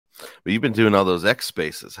But you've been doing all those X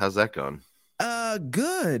spaces. How's that going?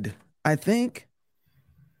 Good. I think.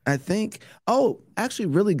 Oh, actually,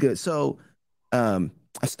 really good. So,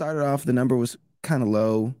 I started off. The number was kind of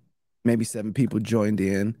low. Maybe 7 people joined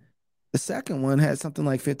in. The second one had something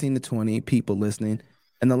like 15 to 20 people listening,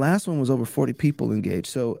 and the last one was over 40 people engaged.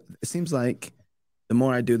 So it seems like the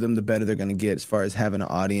more I do them, the better they're going to get as far as having an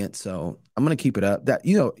audience. So I'm going to keep it up. That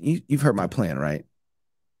you've heard my plan, right?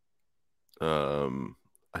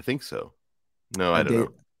 I think so. No, I I don't did.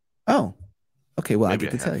 know. Oh, okay. Well, I Maybe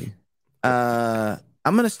get I to tell have. you.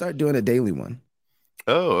 I'm going to start doing a daily one.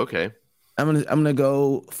 Oh, okay. I'm gonna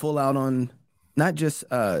go full out on not just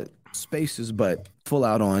spaces, but full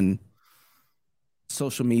out on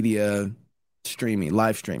social media streaming,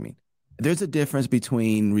 live streaming. There's a difference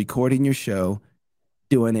between recording your show,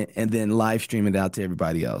 doing it, and then live streaming it out to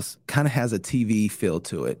everybody else. Kind of has a TV feel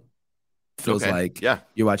to it. Feels Okay. like Yeah.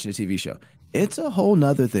 you're watching a TV show. It's a whole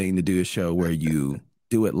nother thing to do a show where you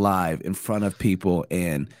do it live in front of people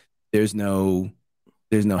and there's no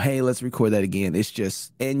hey, let's record that again. It's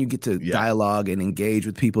just, and you get to Yeah. dialogue and engage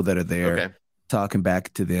with people that are there, Okay. talking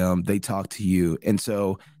back to them. They talk to you. And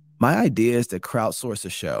so my idea is to crowdsource a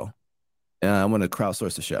show. I want to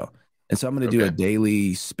crowdsource a show. And so I'm going to do a Okay.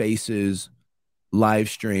 daily spaces live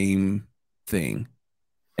stream thing.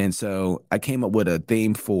 And so I came up with a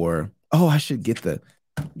theme for, oh, I should get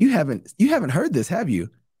you haven't heard this, have you?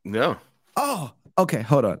 No. Oh, okay.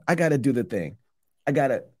 Hold on. I got to do the thing. All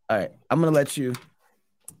right. I'm going to let you.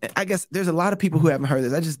 I guess there's a lot of people who haven't heard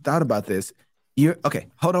this. I just thought about this. You're okay.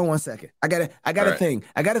 Hold on one second. I got a Right. thing.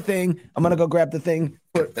 I'm gonna go grab the thing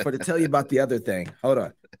for to tell you about the other thing. Hold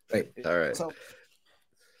on. Wait. All right. So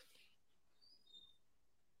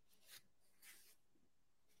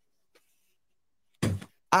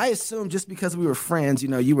I assume just because we were friends,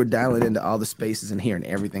 you were dialing into all the spaces and hearing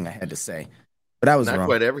everything I had to say. But I was Not wrong.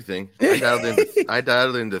 quite everything. I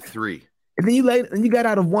dialed into 3. And then you got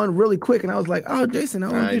out of one really quick, and I was like, "Oh, Jason, I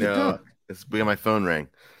want I you to know. talk." It's because my phone rang.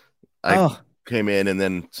 I Oh, came in and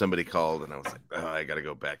then somebody called and I was like, oh, I got to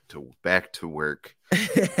go back to work.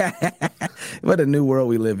 what a new world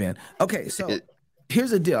we live in. Okay, so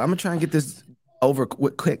here's the deal. I'm gonna try and get this over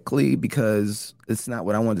quickly because it's not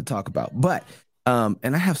what I wanted to talk about. But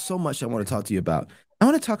and I have so much I want to talk to you about. I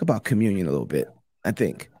want to talk about communion a little bit. I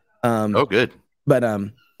think. Oh, good. But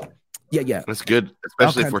yeah. That's good,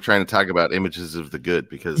 especially if Okay. we're trying to talk about images of the good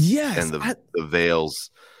because Yes, and the veils,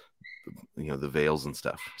 the veils and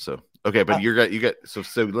stuff. So okay, but you got so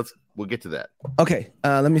we'll get to that. Okay,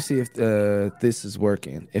 let me see if this is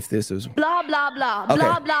working. If this is blah blah blah okay,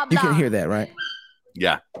 blah blah you blah. can hear that, right?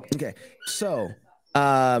 Yeah. Okay, so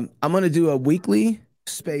I'm gonna do a weekly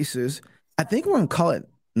spaces. I think we're gonna call it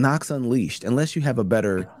Knox Unleashed, unless you have a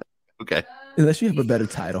better Okay. unless you have a better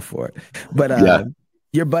title for it. But Yeah.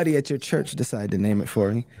 your buddy at your church decided to name it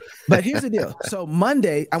for me. But here's the deal. So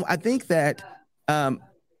Monday, I think that I'm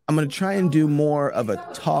going to try and do more of a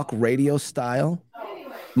talk radio style,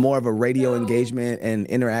 more of a radio engagement and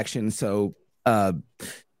interaction. So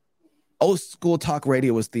old school talk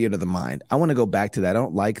radio was theater of the mind. I want to go back to that. I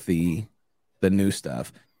don't like the new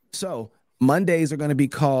stuff. So Mondays are going to be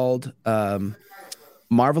called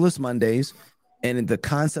Marvelous Mondays. And the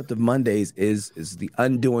concept of Mondays is the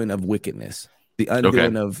undoing of wickedness, the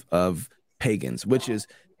undoing of pagans, which is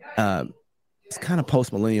it's kind of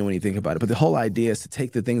post-millennial when you think about it. But the whole idea is to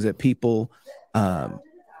take the things that people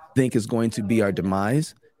think is going to be our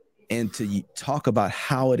demise and to talk about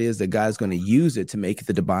how it is that God's going to use it to make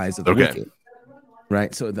the demise of the wicked.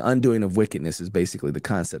 Right. So the undoing of wickedness is basically the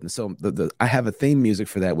concept. And so I have a theme music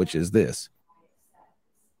for that, which is this.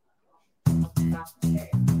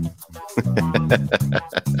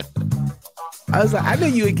 I was like, I knew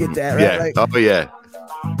you would get that, right? Yeah. Like, oh yeah.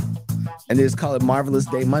 And they just call it Marvelous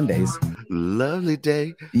Day Mondays. Lovely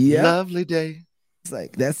day. Yeah. Lovely day. It's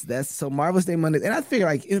like that's so Marvelous Day Mondays. And I figure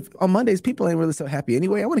like if on Mondays people ain't really so happy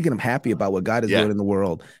anyway. I want to get them happy about what God is doing in the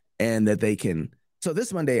world and that they can. So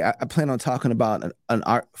this Monday I plan on talking about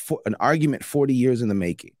an argument 40 years in the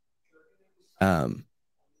making. And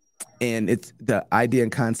it's the idea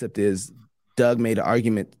and concept is Doug made an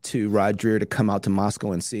argument to Rod Dreher to come out to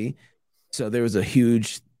Moscow and see. So there was a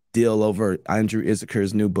huge deal over Andrew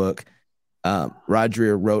Issachar's new book. Rod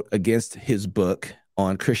Dreher wrote against his book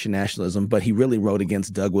on Christian nationalism, but he really wrote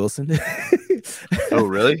against Doug Wilson. Oh,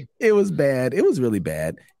 really? It was bad. It was really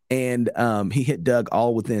bad. And he hit Doug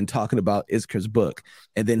all within talking about Issachar's book.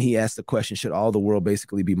 And then he asked the question, should all the world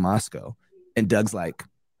basically be Moscow? And Doug's like,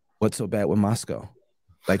 what's so bad with Moscow?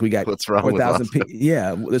 Like we got 4,000 people.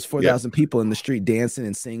 Yeah, there's 4,000 people in the street dancing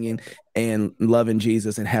and singing and loving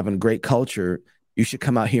Jesus and having great culture. You should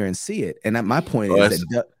come out here and see it. And my point is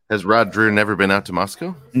Has Rod Drew never been out to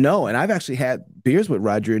Moscow? No, and I've actually had beers with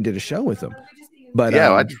Rod Drew and did a show with him. But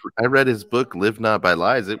yeah, I read his book, Live Not by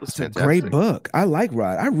Lies. It was it's fantastic. a great book. I like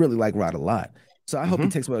Rod. I really like Rod a lot. So I hope he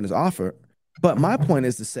takes me on his offer. But my point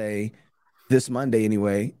is to say, this Monday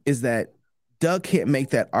anyway, is that Doug can't make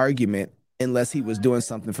that argument unless he was doing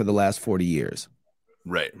something for the last 40 years.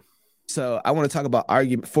 Right. So I want to talk about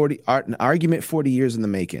an argument 40 years in the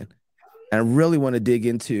making. And I really want to dig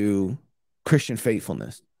into Christian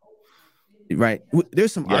faithfulness. Right.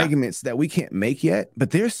 There's some arguments that we can't make yet,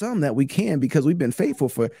 but there's some that we can because we've been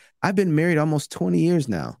faithful I've been married almost 20 years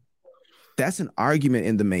now. That's an argument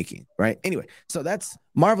in the making, right? Anyway, so that's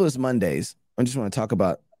Marvelous Mondays. I just want to talk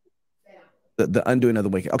about the undoing of the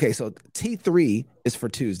wicked. Okay, so T3 is for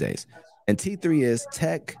Tuesdays, and T3 is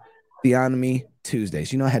Tech Theonomy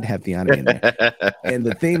Tuesdays. You know I had to have theonomy in there. And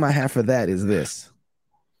the theme I have for that is this.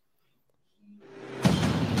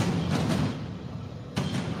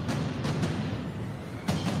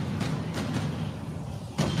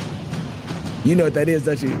 You know what that is,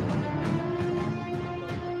 don't you?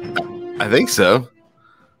 I think so.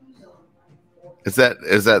 Is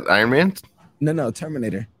that Iron Man? No,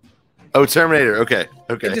 Terminator. Oh, Terminator. Okay.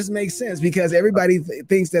 It just makes sense because everybody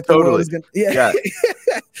thinks that the world is going to... Yeah.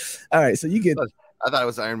 All right, so you get... I thought it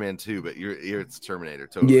was Iron Man 2, but it's Terminator.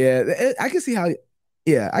 Totally. Yeah, I can see how...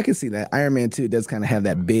 Yeah, I can see that. Iron Man 2 does kind of have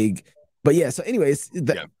that big... But yeah, so anyways,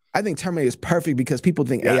 I think Terminator is perfect because people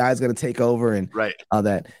think AI is going to take over and all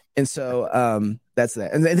that. And so that's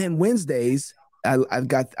that. And then Wednesdays, I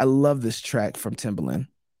love this track from Timbaland.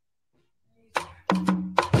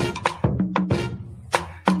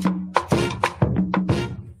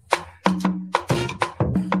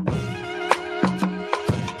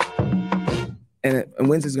 And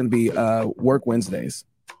Wednesday's going to be Work Wednesdays.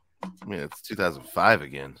 I mean, it's 2005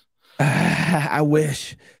 again. I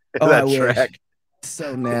wish. That track. Wish.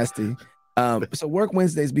 So nasty. So Work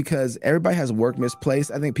Wednesdays, because everybody has work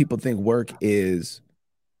misplaced. I think people think work is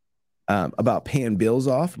about paying bills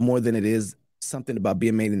off more than it is something about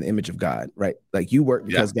being made in the image of God, right? Like you work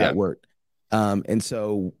because God worked. And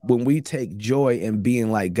so when we take joy in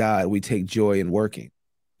being like God, we take joy in working,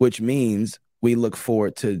 which means we look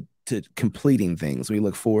forward to completing things. We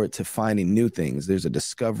look forward to finding new things. There's a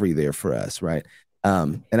discovery there for us, right?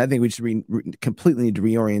 And I think we should completely need to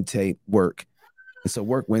reorientate work. And so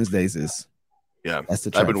Work Wednesdays is that's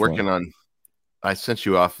the track. I've been working on. I sent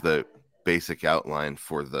you off the basic outline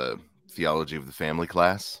for the theology of the family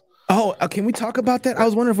class. Oh, can we talk about that? I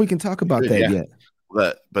was wondering if we can talk about that yet.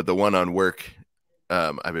 But the one on work,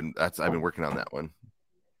 I've been working on that one,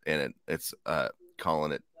 and it's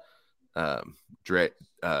calling it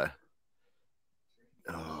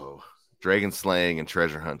dragon slaying and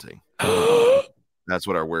treasure hunting. That's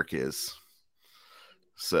what our work is.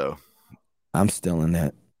 So I'm still in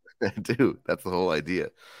that. Dude, that's the whole idea.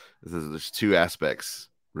 There's two aspects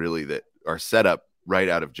really that are set up right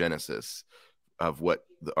out of Genesis of what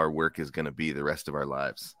our work is going to be the rest of our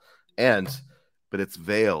lives. But it's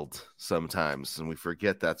veiled sometimes, and we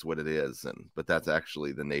forget that's what it is. But that's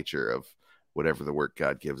actually the nature of whatever the work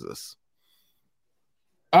God gives us.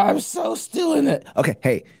 I'm so still in it. Okay,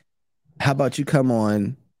 hey, how about you come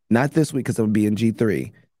on? Not this week because I'm gonna be in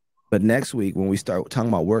G3, but next week when we start talking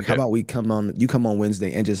about work, how about you come on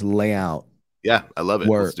Wednesday and just lay out? Yeah, I love it.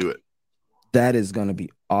 Work. Let's do it. That is gonna be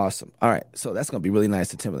awesome. All right, so that's gonna be really nice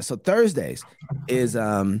to Timberland. So Thursdays is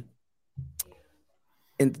in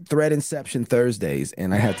Thread Inception Thursdays,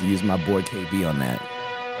 and I have to use my boy KB on that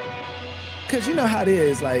because you know how it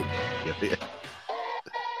is. Like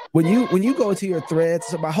when you go to your threads.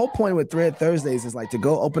 So my whole point with Thread Thursdays is like to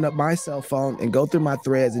go open up my cell phone and go through my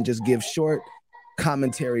threads and just give short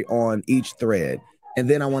commentary on each thread. And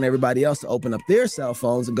then I want everybody else to open up their cell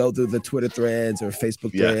phones and go through the Twitter threads or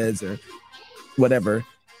Facebook threads or whatever.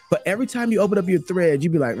 But every time you open up your thread, you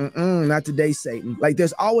be like, not today, Satan. Like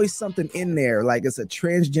there's always something in there. Like it's a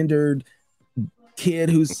transgendered kid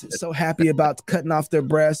who's so happy about cutting off their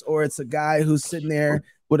breasts, or it's a guy who's sitting there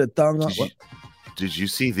with a thumb on. Did you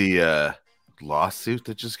see the lawsuit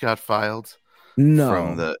that just got filed? No.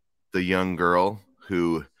 From the young girl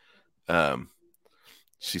who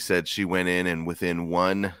she said she went in and within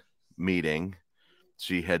one meeting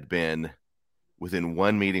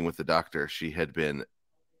with the doctor, she had been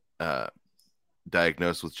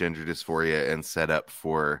diagnosed with gender dysphoria and set up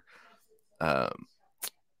for a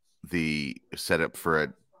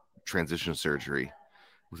transition surgery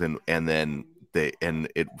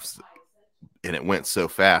it went so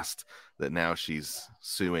fast that now she's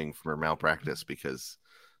suing for malpractice because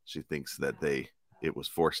she thinks that it was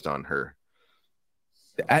forced on her.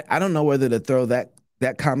 I don't know whether to throw that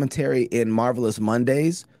commentary in Marvelous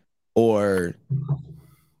Mondays or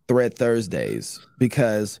Thread Thursdays,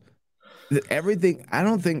 because everything, I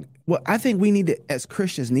don't think, well, I think we need to, as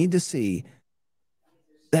Christians, need to see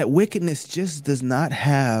that wickedness just does not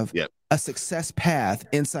have Yep. a success path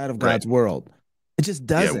inside of Right. God's world. It just Yeah.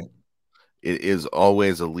 doesn't. It is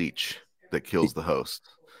always a leech that kills the host.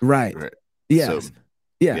 Right. Right. Yes. So,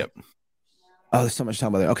 Yeah. yep. Oh, there's so much to talk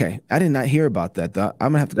about there. Okay. I did not hear about that, though.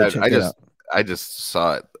 I'm gonna have to go check that out. I just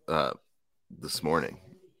saw it this morning.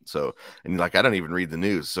 So, and like, I don't even read the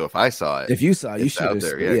news. So if I saw it, If you saw it, you it's should out have.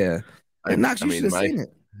 there. Yeah. I, Knox, I you should mean, have seen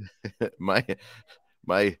it.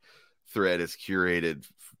 my thread is curated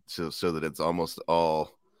so that it's almost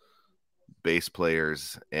all bass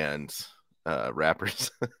players and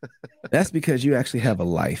rappers. That's because you actually have a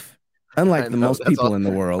life, unlike the most people in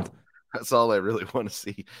the world. That's all I really want to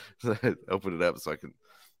see. Open it up so I can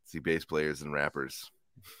see bass players and rappers.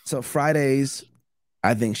 So Fridays,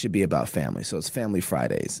 I think, should be about family. So it's Family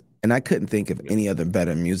Fridays. And I couldn't think of any other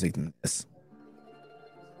better music than this.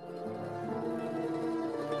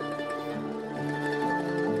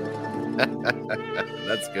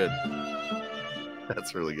 That's good.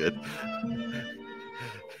 That's really good.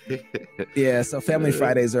 Yeah, so Family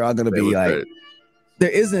Fridays are all going to be like, Friday. There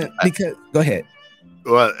isn't, because, go ahead.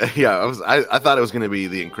 Well, yeah, I thought it was going to be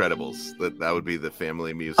The Incredibles. That would be the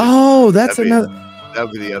family music. Oh, that's another. That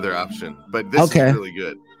would be the other option. But this is really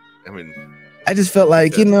good. I mean, I just felt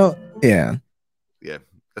like, yeah. Yeah,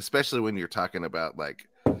 especially when you're talking about like,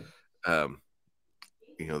 an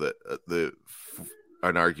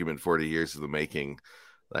argument 40 years in the making.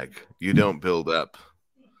 Like, you don't build up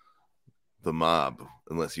the mob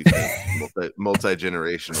unless you think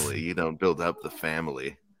multi-generationally. You don't build up the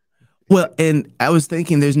family. Well, and I was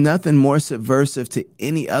thinking there's nothing more subversive to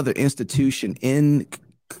any other institution in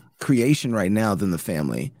creation right now than the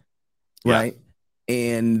family, right? Yeah.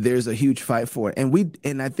 And there's a huge fight for it.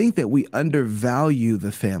 And I think that we undervalue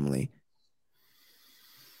the family.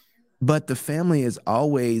 But the family is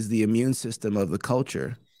always the immune system of the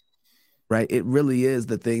culture, right? It really is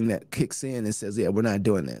the thing that kicks in and says, yeah, we're not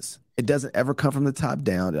doing this. It doesn't ever come from the top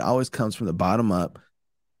down. It always comes from the bottom up.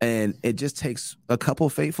 And it just takes a couple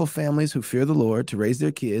faithful families who fear the Lord to raise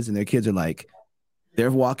their kids. And their kids are like, they're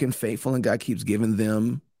walking faithful, and God keeps giving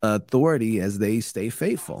them authority as they stay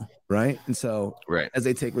faithful, right? And so as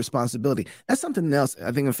they take responsibility, that's something else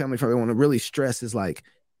I think a family probably want to really stress is like,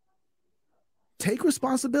 take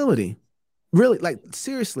responsibility. Really, like,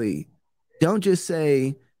 seriously, don't just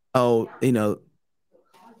say, oh,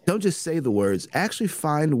 don't just say the words. Actually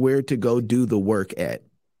find where to go do the work at,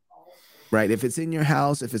 right? If it's in your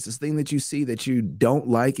house, if it's this thing that you see that you don't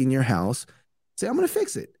like in your house, say, I'm going to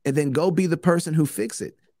fix it. And then go be the person who fixes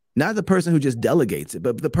it. Not the person who just delegates it,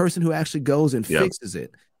 but the person who actually goes and fixes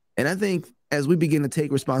it. And I think as we begin to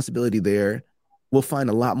take responsibility there, we'll find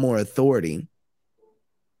a lot more authority.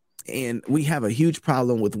 And we have a huge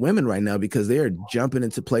problem with women right now because they are jumping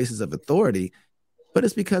into places of authority, but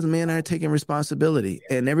it's because men aren't taking responsibility,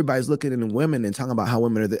 and everybody's looking at women and talking about how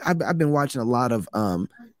women are. I've been watching a lot of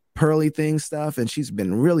Pearly Thing stuff, and she's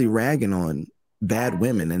been really ragging on bad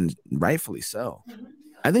women, and rightfully so.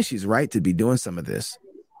 I think she's right to be doing some of this.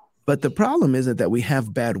 But the problem isn't that we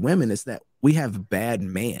have bad women, it's that we have bad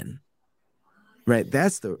men. Right?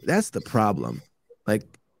 That's the problem. Like,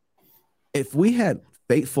 if we had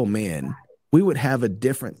faithful men, we would have a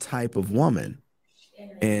different type of woman.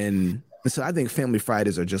 And so I think Family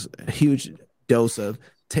Fridays are just a huge dose of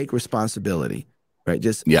take responsibility, right?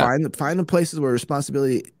 Just find the places where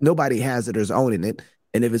responsibility, nobody has it or is owning it.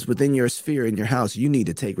 And if it's within your sphere in your house, you need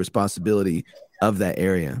to take responsibility of that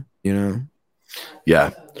area,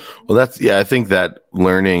 Yeah. Well, I think that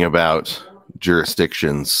learning about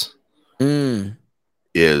jurisdictions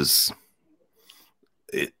is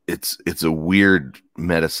it's a weird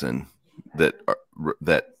medicine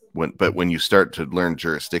when you start to learn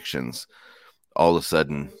jurisdictions, all of a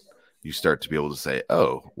sudden you start to be able to say,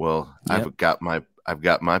 oh, well, I've got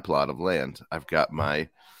my plot of land. I've got my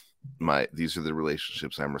these are the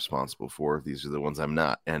relationships I'm responsible for. These are the ones I'm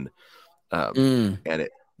not. And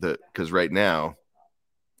because right now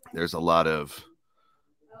there's a lot of,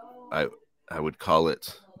 I would call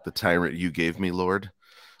it the tyrant you gave me, Lord,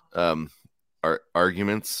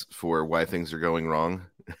 arguments for why things are going wrong.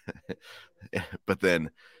 But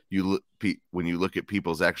then when you look at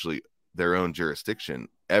people's actually their own jurisdiction,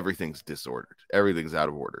 everything's disordered. Everything's out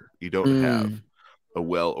of order. You don't have a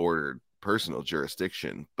well-ordered personal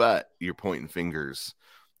jurisdiction, but you're pointing fingers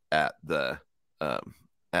at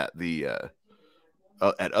at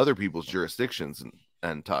other people's jurisdictions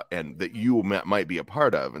and that you might be a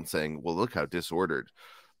part of, and saying, well, look how disordered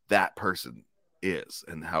that person is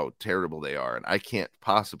and how terrible they are, and I can't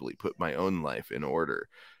possibly put my own life in order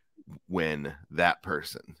when that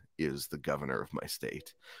person is the governor of my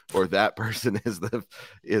state, or that person is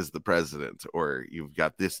the president, or you've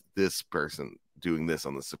got this person doing this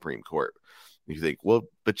on the Supreme Court. You think, well,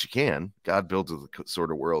 but you can. God builds a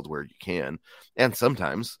sort of world where you can, and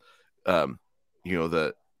sometimes,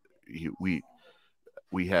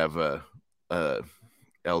 we have a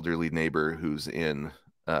elderly neighbor who's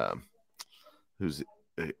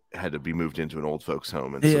had to be moved into an old folks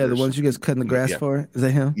home, and the ones you guys cutting the grass for, is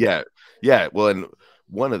that him? Yeah. Well, and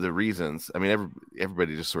one of the reasons, I mean,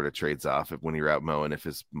 everybody just sort of trades off when you're out mowing. If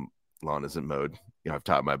his lawn isn't mowed, I've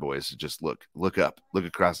taught my boys to just look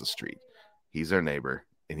across the street. He's our neighbor,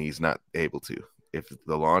 and he's not able to. If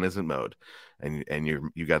the lawn isn't mowed, and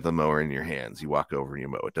you got the mower in your hands, you walk over and you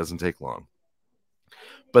mow. It doesn't take long.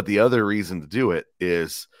 But the other reason to do it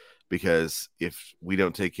is because if we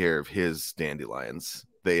don't take care of his dandelions,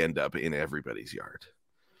 they end up in everybody's yard,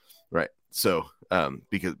 right? So,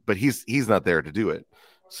 but he's not there to do it.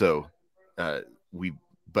 So,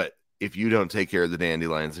 but if you don't take care of the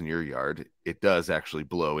dandelions in your yard, it does actually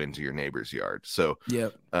blow into your neighbor's yard. So,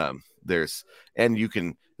 the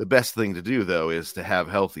best thing to do though is to have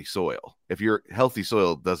healthy soil. If your healthy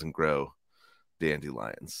soil doesn't grow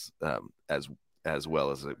dandelions as well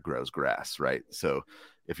as it grows grass, right? So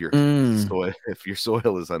if your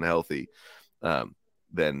soil is unhealthy,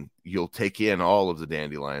 then you'll take in all of the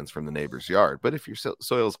dandelions from the neighbor's yard. But if your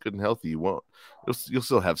soil is good and healthy, you won't. You'll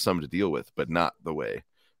still have some to deal with, but not the way.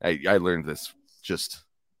 I learned this just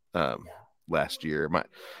last year.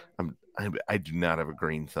 I do not have a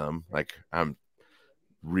green thumb. Like, I'm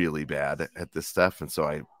really bad at this stuff, and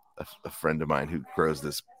so a friend of mine who grows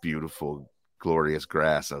this beautiful, glorious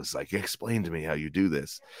grass, I was like, explain to me how you do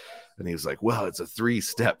this. And he was like, well, it's a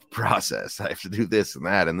 3-step process. I have to do this and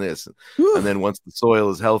that and this. And then once the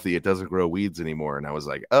soil is healthy, it doesn't grow weeds anymore. And I was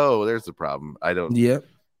like, oh, there's the problem. I'm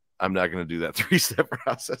not going to do that 3-step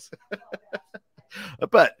process.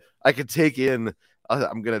 But I could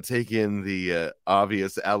I'm going to take in the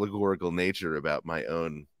obvious allegorical nature about my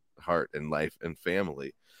own heart and life and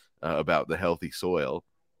family, about the healthy soil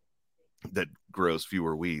that grows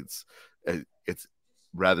fewer weeds. It's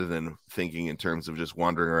rather than thinking in terms of just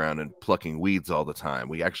wandering around and plucking weeds all the time,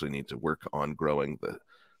 we actually need to work on growing the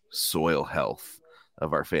soil health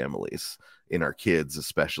of our families, in our kids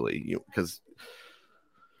especially, because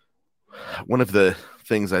one of the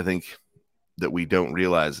things I think that we don't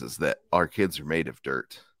realize is that our kids are made of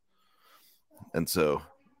dirt, and so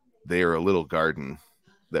they are a little garden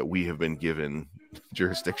that we have been given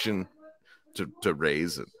jurisdiction to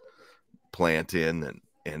raise and plant in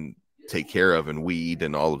and take care of and weed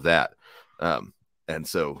and all of that. And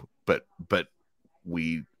so, but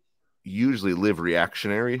we usually live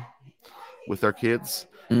reactionary with our kids,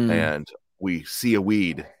 and we see a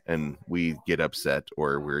weed and we get upset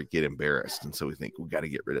or we get embarrassed. And so we think we got to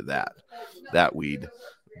get rid of that weed,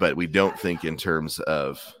 but we don't think in terms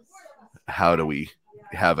of how do we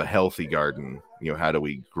have a healthy garden? How do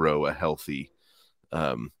we grow a healthy,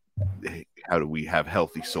 how do we have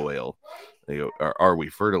healthy soil? Are we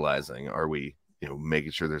fertilizing? Are we,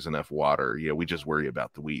 making sure there's enough water? We just worry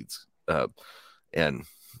about the weeds, and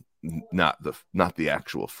not the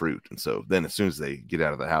actual fruit. And so then as soon as they get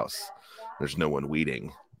out of the house, there's no one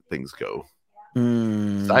weeding. Things go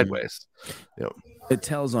sideways. It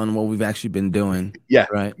tells on what we've actually been doing. Yeah.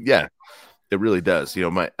 Right. Yeah. It really does.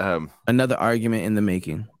 Another argument in the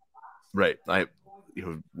making. Right. I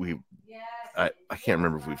can't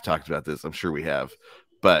remember if we've talked about this. I'm sure we have,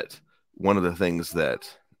 but one of the things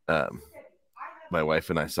that my wife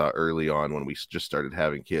and I saw early on when we just started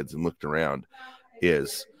having kids and looked around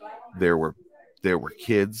is there were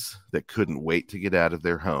kids that couldn't wait to get out of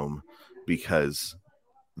their home because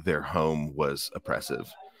their home was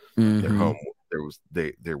oppressive. Mm-hmm.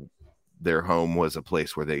 Their home was a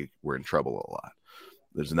place where they were in trouble a lot.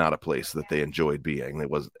 There's not a place that they enjoyed being.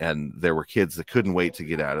 And there were kids that couldn't wait to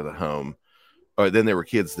get out of the home. Or then there were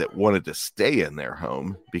kids that wanted to stay in their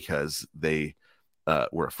home because they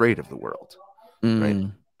were afraid of the world. Right.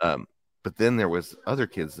 But then there was other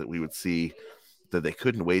kids that we would see that they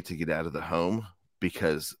couldn't wait to get out of the home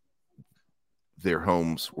because their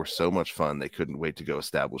homes were so much fun. They couldn't wait to go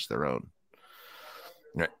establish their own.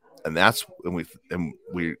 Right. And that's when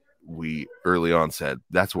we early on said,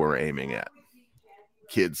 that's what we're aiming at.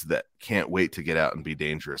 Kids that can't wait to get out and be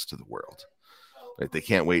dangerous to the world. Right? They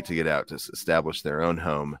can't wait to get out to establish their own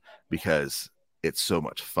home because it's so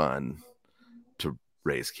much fun to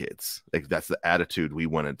raise kids. Like, that's the attitude we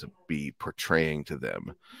wanted to be portraying to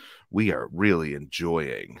them. We are really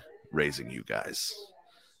enjoying raising you guys.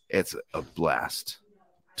 it's a blast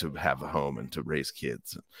to have a home and to raise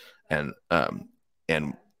kids, and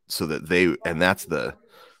so that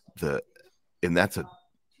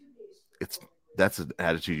that's an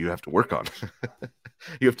attitude you have to work on.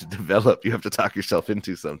 You have to develop, you have to talk yourself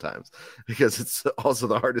into sometimes, because it's also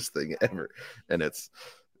the hardest thing ever, and it's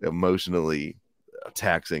emotionally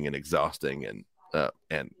taxing and exhausting,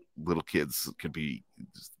 and little kids could be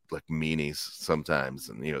just like meanies sometimes,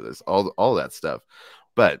 and there's all that stuff.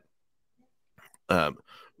 But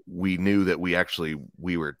we knew that we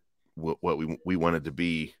were what we wanted to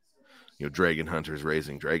be, dragon hunters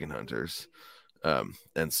raising dragon hunters,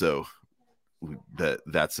 and so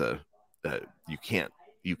that's you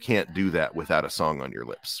can't do that without a song on your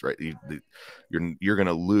lips, right? You're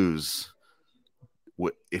gonna lose.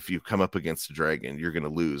 If you come up against a dragon, you're gonna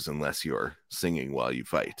lose unless you're singing while you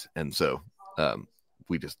fight. And so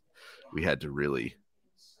we had to really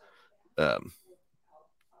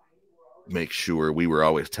make sure we were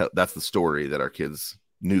always that's the story that our kids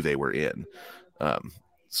knew they were in.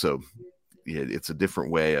 So yeah, it's a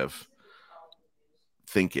different way of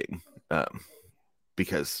thinking,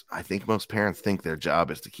 because I think most parents think their job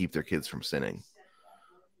is to keep their kids from sinning,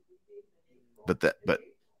 but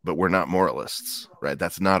we're not moralists, right?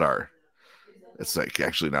 It's like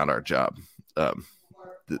actually not our job.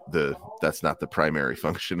 That's not the primary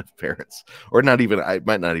function of parents, or not even, I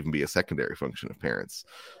might not even be a secondary function of parents,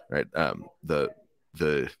 right?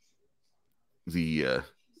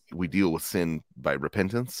 We deal with sin by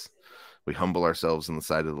repentance. We humble ourselves in the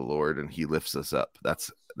sight of the Lord, and he lifts us up.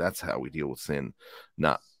 That's how we deal with sin.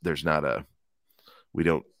 We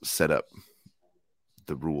don't set up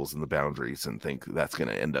the rules and the boundaries and think that's going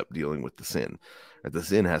to end up dealing with the sin. The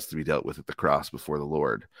sin has to be dealt with at the cross before the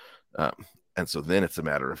Lord. And so then it's a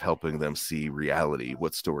matter of helping them see reality.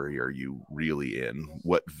 What story are you really in?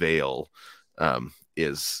 What veil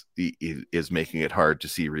is making it hard to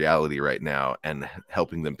see reality right now, and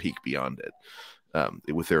helping them peek beyond it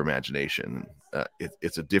with their imagination.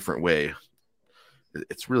 It's a different way.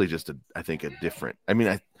 It's really just I think it's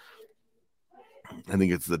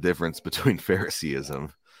the difference between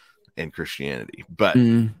Phariseeism and Christianity. But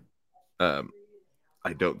I'm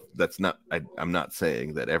not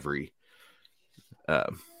saying that every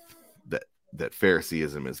that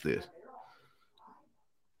Phariseeism is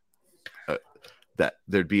that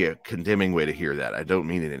there'd be a condemning way to hear that. I don't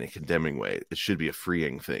mean it in a condemning way. It should be a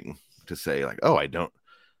freeing thing to say, like, oh,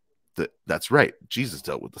 that's right, Jesus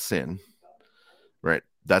dealt with the sin, right?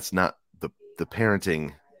 That's not the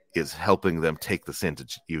parenting is helping them take the sin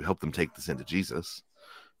you help them take the sin to Jesus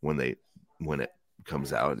when it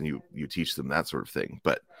comes out, and you teach them that sort of thing.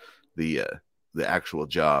 But the actual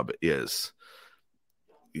job is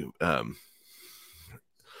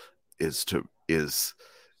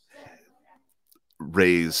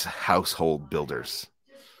raise household builders,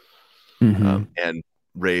 and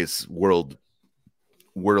raise world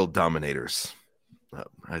dominators.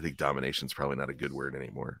 I think domination is probably not a good word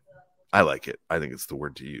anymore. I like it. I think it's the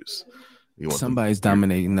word to use. Somebody's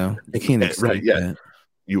dominating, though. They can't accept right? Yeah. that.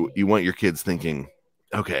 You want your kids thinking,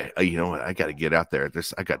 okay, you know what? I got to get out there.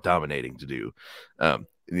 I got dominating to do.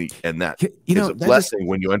 And that is a blessing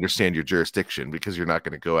when you understand your jurisdiction, because you're not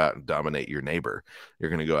going to go out and dominate your neighbor. You're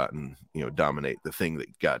going to go out and dominate the thing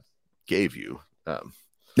that God gave you.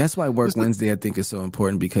 That's why Work Wednesday, I think, is so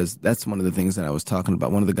important, because that's one of the things that I was talking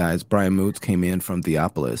about. One of the guys, Brian Moots, came in from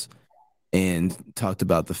Theopolis and talked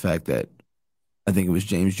about the fact that, I think it was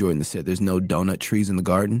James Jordan that said, there's no donut trees in the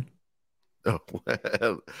garden. Oh,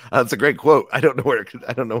 that's a great quote. I don't know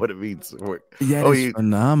what it means. Yeah, it's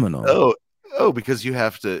phenomenal. Oh, because you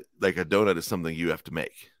have to, like, a donut is something you have to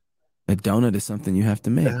make. A donut is something you have to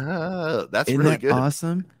make. That's Isn't really that good.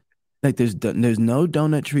 Awesome. Like, there's no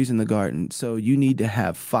donut trees in the garden, so you need to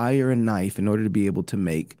have fire and knife in order to be able to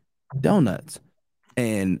make donuts.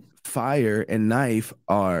 And fire and knife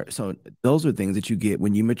those are things that you get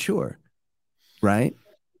when you mature, right?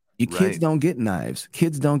 Kids don't get knives.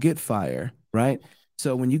 Kids don't get fire, right?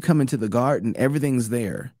 So when you come into the garden, everything's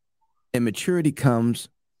there, and maturity comes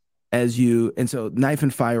and so knife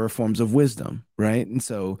and fire are forms of wisdom, right? And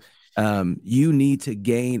so you need to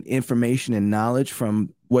gain information and knowledge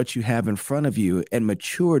from what you have in front of you, and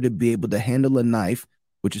mature to be able to handle a knife,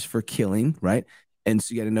 which is for killing, right? And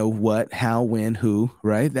so you got to know what, how, when, who,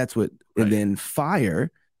 right? That's what, right. And then fire.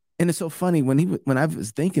 And it's so funny when I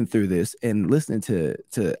was thinking through this and listening to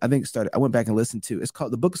I went back and listened to,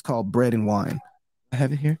 the book is called Bread and Wine. I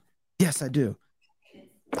have it here. Yes, I do.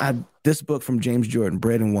 This book from James Jordan,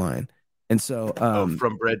 Bread and Wine. And so from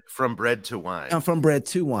bread to wine. From bread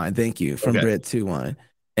to wine. Thank you. From bread to wine.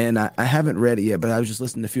 And I haven't read it yet, but I was just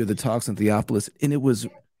listening to a few of the talks in Theopolis, and it was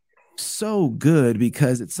so good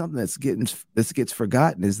because it's something that gets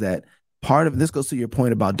forgotten. Is that part of this goes to your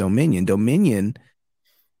point about dominion? Dominion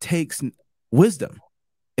takes wisdom.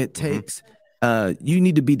 It takes you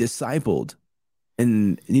need to be discipled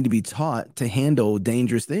and need to be taught to handle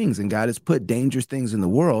dangerous things. And God has put dangerous things in the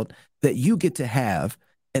world that you get to have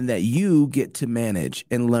and that you get to manage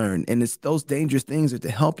and learn. And it's those dangerous things are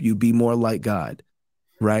to help you be more like God,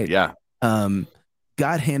 right? Yeah.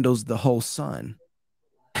 God handles the whole sun.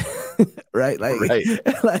 Right? Right.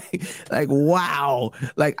 like wow.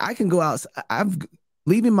 Like I can go out. I'm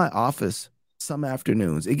leaving my office some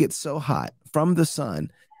afternoons. It gets so hot from the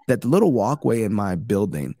sun that the little walkway in my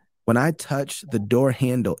building, when I touch the door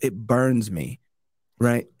handle, it burns me.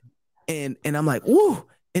 Right. And I'm like, ooh.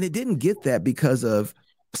 And it didn't get that because of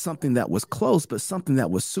something that was close, but something that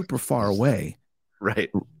was super far away. Right.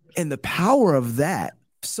 And the power of that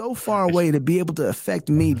so far away to be able to affect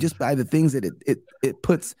me just by the things that it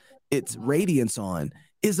puts its radiance on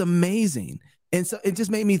is amazing. And so it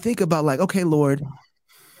just made me think about like, okay, Lord,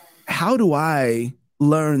 how do I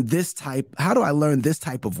learn this type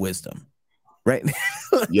of wisdom? Right.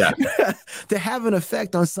 Yeah. To have an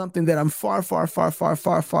effect on something that I'm far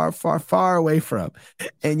away from,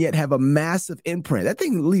 and yet have a massive imprint. That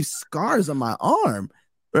thing leaves scars on my arm.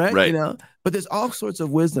 Right. You know, but there's all sorts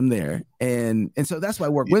of wisdom there. And so that's why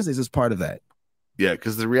Work Wednesdays is part of that. Yeah.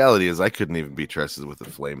 Because the reality is I couldn't even be trusted with a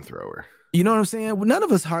flamethrower. You know what I'm saying? Well, none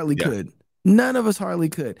of us hardly could. None of us hardly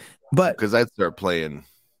could. But because I'd start playing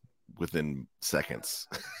within seconds.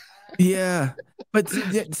 Yeah. But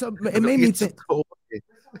so it made me think.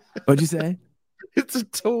 What'd you say? It's a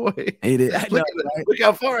toy. It is. Look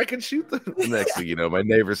how far I can shoot them. The next thing you know, my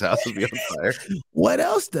neighbor's house will be on fire. What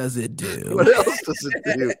else does it do? What else does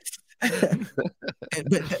it do?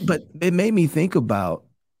 but it made me think about,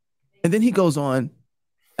 and then he goes on,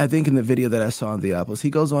 I think in the video that I saw in the Apples, he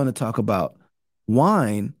goes on to talk about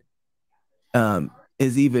wine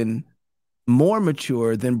is even more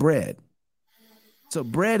mature than bread. So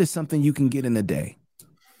bread is something you can get in a day.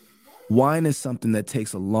 Wine is something that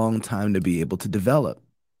takes a long time to be able to develop.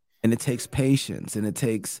 And it takes patience, and it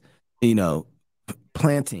takes,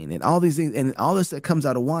 planting and all these things. And all this that comes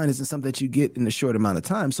out of wine isn't something that you get in a short amount of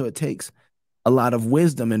time. So it takes a lot of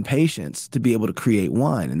wisdom and patience to be able to create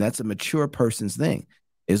wine. And that's a mature person's thing,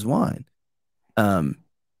 is wine. And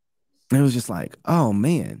it was just like, oh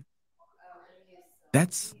man,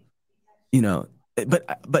 that's,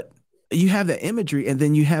 but you have that imagery, and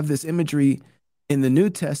then you have this imagery in the New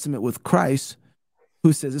Testament with Christ,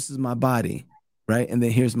 who says, this is my body, right? And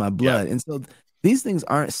then here's my blood. Yeah. And so these things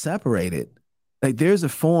aren't separated. Like there's a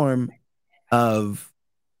form of,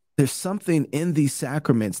 there's something in these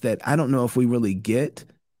sacraments that I don't know if we really get.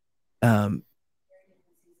 And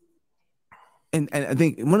I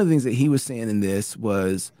think one of the things that he was saying in this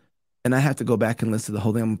was, and I have to go back and listen to the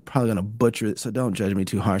whole thing. I'm probably going to butcher it, so don't judge me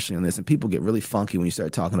too harshly on this. And people get really funky when you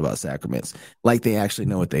start talking about sacraments, like they actually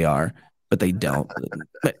know what they are, but they don't.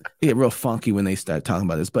 But they get real funky when they start talking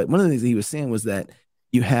about this. But one of the things that he was saying was that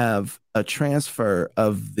you have a transfer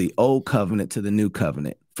of the old covenant to the new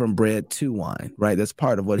covenant from bread to wine, right? That's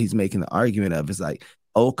part of what he's making the argument of, is like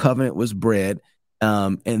old covenant was bread,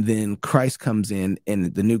 and then Christ comes in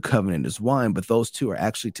and the new covenant is wine, but those two are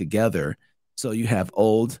actually together. So you have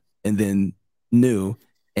old and then new,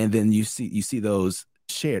 and then you see those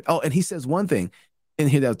shared. Oh, and he says one thing in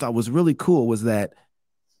here that I thought was really cool was that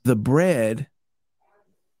the bread,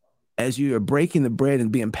 as you are breaking the bread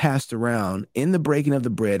and being passed around, in the breaking of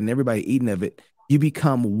the bread and everybody eating of it, you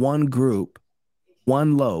become one group,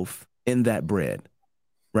 one loaf in that bread,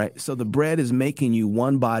 right? So the bread is making you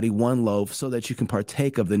one body, one loaf, so that you can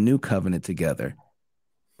partake of the new covenant together,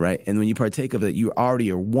 right? And when you partake of it, you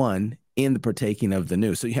already are one in the partaking of the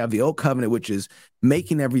new. So you have the old covenant, which is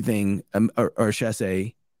making everything, or should I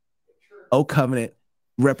say, old covenant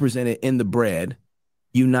represented in the bread,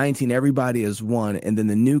 uniting everybody as one, and then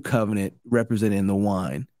the new covenant represented in the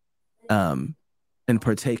wine, and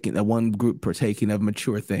partaking, the one group partaking of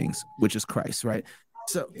mature things, which is Christ, right?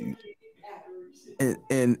 So,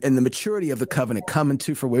 and the maturity of the covenant coming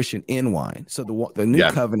to fruition in wine. So the new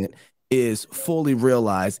covenant is fully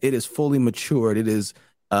realized. It is fully matured. It is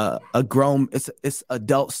a grown, it's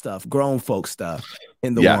adult stuff, grown folk stuff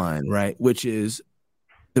in the wine, right? Which is,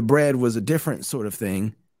 the bread was a different sort of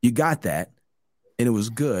thing. You got that, and it was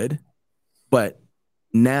good, but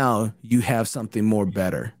now you have something more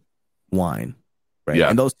better, wine, right? Yeah.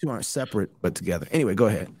 And those two aren't separate, but together. Anyway, go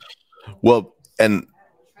ahead. Well, and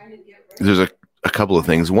there's a couple of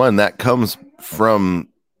things. One, that comes from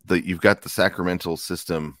you've got the sacramental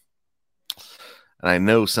system And I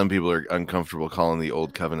know some people are uncomfortable calling the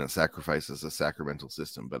old covenant sacrifices a sacramental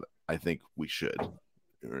system, but I think we should.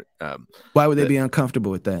 Why would they be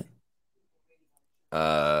uncomfortable with that?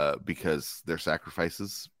 Because they're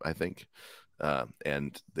sacrifices, I think,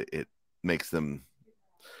 and it makes them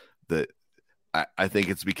I think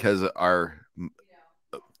it's because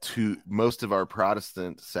most of our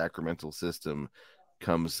Protestant sacramental system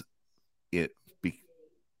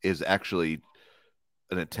is actually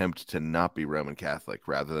an attempt to not be Roman Catholic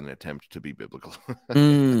rather than an attempt to be biblical.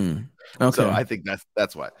 Okay. So I think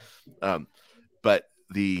that's why. But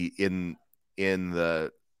in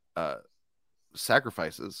the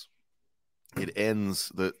sacrifices, it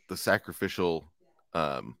ends the sacrificial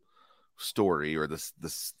story, or the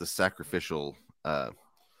sacrificial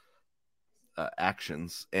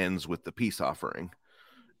actions ends with the peace offering,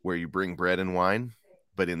 where you bring bread and wine.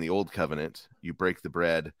 But in the old covenant, you break the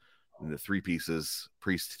bread into 3 pieces.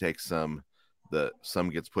 Priest takes some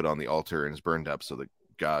gets put on the altar and is burned up so that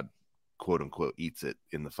God, quote unquote, eats it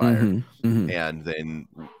in the fire. And then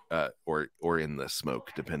or in the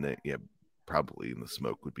smoke, depending. Probably in the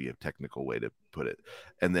smoke would be a technical way to put it.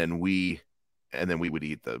 And then we would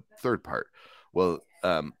eat the third part. Well,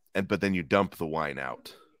 but then you dump the wine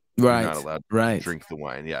out. Right. You're not allowed to drink the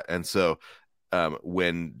wine. Yeah. And so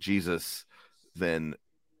when Jesus then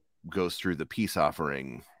goes through the peace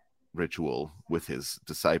offering ritual with his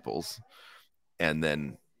disciples, and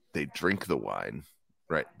then they drink the wine,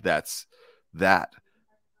 right? That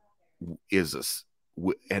is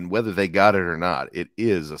and whether they got it or not, it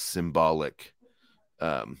is a symbolic,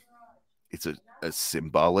 it's a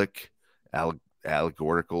symbolic,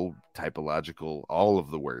 allegorical, typological, all of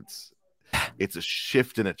the words. It's a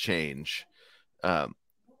shift and a change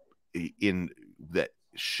in that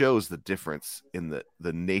shows the difference in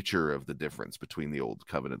the nature of the difference between the old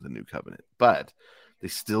covenant and the new covenant, but they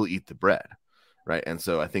still eat the bread, right? And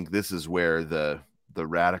so I think this is where the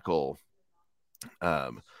radical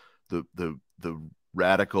the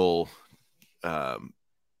radical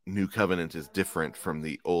new covenant is different from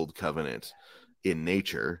the old covenant in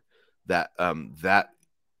nature. That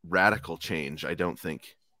radical change, I don't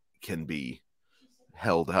think, can be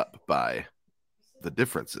held up by the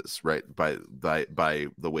differences, right? By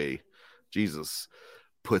the way Jesus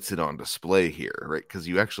puts it on display here, right? Because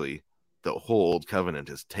the whole old covenant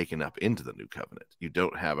is taken up into the new covenant. You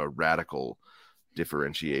don't have a radical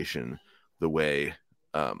differentiation the way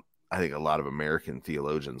I think a lot of American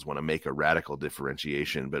theologians want to make a radical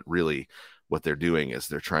differentiation, but really what they're doing is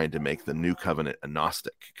they're trying to make the new covenant a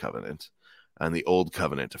Gnostic covenant and the old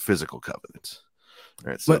covenant a physical covenant.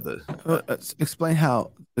 All right. So explain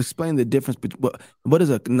the difference between what does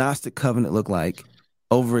a Gnostic covenant look like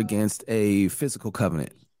over against a physical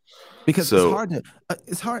covenant? Because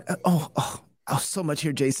it's hard. So much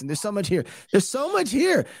here, Jason. There's so much here.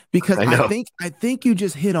 Because I think you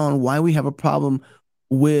just hit on why we have a problem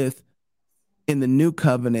with, in the new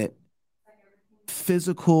covenant,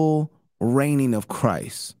 physical reigning of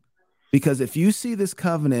Christ. Because if you see this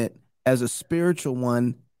covenant as a spiritual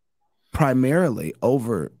one primarily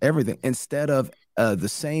over everything, instead of the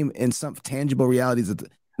same in some tangible realities of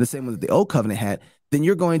the same one that the old covenant had, then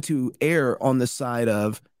you're going to err on the side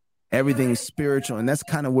of everything spiritual. And that's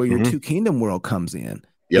kind of where your two kingdom world comes in.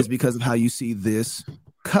 Is because of how you see this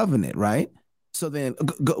covenant, right? So then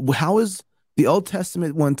how is the Old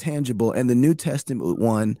Testament one tangible and the New Testament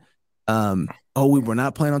one, we were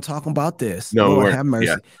not planning on talking about this. No, Lord have mercy.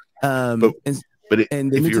 Yeah. And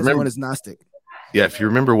the New Testament one is Gnostic. Yeah, if you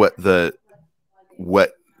remember what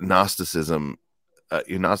Gnosticism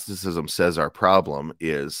says our problem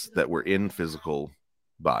is, that we're in physical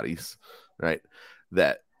bodies, right?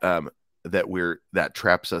 That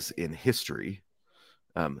traps us in history,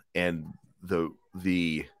 and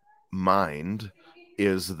the mind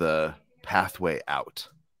is the pathway out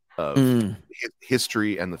of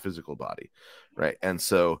history and the physical body, right? And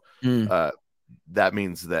so that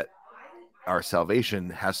means that our salvation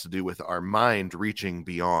has to do with our mind reaching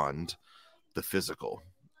beyond the physical.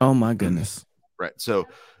 Oh my goodness. Right. So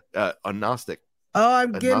a Gnostic. Oh,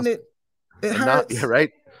 I'm getting it. It hurts. Yeah,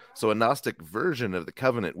 right. So a Gnostic version of the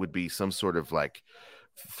covenant would be some sort of like,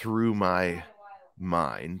 through my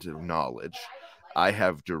mind of knowledge, I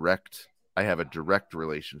have a direct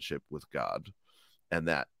relationship with God, and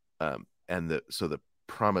that so the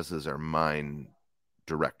promises are mine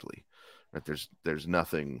directly. Right? There's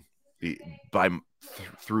nothing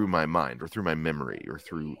through my mind or through my memory or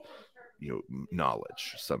through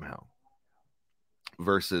knowledge somehow,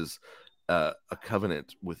 versus a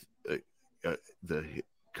covenant with the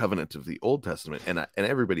covenant of the Old Testament, and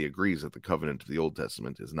everybody agrees that the covenant of the Old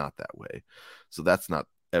Testament is not that way. So that's not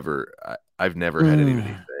ever, I've never had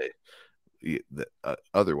anybody say that,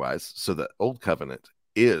 otherwise. So the old covenant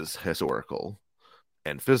is historical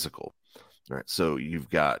and physical, right? So you've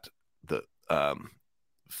got the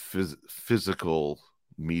physical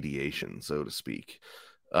mediation, so to speak,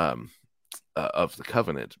 of the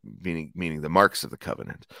covenant, meaning the marks of the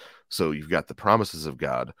covenant. So you've got the promises of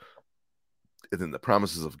God, and then the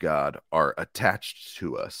promises of God are attached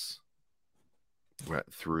to us, right,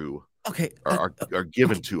 through are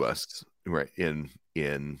given to us, right,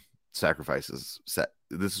 in sacrifices.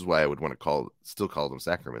 This is why I would want to still call them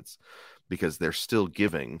sacraments, because they're still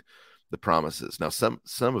giving the promises. Now,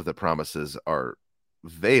 some of the promises are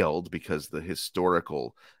veiled because the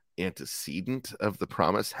historical antecedent of the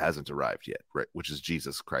promise hasn't arrived yet, right? Which is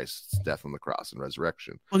Jesus Christ's death on the cross and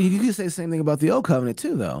resurrection. Well, you can say the same thing about the old covenant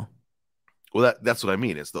too, though. Well, that's what I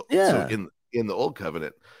mean. Is so in the old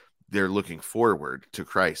covenant, they're looking forward to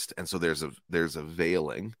Christ, and so there's a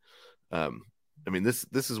veiling. I mean, this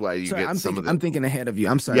is why you get I'm thinking ahead of you.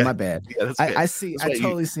 I'm sorry, my bad. Yeah, I see. I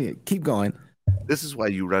totally see it. Keep going. This is why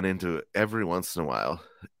you run into, every once in a while,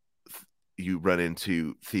 you run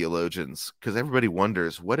into theologians, because everybody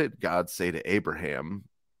wonders, what did God say to Abraham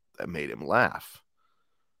that made him laugh?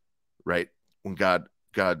 Right? When God,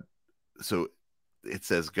 so it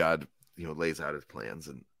says God, lays out his plans,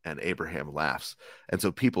 and Abraham laughs. And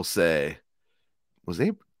so people say,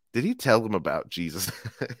 did he tell them about Jesus?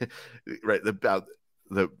 Right? About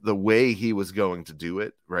the way he was going to do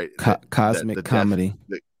it, right? Cosmic comedy.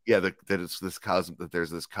 That it's that there's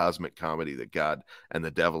this cosmic comedy that God and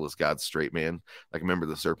the devil is God's straight man. Like, remember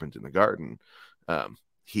the serpent in the garden?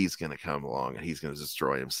 He's going to come along and he's going to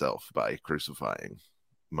destroy himself by crucifying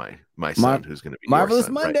my son, who's going to be Marvelous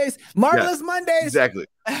son, Mondays. Right? Marvelous Mondays. Exactly.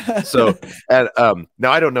 So, and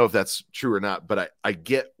now I don't know if that's true or not, but I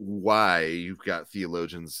get why you've got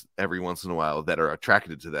theologians every once in a while that are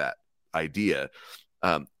attracted to that idea,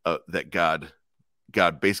 that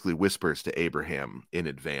God basically whispers to Abraham in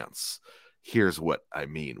advance, here's what I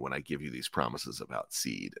mean when I give you these promises about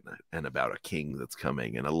seed and about a king that's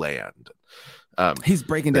coming and a land. He's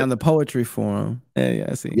breaking down the poetry for him. Yeah,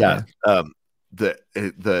 I see. Yeah. But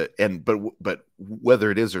whether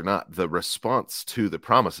it is or not, the response to the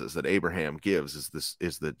promises that Abraham gives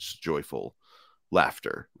is the joyful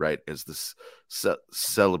laughter, right? Is this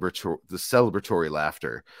celebratory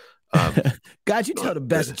laughter. God, you tell the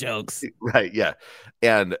best jokes, right? Yeah,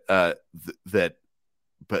 and and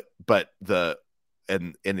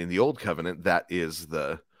in the old covenant, that is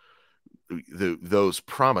those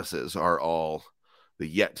promises are all the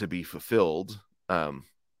yet to be fulfilled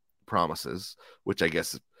promises, which I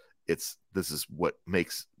guess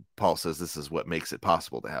Paul says this is what makes it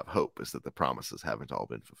possible to have hope, is that the promises haven't all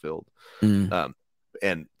been fulfilled. And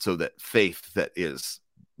so that faith that is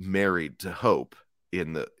married to hope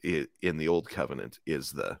in the old covenant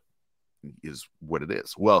is what it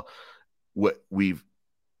is. Well, what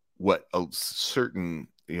certain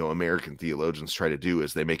American theologians try to do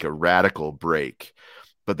is they make a radical break,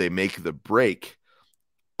 but they make the break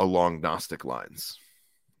along Gnostic lines.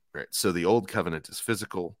 Right. So the old covenant is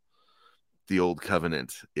physical. The old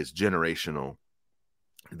covenant is generational.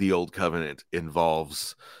 The old covenant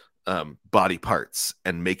involves body parts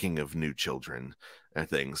and making of new children and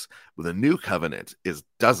things. But the new covenant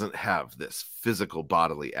doesn't have this physical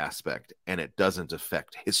bodily aspect, and it doesn't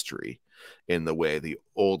affect history in the way the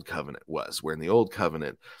old covenant was, where in the old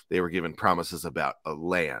covenant they were given promises about a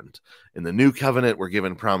land. In the new covenant, we're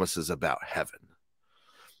given promises about heaven.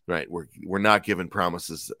 Right, we're not given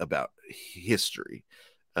promises about history,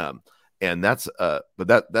 and that's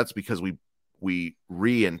that's because we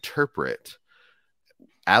reinterpret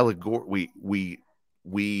allegory. We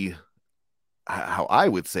how I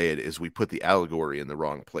would say it is we put the allegory in the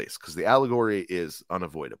wrong place, because the allegory is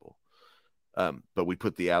unavoidable, but we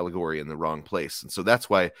put the allegory in the wrong place, and so that's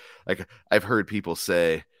why, like, I've heard people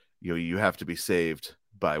say, you have to be saved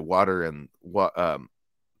by water and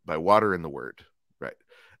the word.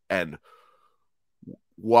 And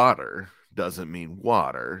water doesn't mean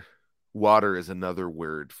water. Water is another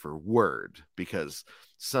word for word, because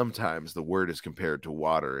sometimes the word is compared to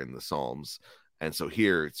water in the Psalms. And so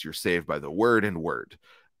here you're saved by the word and word,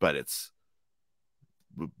 but it's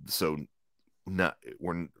so not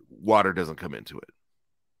when water doesn't come into it.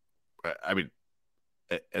 I mean,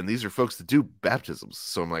 and these are folks that do baptisms.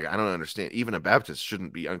 So I'm like, I don't understand. Even a Baptist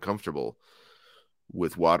shouldn't be uncomfortable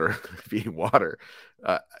with water being water,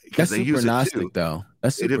 because they use it too. Though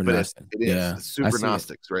that's super Gnostic. It is. It's super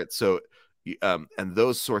Gnostics, right? So, and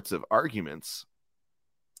those sorts of arguments,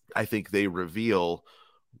 I think they reveal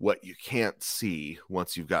what you can't see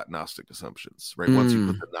once you've got Gnostic assumptions, right? Once you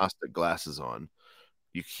put the Gnostic glasses on,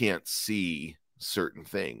 you can't see certain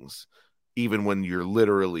things, even when you're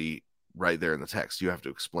literally right there in the text. You have to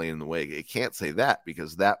explain the way. It can't say that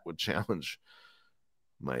because that would challenge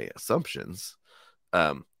my assumptions.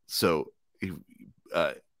 So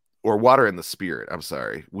or water in the spirit. I'm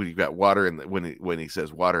sorry. When you've got water in the, when he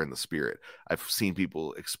says water in the spirit, I've seen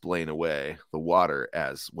people explain away the water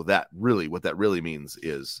as, well, that really, what that really means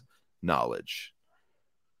is knowledge,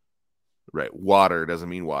 right? Water doesn't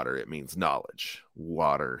mean water. It means knowledge.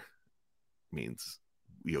 Water means,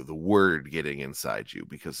 the word getting inside you,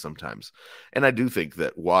 because sometimes, and I do think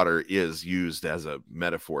that water is used as a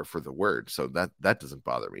metaphor for the word. So that doesn't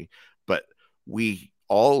bother me, but we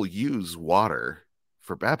all use water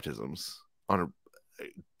for baptisms on a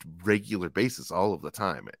regular basis all of the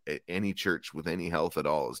time. Any church with any health at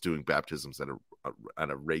all is doing baptisms at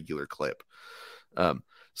a regular clip.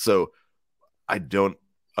 So I don't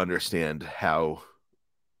understand how,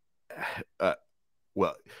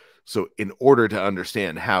 so in order to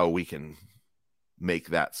understand how we can make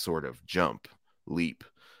that sort of leap,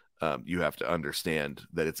 you have to understand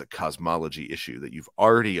that it's a cosmology issue, that you've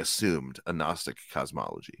already assumed a Gnostic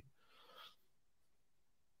cosmology,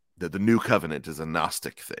 that the new covenant is a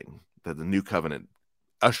Gnostic thing, that the new covenant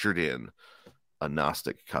ushered in a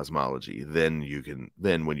Gnostic cosmology. Then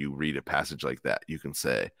when you read a passage like that, you can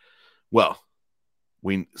say, well,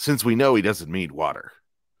 since we know he doesn't mean water,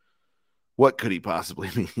 what could he possibly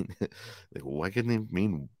mean? Like, why couldn't he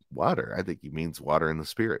mean water? I think he means water in the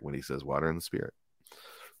spirit when he says water in the spirit.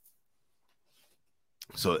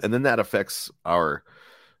 So, and then that affects our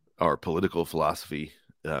political philosophy.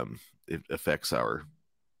 It affects our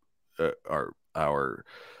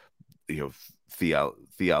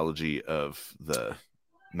theology of the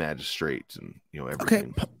magistrate and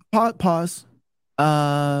everything. Okay, pause.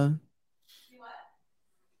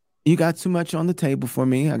 You got too much on the table for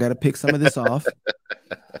me. I got to pick some of this off.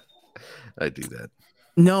 I do that.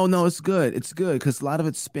 No, it's good. It's good because a lot of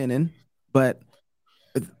it's spinning. But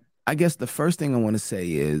I guess the first thing I want to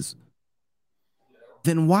say is,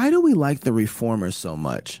 then why do we like the Reformers so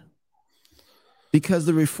much? Because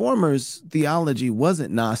the Reformers' theology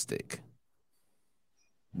wasn't Gnostic.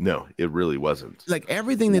 No, it really wasn't. Like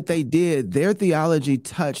everything that they did, their theology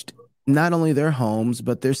touched not only their homes,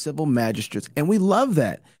 but their civil magistrates. And we love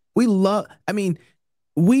that. We love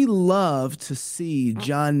to see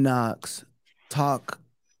John Knox talk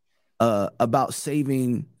about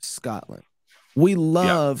saving Scotland. We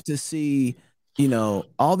love to see,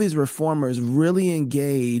 all these reformers really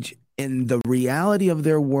engage in the reality of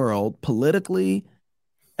their world politically,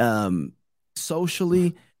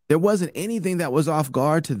 socially. There wasn't anything that was off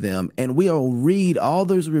guard to them. And we'll read all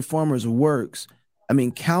those reformers' works. I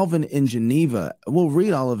mean, Calvin in Geneva, we'll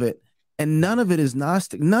read all of it, and none of it is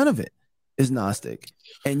Gnostic. None of it is Gnostic.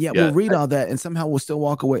 And yet we'll read all that and somehow we'll still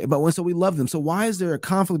walk away. So we love them. So why is there a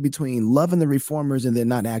conflict between loving the reformers and then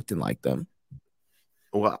not acting like them?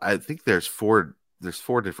 Well, I think there's four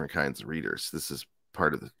different kinds of readers. This is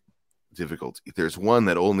part of the difficulty. There's one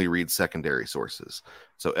that only reads secondary sources.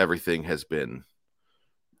 So everything has been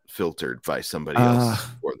filtered by somebody else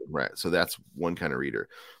for them, right? So that's one kind of reader.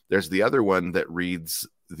 There's the other one that reads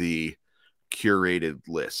the curated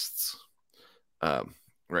lists,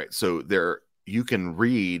 right? So you can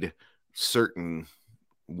read certain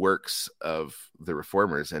works of the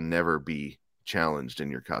reformers and never be challenged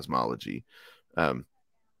in your cosmology,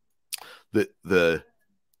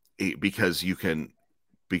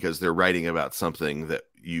 because they're writing about something that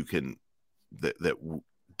that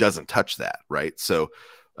doesn't touch that, right? So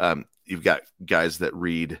you've got guys that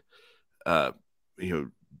read the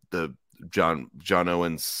John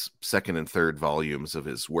Owen's second and third volumes of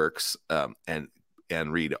his works, and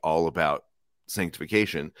read all about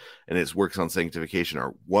sanctification, and his works on sanctification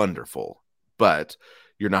are wonderful, but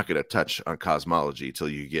you're not going to touch on cosmology till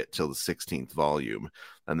you get till the 16th volume,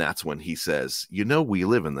 and that's when he says, we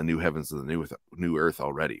live in the new heavens and the new earth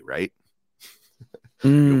already, right?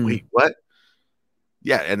 Wait, what?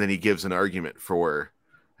 Yeah, and then he gives an argument for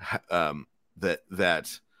that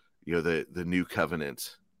the new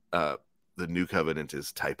covenant, the new covenant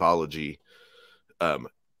is typology,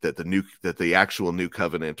 that the actual new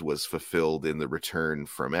covenant was fulfilled in the return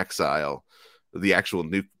from exile.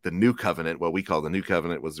 The new covenant, what we call the new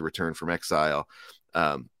covenant, was the return from exile,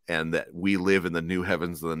 and that we live in the new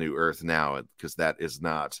heavens and the new earth now, because that is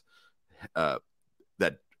not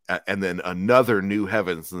that. And then another new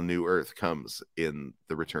heavens and the new earth comes in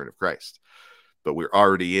the return of Christ. But we're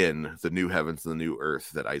already in the new heavens and the new earth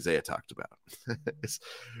that Isaiah talked about.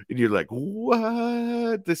 And you're like,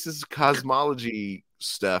 what? This is cosmology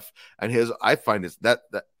stuff. And I find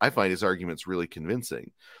his arguments really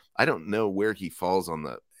convincing. I don't know where he falls on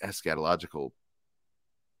the eschatological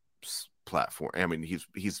platform. I mean,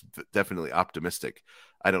 he's definitely optimistic.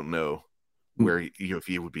 I don't know where if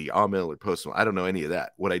he would be Amil or post-mill. I don't know any of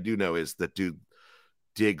that. What I do know is that dude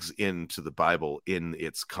digs into the Bible in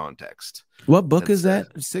its context. What book is that?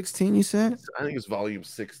 16, you said? I think it's volume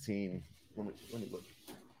 16. Let me look.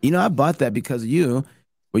 You know, I bought that because of you,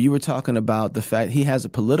 where you were talking about the fact he has a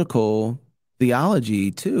political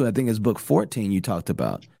theology too. I think it's book 14 you talked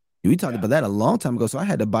about. We talked about that a long time ago. So I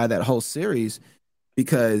had to buy that whole series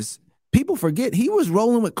because people forget he was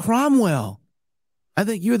rolling with Cromwell. I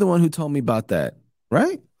think you're the one who told me about that,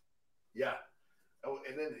 right? Yeah. Oh,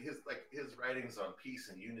 and then his writings on peace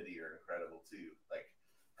and unity are incredible too. Like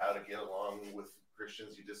how to get along with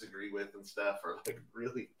Christians you disagree with and stuff are like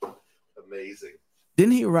really amazing.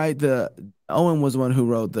 Didn't he write Owen was the one who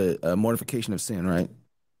wrote the Mortification of Sin, right?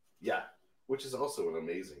 Yeah, which is also an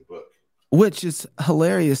amazing book. Which is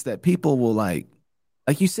hilarious that people will like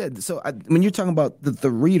you said. So when you're talking about the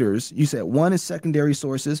readers, you said one is secondary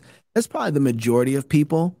sources. That's probably the majority of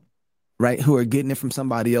people, right, who are getting it from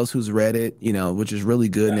somebody else who's read it, you know, which is really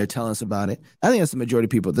good, and they're telling us about it. I think that's the majority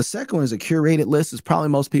of people. The second one is a curated list. It's probably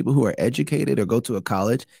most people who are educated or go to a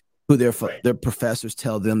college who their professors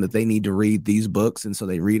tell them that they need to read these books, and so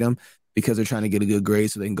they read them because they're trying to get a good grade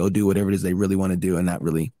so they can go do whatever it is they really want to do, and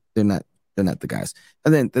they're not the guys.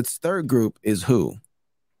 And then the third group is who?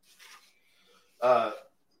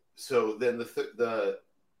 So then the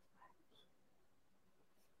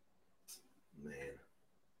man.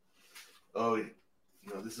 Oh,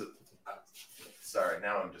 this is. Sorry,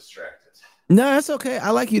 now I'm distracted. No, that's okay.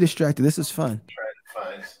 I like you distracted. This is fun.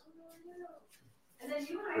 Trying to find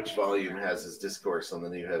which volume has his discourse on the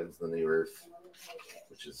new heavens, the new earth,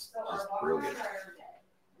 which is just brilliant.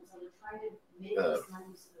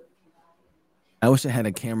 I wish I had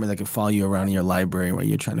a camera that could follow you around in your library while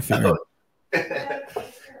you're trying to figure out.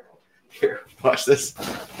 Here, watch this.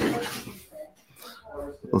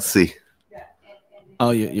 Let's see.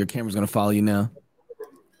 Oh, your camera's going to follow you now?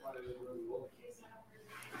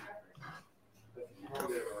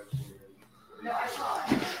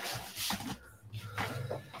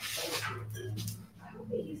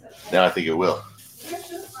 Now I think it will.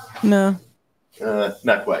 No.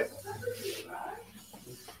 Not quite.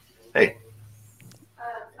 Hey.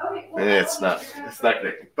 It's not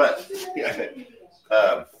connecting. But yeah.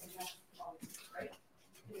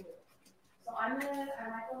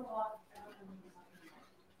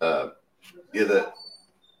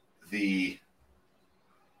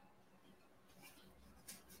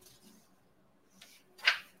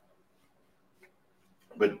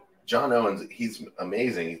 But John Owens, he's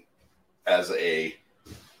amazing as a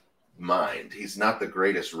mind. He's not the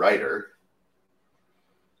greatest writer,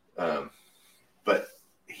 but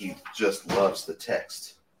he just loves the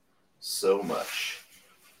text so much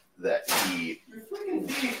that he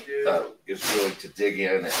is willing to dig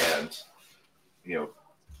in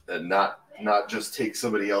and not just take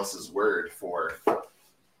somebody else's word for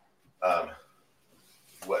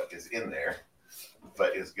what is in there,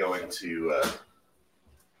 but is going to.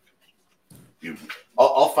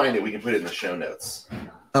 I'll find it. We can put it in the show notes.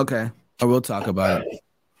 Okay, or we'll talk about it.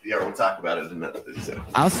 Yeah, we'll talk about it in a minute. So.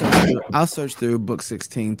 I'll search through book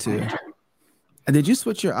 16 too. Did you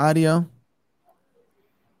switch your audio?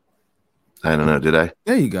 I don't know. Did I?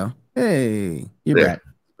 There you go. Hey, you're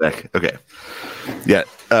back. Okay. Yeah.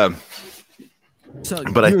 But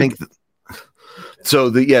I think so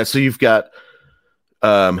you've got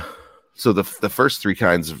so the first three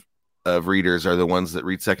kinds of readers are the ones that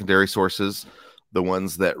read secondary sources, the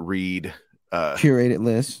ones that read curated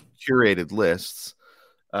lists,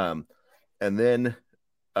 and then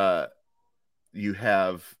you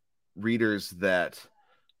have readers that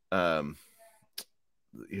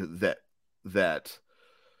that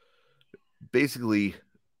basically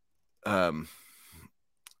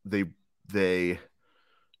they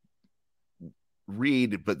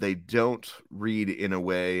read, but they don't read in a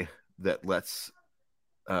way that lets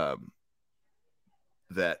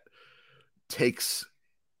that takes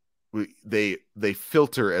they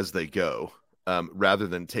filter as they go, rather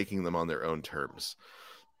than taking them on their own terms.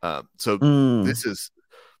 This is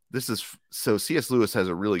so C.S. Lewis has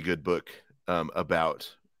a really good book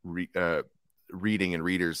about reading and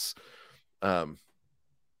readers,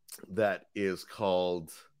 that is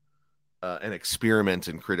called An Experiment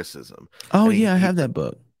in Criticism. Oh, I have that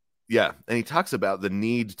book. Yeah, and he talks about the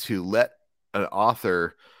need to let an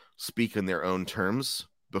author speak in their own terms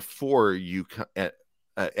before you and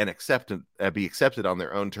be accepted on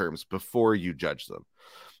their own terms before you judge them.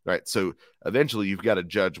 Right. So eventually you've got to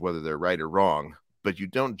judge whether they're right or wrong, but you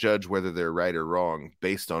don't judge whether they're right or wrong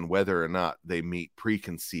based on whether or not they meet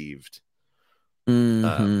preconceived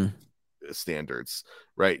Mm-hmm. standards,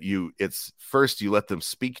 right? It's first you let them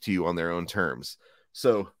speak to you on their own terms.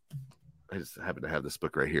 So I just happen to have this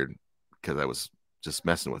book right here because I was just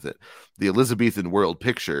messing with it. The Elizabethan world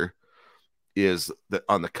picture is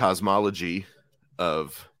on the cosmology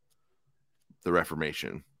of the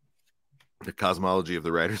Reformation, the cosmology of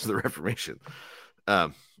the writers of the Reformation,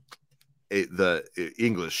 the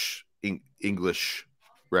English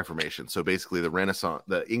Reformation. So basically,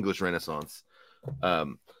 the English Renaissance.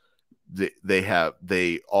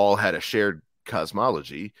 They all had a shared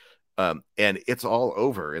cosmology, and it's all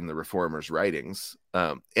over in the Reformers' writings,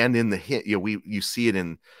 and in the you see it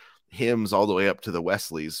in hymns all the way up to the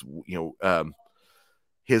Wesleys.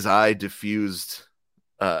 His eye diffused.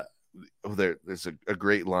 There's a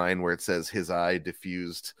great line where it says his eye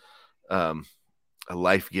diffused a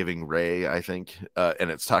life-giving ray, I think, and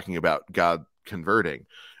it's talking about God converting,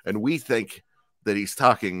 and we think that he's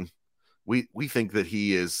talking. We think that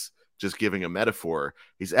he is just giving a metaphor.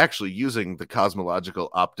 He's actually using the cosmological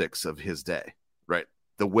optics of his day, right?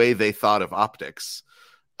 The way they thought of optics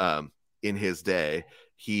in his day.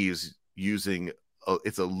 He's using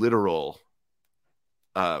it's a literal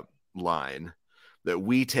line that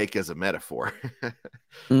we take as a metaphor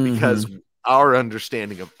because our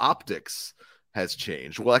understanding of optics has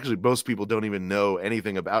changed. Well, actually, most people don't even know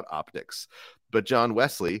anything about optics, but John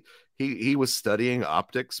Wesley, he was studying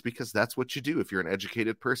optics because that's what you do. If you're an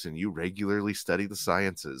educated person, you regularly study the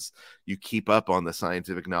sciences, you keep up on the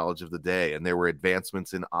scientific knowledge of the day. And there were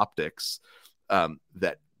advancements in optics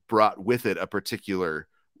that brought with it a particular,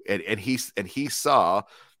 and he saw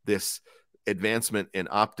this advancement in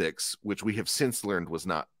optics, which we have since learned was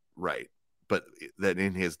not right, but that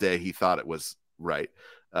in his day he thought it was right,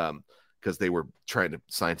 because they were trying to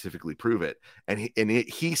scientifically prove it, and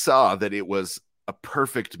he saw that it was a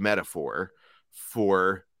perfect metaphor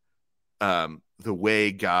for the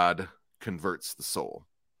way God converts the soul,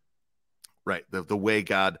 right? The way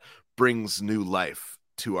God brings new life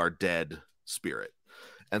to our dead spirit.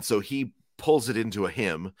 And so he pulls it into a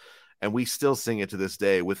hymn, and we still sing it to this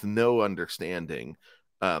day with no understanding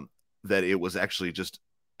that it was actually just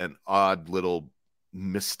an odd little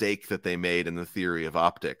mistake that they made in the theory of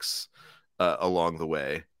optics along the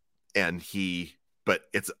way. But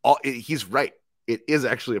he's right. It is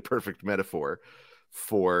actually a perfect metaphor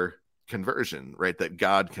for conversion, right?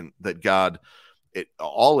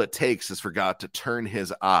 All it takes is for God to turn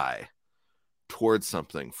his eye towards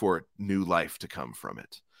something for new life to come from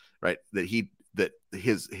it, right? That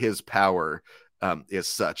his power is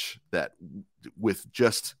such that with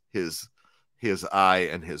just his eye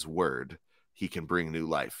and his word, he can bring new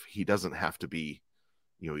life. He doesn't have to be,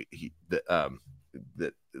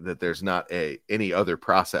 that there's not any other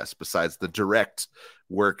process besides the direct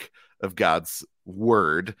work of God's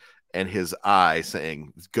word and his eye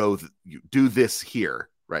saying, "Go, do this here,"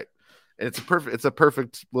 right? And it's a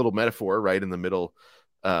perfect little metaphor right in the middle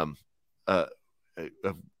of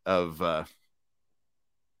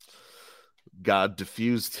God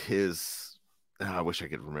diffused his. I wish I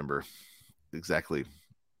could remember exactly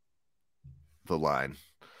the line.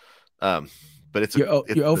 But you're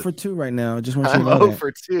 0 for 2 right now. I just want you I'm to know 0 that. for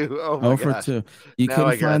 2. Oh my 0 for gosh. 2. You Now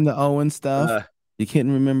couldn't find the Owen stuff. You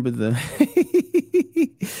couldn't remember the.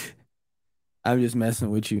 I'm just messing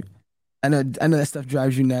with you. I know that stuff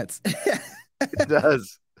drives you nuts. It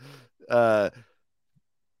does.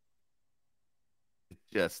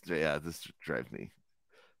 This drives me.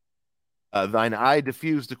 Thine eye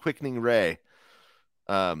diffused a quickening ray.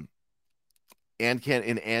 And can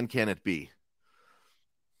it be?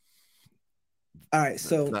 All right,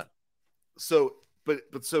 so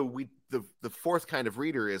the fourth kind of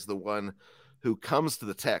reader is the one who comes to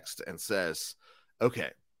the text and says,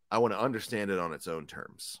 "Okay, I want to understand it on its own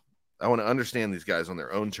terms. I want to understand these guys on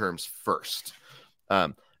their own terms first."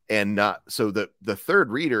 And not so the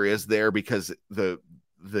third reader is there because the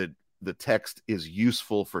text is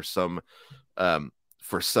useful for some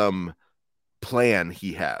plan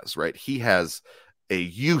he has, right? He has a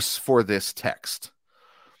use for this text.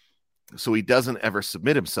 So he doesn't ever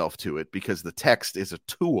submit himself to it because the text is a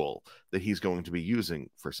tool that he's going to be using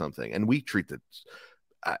for something. And we treat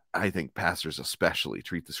I think pastors especially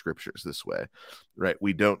treat the scriptures this way, right?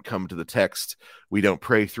 We don't come to the text. We don't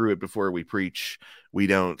pray through it before we preach. We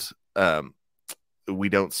don't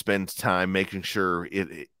spend time making sure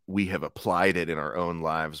we have applied it in our own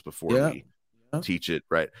lives before we teach it,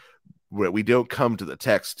 right? We don't come to the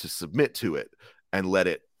text to submit to it and let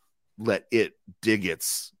it dig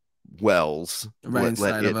its wells right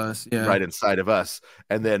inside of us, yeah, right inside of us,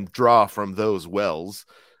 and then draw from those wells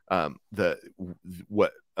the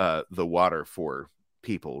water for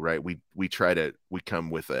people, right? We come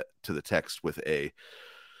with it to the text with a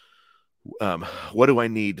what do I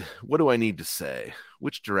need to say,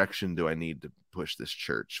 which direction do I need to push this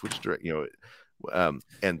church,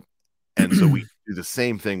 and so we do the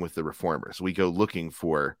same thing with the reformers. We go looking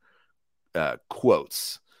for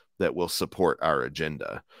quotes that will support our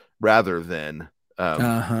agenda rather than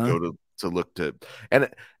go to look to, and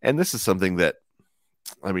this is something that,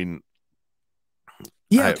 I mean,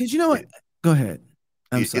 yeah, because you know what? Go ahead.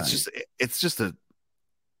 I'm sorry.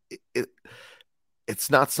 It's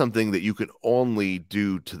not something that you can only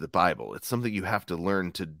do to the Bible. It's something you have to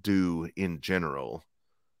learn to do in general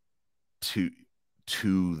to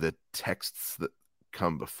the texts that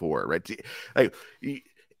come before, right? Like,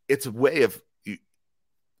 it's a way of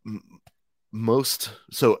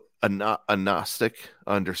a Gnostic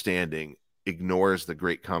understanding ignores the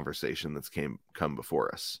great conversation that's come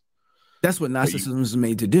before us. That's what Gnosticism is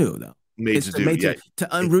made to do, though. To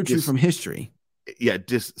unroot you from history. Yeah.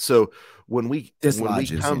 So when we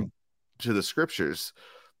come to the scriptures,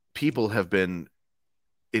 people have been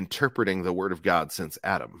interpreting the word of God since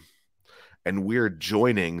Adam, and we're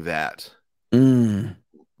joining that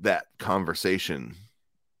conversation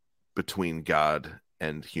between God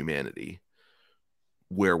and humanity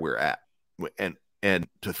where we're at, and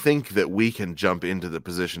to think that we can jump into the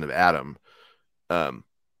position of Adam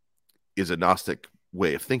is a Gnostic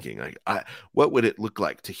way of thinking. Like, what would it look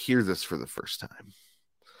like to hear this for the first time,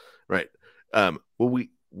 right? Well,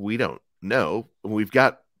 we don't know. We've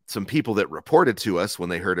got some people that reported to us when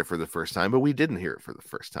they heard it for the first time, but we didn't hear it for the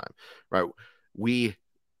first time, right?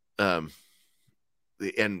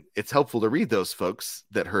 And it's helpful to read those folks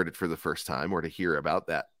that heard it for the first time or to hear about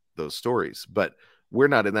those stories, but we're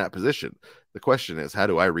not in that position. The question is, how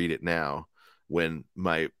do I read it now when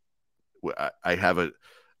I have a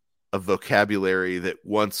vocabulary that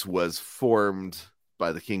once was formed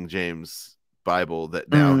by the King James Bible that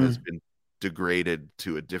now has been degraded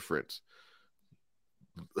to a different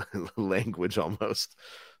language almost,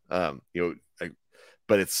 but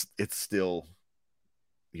it's still,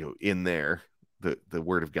 in there. The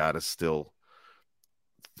word of God is still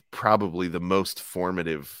probably the most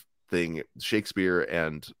formative thing. Shakespeare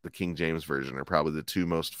and the King James Version are probably the two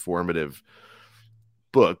most formative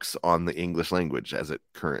books on the English language as it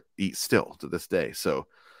still to this day. So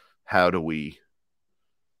how do we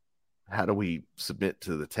submit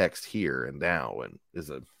to the text here and now and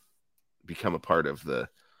become a part of the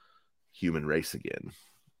human race again?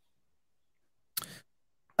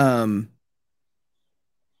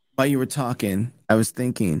 While you were talking, I was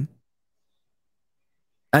thinking,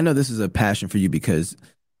 I know this is a passion for you because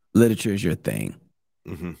literature is your thing.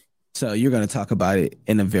 Mm-hmm. So you're going to talk about it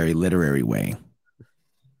in a very literary way.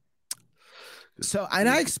 So, and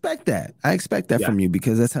I expect that. From you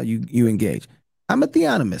because that's how you engage. I'm a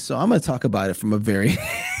theonomist, so I'm going to talk about it from a very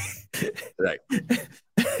right.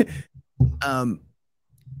 And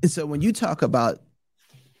so when you talk about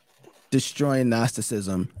destroying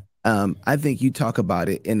Gnosticism, I think you talk about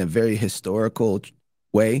it in a very historical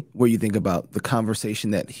way, where you think about the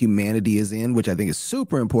conversation that humanity is in, which I think is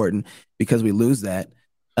super important because we lose that.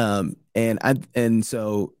 And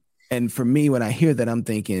for me, when I hear that, I'm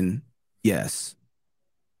thinking, yes.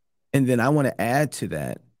 And then I want to add to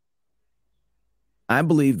that. I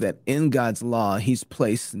believe that in God's law, he's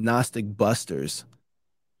placed Gnostic busters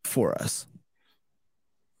for us.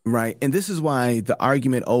 Right. And this is why the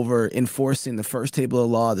argument over enforcing the first table of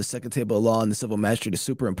law, the second table of law, and the civil magistrate is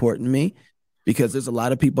super important to me, because there's a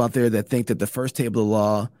lot of people out there that think that the first table of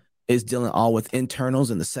law is dealing all with internals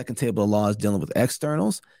and the second table of law is dealing with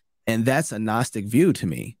externals. And that's a Gnostic view to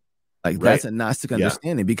me. Like, that's a Gnostic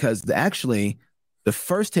understanding, because actually the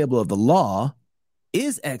first table of the law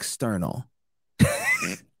is external.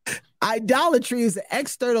 Idolatry is an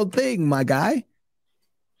external thing, my guy.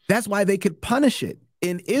 That's why they could punish it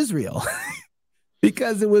in Israel,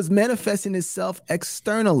 because it was manifesting itself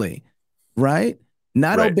externally, right?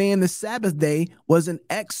 Not obeying the Sabbath day was an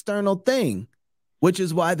external thing, which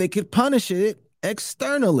is why they could punish it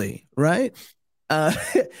externally, right?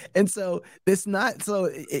 And so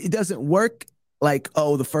it doesn't work like,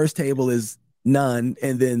 oh, the first table is none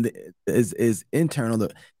and then is internal.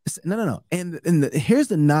 No. And here's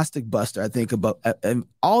the Gnostic buster I think about, and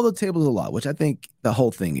all the tables of law, which I think the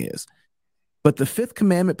whole thing is. But the fifth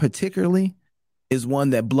commandment particularly is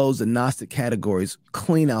one that blows the Gnostic categories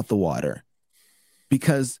clean out the water,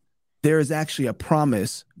 because there is actually a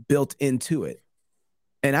promise built into it.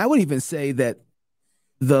 And I would even say that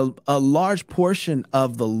a large portion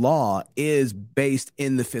of the law is based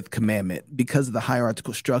in the fifth commandment because of the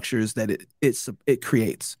hierarchical structures that it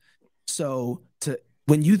creates. So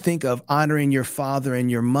when you think of honoring your father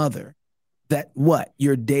and your mother, that what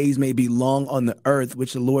your days may be long on the earth,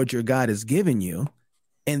 which the Lord your God has given you.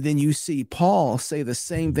 And then you see Paul say the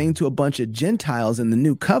same thing to a bunch of Gentiles in the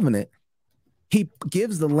new covenant. He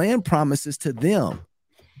gives the land promises to them.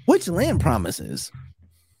 Which land promises?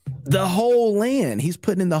 The whole land. He's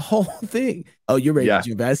putting in the whole thing. Oh, you're ready,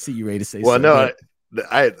 Jim. I see you ready to say something. Well,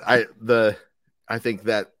 no, I think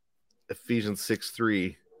that Ephesians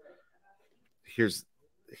 6:3. Here's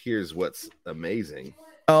what's amazing.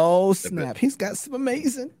 Oh, snap. He's got some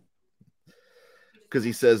amazing. Because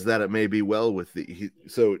he says that it may be well with thee.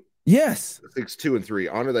 Yes. 6:2 and 3.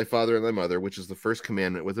 Honor thy father and thy mother, which is the first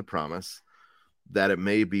commandment with a promise, that it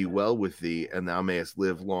may be well with thee, and thou mayest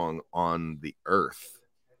live long on the earth.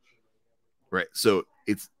 Right. So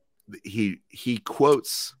he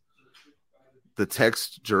quotes the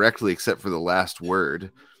text directly, except for the last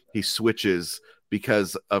word. He switches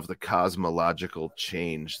because of the cosmological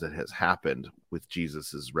change that has happened with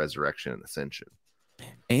Jesus's resurrection and ascension.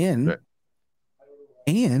 And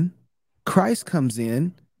Christ comes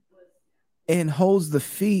in and holds the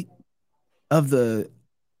feet of the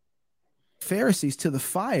Pharisees to the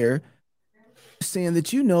fire, saying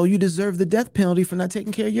that you deserve the death penalty for not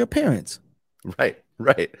taking care of your parents. Right.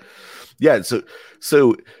 Yeah.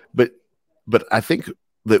 But I think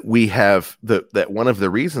that we have that one of the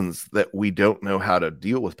reasons that we don't know how to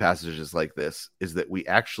deal with passages like this is that we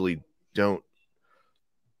actually don't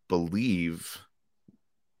believe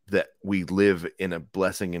that we live in a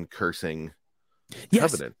blessing and cursing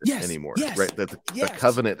covenant anymore. Right. That the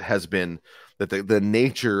covenant has been, that the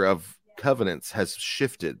nature of covenants has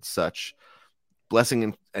shifted such.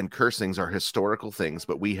 Blessing and cursings are historical things,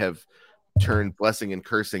 but we have turned blessing and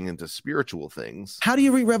cursing into spiritual things. How do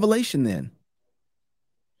you read Revelation then?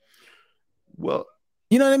 Well,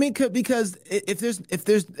 you know what I mean? Because if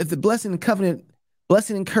the blessing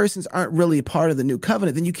and cursings aren't really a part of the new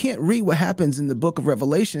covenant, then you can't read what happens in the book of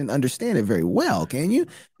Revelation and understand it very well, can you?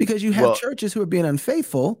 Because you have churches who are being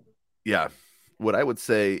unfaithful. Yeah. What I would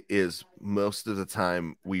say is most of the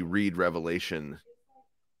time we read Revelation.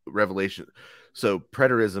 So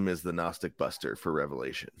preterism is the Gnostic buster for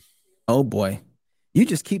Revelation. Oh boy. You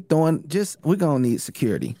just keep throwing, we're going to need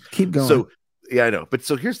security. Keep going. So, yeah, I know. But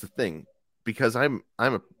so here's the thing, because I don't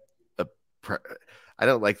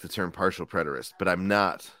like the term partial preterist, but I'm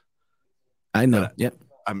not. I know. Yep.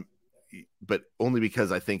 But only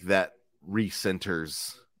because I think that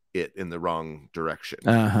recenters it in the wrong direction.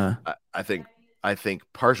 I think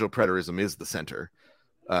partial preterism is the center.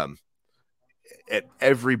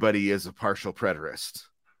 Everybody is a partial preterist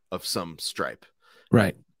of some stripe.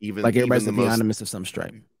 Right. Even like everybody's the theonomist of some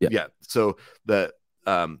stripe. Yep. Yeah. So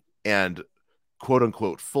and quote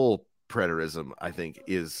unquote full preterism, I think,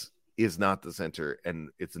 is not the center, and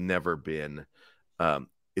it's never been a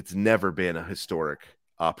historic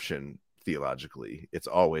option theologically. It's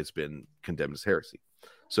always been condemned as heresy.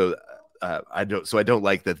 So I don't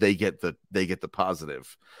like that they get the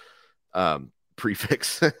positive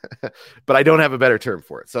prefix, but I don't have a better term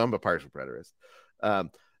for it. So I'm a partial preterist.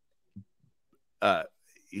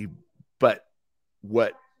 But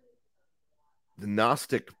what the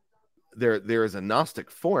Gnostic, there is a Gnostic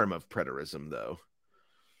form of preterism, though,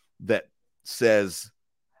 that says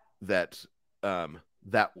that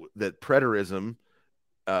that preterism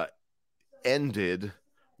ended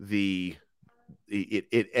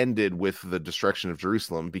it ended with the destruction of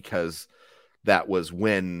Jerusalem, because that was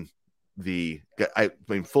when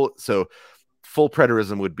full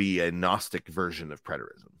preterism would be a Gnostic version of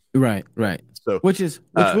preterism. Right. So which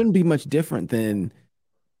wouldn't be much different than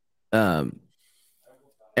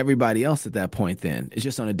everybody else at that point. Then it's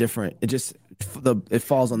just on a different. It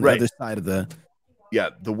falls on the other side of the. Yeah,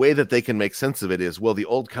 the way that they can make sense of it is, well, the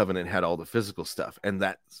old covenant had all the physical stuff, and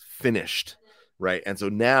that's finished, right? And so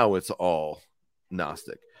now it's all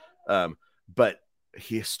Gnostic. But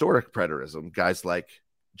historic preterism, guys like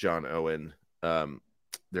John Owen,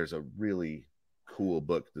 there's a really cool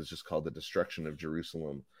book that's just called The Destruction of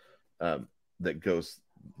Jerusalem, that goes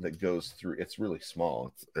through. It's really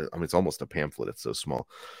small. It's almost a pamphlet. It's so small.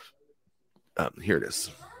 Here it is.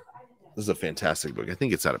 This is a fantastic book. I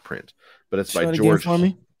think it's out of print, but it's by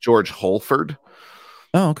George Holford.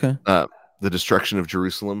 Oh, okay. The Destruction of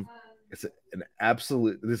Jerusalem. It's an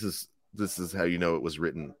absolute. This is how you know it was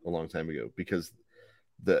written a long time ago, because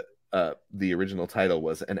the original title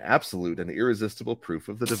was An Absolute and Irresistible Proof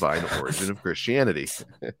of the Divine Origin of Christianity.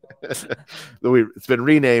 It's been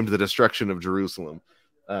renamed The Destruction of Jerusalem.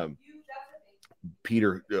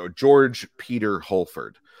 George Peter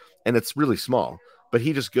Holford, and it's really small, but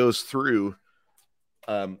he just goes through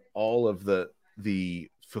all of the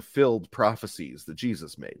fulfilled prophecies that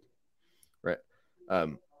Jesus made, right?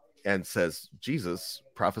 And says Jesus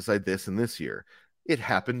prophesied this in this year. It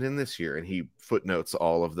happened in this year, and he footnotes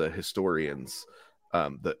all of the historians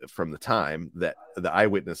from the time, that the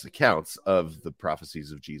eyewitness accounts of the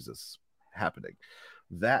prophecies of Jesus happening.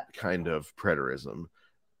 That kind of preterism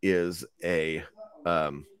is a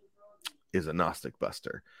Gnostic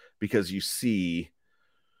buster, because you see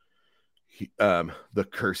the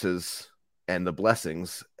curses and the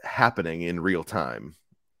blessings happening in real time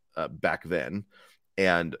back then,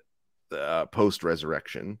 and post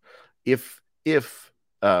resurrection. And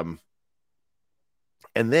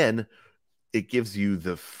then it gives you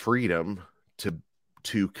the freedom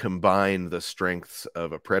to combine the strengths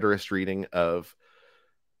of a preterist reading of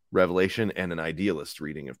Revelation and an idealist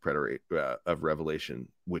reading of Revelation,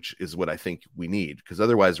 which is what I think we need, because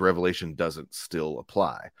otherwise Revelation doesn't still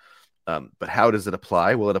apply. But how does it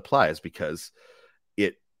apply? Well, it applies because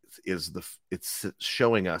it's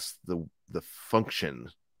showing us the function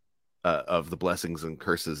of the blessings and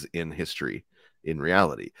curses in history, in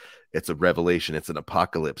reality. It's a revelation, it's an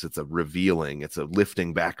apocalypse, it's a revealing, it's a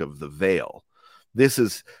lifting back of the veil.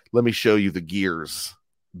 Let me show you the gears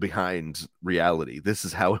behind reality. This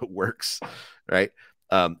is how it works, right?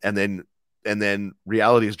 And then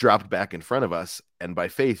reality is dropped back in front of us, and by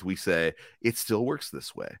faith we say it still works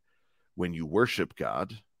this way. When you worship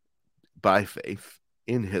God by faith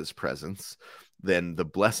in his presence, then the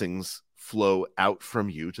blessings flow out from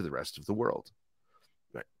you to the rest of the world.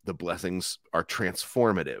 Right? The blessings are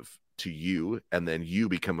transformative to you, and then you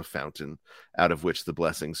become a fountain out of which the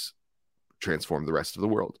blessings transform the rest of the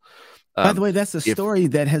world. By the way, that's a story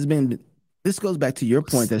that has been, this goes back to your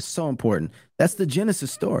point that's so important. That's the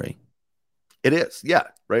Genesis story. It is, yeah,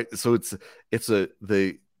 right. So the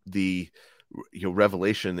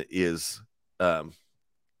Revelation is I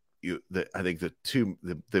think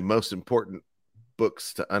the most important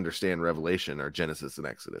books to understand Revelation are Genesis and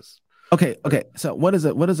Exodus. Okay. So what is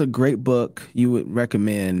a great book you would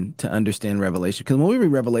recommend to understand Revelation? Because when we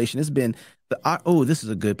read Revelation, it's been this is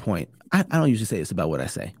a good point. I don't usually say this about what I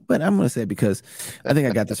say, but I'm going to say it because I think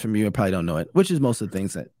I got this from you. I probably don't know it, which is most of the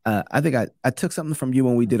things that I think I took something from you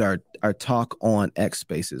when we did our talk on X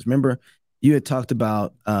Spaces. Remember, you had talked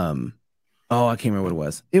about I can't remember what it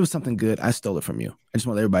was. It was something good. I stole it from you. I just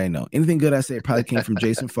want everybody to know. Anything good I say probably came from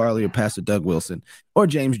Jason Farley or Pastor Doug Wilson or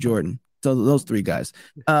James Jordan. So those three guys.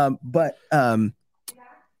 But I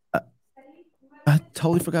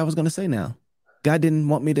totally forgot what I was going to say now. God didn't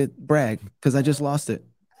want me to brag because I just lost it.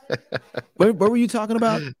 What were you talking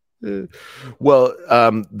about? Well,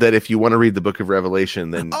 that if you want to read the book of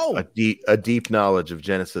Revelation, then a deep knowledge of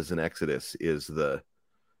Genesis and Exodus is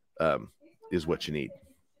what you need.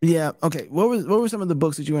 Yeah. Okay. What were some of the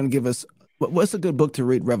books that you want to give us? What's a good book to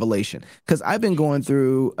read Revelation? Because I've been going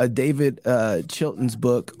through a David Chilton's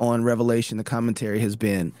book on Revelation. The commentary has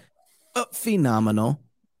been phenomenal.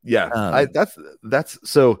 Yeah, that's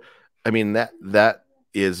so. I mean that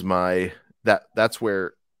was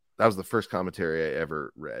the first commentary I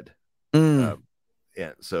ever read. Yeah,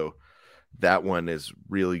 so that one is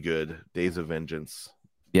really good. Days of Vengeance.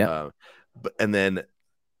 Yeah, and then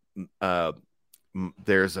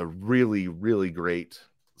there's a really, really great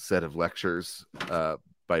set of lectures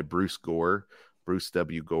by Bruce Gore,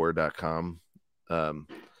 brucewgore.com.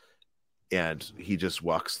 And he just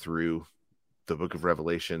walks through the book of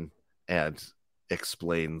Revelation and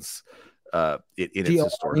explains it in its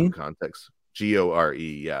historical context. Gore,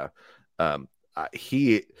 yeah. The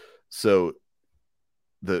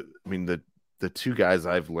two guys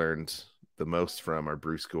I've learned the most from are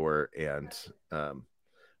Bruce Gore and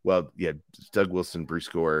Doug Wilson, Bruce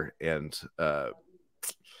Gore, and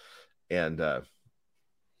the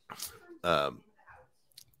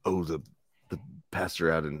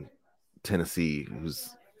pastor out in Tennessee who's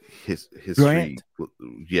his history.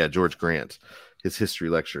 Grant. George Grant. His history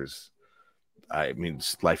lectures. I mean,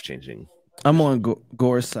 it's life-changing. I'm on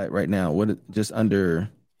Gore's site right now. Just under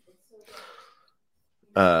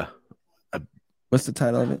what's the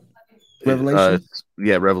title of it? Revelation?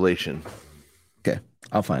 Revelation. Okay,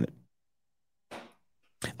 I'll find it.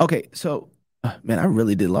 Okay, so man, I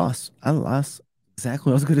really did lost. I lost exactly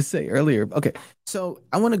what I was going to say earlier. Okay, so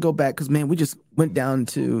I want to go back because man, we just went down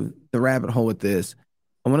to the rabbit hole with this.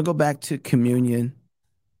 I want to go back to communion,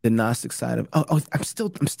 the Gnostic side of. I'm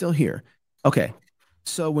still here. Okay,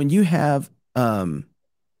 so when you have a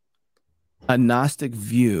Gnostic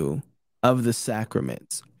view of the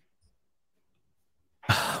sacraments,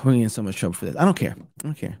 we're getting so much trouble for this. I don't care.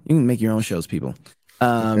 You can make your own shows, people.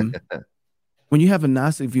 When you have a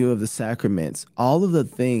Gnostic view of the sacraments, all of the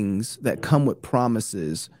things that come with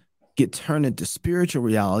promises get turned into spiritual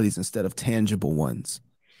realities instead of tangible ones.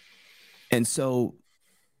 And so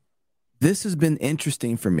this has been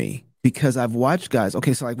interesting for me because I've watched guys,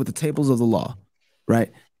 okay, so like with the tables of the law,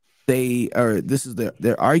 right? This is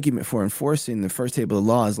their argument for enforcing the first table of the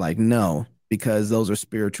law is like, no, because those are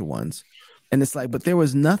spiritual ones. And it's like, but there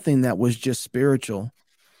was nothing that was just spiritual.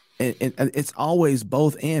 And it's always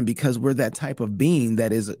both and, because we're that type of being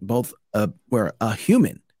that is both, we're a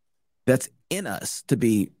human that's in us to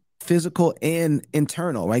be physical and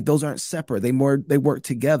internal, right? Those aren't separate. They work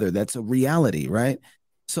together. That's a reality, right?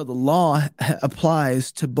 So the law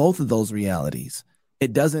applies to both of those realities.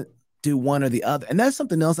 It doesn't do one or the other. And that's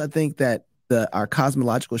something else I think that our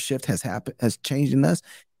cosmological shift has changed in us,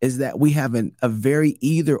 is that we have a very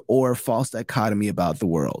either or false dichotomy about the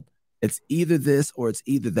world. It's either this or it's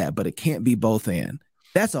either that, but it can't be both and.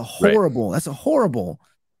 That's a horrible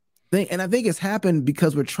thing. And I think it's happened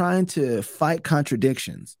because we're trying to fight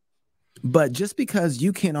contradictions. But just because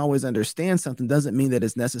you can't always understand something doesn't mean that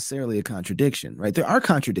it's necessarily a contradiction, right? There are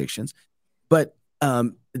contradictions, but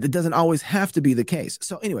it doesn't always have to be the case.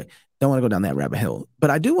 So anyway, don't want to go down that rabbit hole. But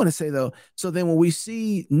I do want to say, though, so then when we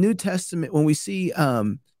see New Testament, when we see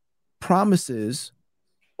promises,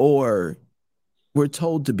 or we're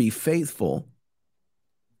told to be faithful,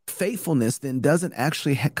 faithfulness then doesn't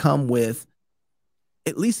actually come with,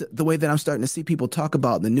 at least the way that I'm starting to see people talk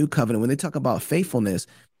about the new covenant, when they talk about faithfulness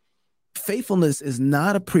is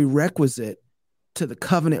not a prerequisite to the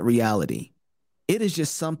covenant reality. It is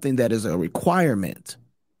just something that is a requirement,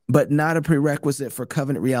 but not a prerequisite for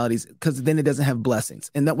covenant realities, because then it doesn't have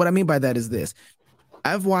blessings. And what I mean by that is this.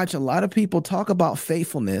 I've watched a lot of people talk about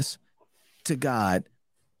faithfulness to God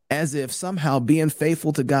as if somehow being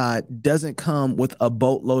faithful to God doesn't come with a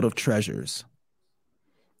boatload of treasures.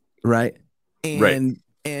 Right? But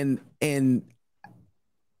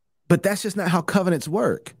that's just not how covenants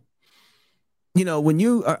work. You know, when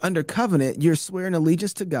you are under covenant, you're swearing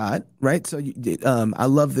allegiance to God, right? So I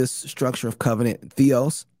love this structure of covenant,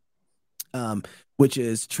 theos, which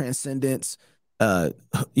is transcendence,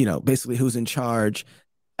 basically who's in charge.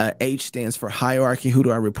 H stands for hierarchy. Who do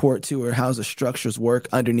I report to, or how's the structures work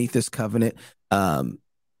underneath this covenant?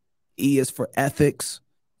 E is for ethics.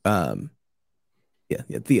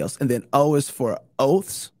 Theos. And then O is for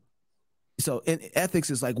oaths. So in ethics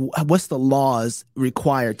is like, what's the laws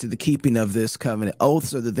required to the keeping of this covenant?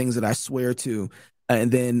 Oaths are the things that I swear to.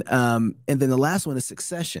 And then the last one is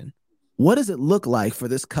succession. What does it look like for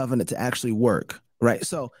this covenant to actually work? Right.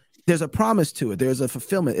 So there's a promise to it. There's a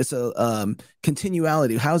fulfillment. It's a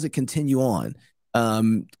continuality. How does it continue on?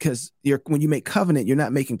 Because when you make covenant, you're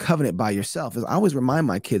not making covenant by yourself. I always remind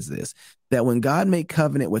my kids this, that when God made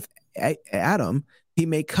covenant with Adam, he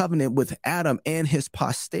made covenant with Adam and his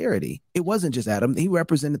posterity. It wasn't just Adam. He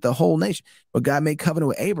represented the whole nation. But God made covenant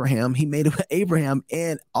with Abraham. He made it with Abraham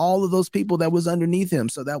and all of those people that was underneath him.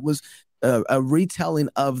 So that was a retelling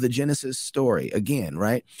of the Genesis story again,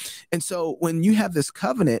 right? And so when you have this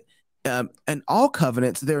covenant, and all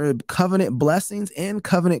covenants, there are covenant blessings and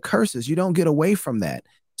covenant curses. You don't get away from that.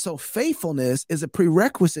 So faithfulness is a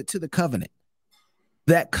prerequisite to the covenant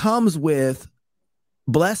that comes with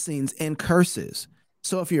blessings and curses.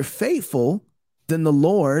 So if you're faithful, then the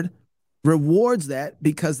Lord rewards that,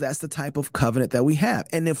 because that's the type of covenant that we have.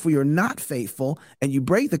 And if we are not faithful and you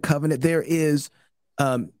break the covenant, there is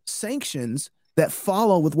sanctions that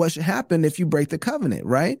follow with what should happen if you break the covenant,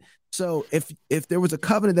 right? So if there was a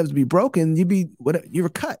covenant that was to be broken, you were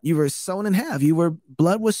cut, you were sewn in half,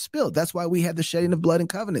 blood was spilled. That's why we had the shedding of blood in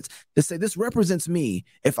covenants, to say this represents me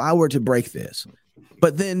if I were to break this.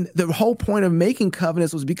 But then the whole point of making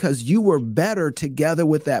covenants was because you were better together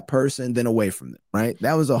with that person than away from them, right?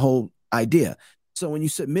 That was the whole idea. So when you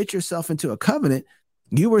submit yourself into a covenant,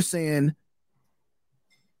 you were saying,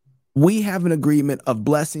 we have an agreement of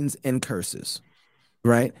blessings and curses,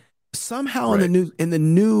 right? Somehow right. in the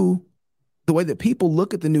new, the way that people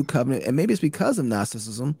look at the new covenant, and maybe it's because of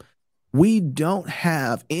Gnosticism, we don't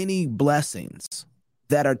have any blessings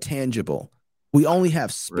that are tangible. We only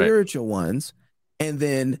have spiritual ones. And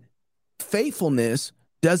then faithfulness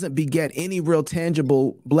doesn't beget any real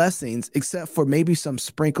tangible blessings, except for maybe some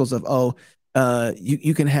sprinkles of,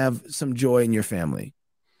 you can have some joy in your family.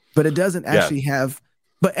 But it doesn't actually have.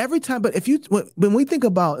 But every time, when we think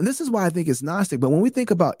about, and this is why I think it's Gnostic, but when we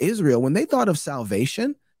think about Israel, when they thought of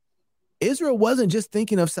salvation, Israel wasn't just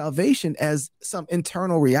thinking of salvation as some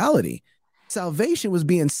internal reality. Salvation was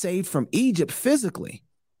being saved from Egypt physically.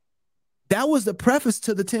 That was the preface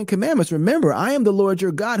to the Ten Commandments. Remember, I am the Lord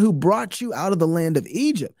your God who brought you out of the land of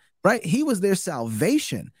Egypt, right? He was their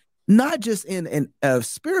salvation, not just in a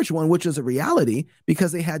spiritual one, which was a reality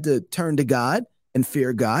because they had to turn to God and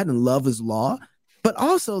fear God and love his law, but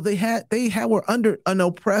also were under an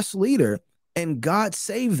oppressed leader, and God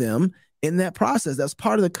saved them in that process. That's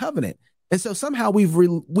part of the covenant. And so somehow we've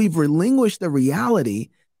relinquished the reality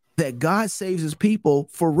that God saves his people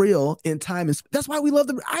for real in time. And that's why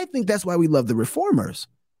I think that's why we love the reformers.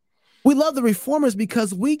 We love the reformers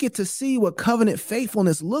because we get to see what covenant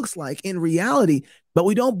faithfulness looks like in reality, but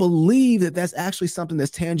we don't believe that that's actually something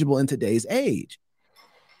that's tangible in today's age.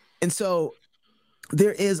 And so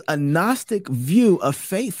there is a Gnostic view of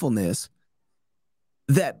faithfulness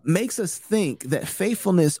that makes us think that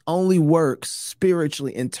faithfulness only works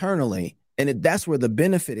spiritually, internally, and that's where the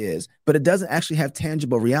benefit is, but it doesn't actually have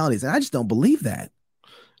tangible realities. And I just don't believe that.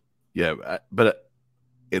 Yeah, but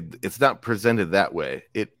it's not presented that way.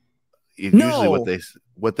 Usually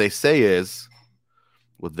what they say,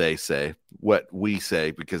 what we say,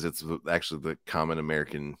 because it's actually the common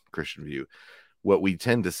American Christian view. What we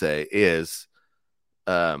tend to say is,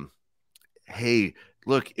 hey,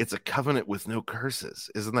 look, it's a covenant with no curses.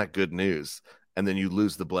 Isn't that good news? And then you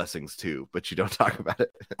lose the blessings too, but you don't talk about it.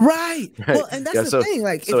 Right. Well, and that's the thing.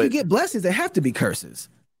 Like, if you get blessings, there have to be curses.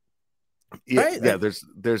 Yeah, right? Yeah.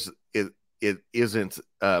 It isn't,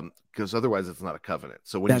 because otherwise it's not a covenant.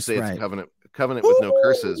 So when you say it's a covenant with no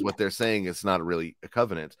curses, what they're saying is not really a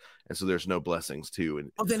covenant, and so there's no blessings too. And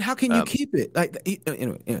then how can you keep it? Like,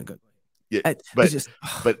 anyway, go. Yeah,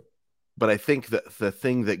 but I think that the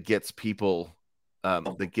thing that gets people,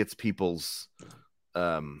 people's,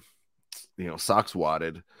 socks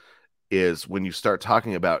wadded, is when you start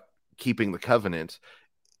talking about keeping the covenant.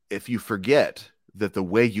 If you forget that the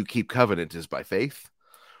way you keep covenant is by faith,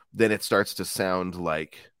 then it starts to sound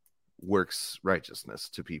like works righteousness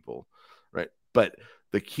to people, right? But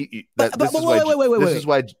the key this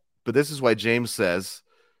is why James says,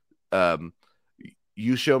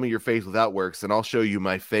 you show me your faith without works, and I'll show you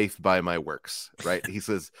my faith by my works, right? He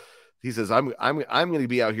says I'm going to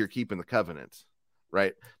be out here keeping the covenant,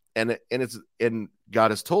 right? And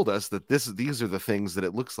God has told us that these are the things that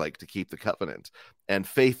it looks like to keep the covenant, and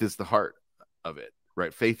faith is the heart of it,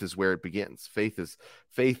 right? Faith is where it begins. Faith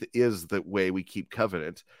is the way we keep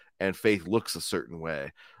covenant, and faith looks a certain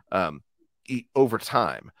way over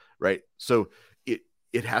time, right? So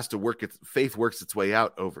it has to work. Faith works its way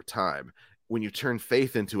out over time. When you turn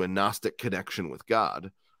faith into a Gnostic connection with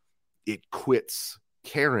God, it quits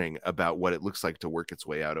caring about what it looks like to work its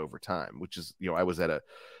way out over time, which is, I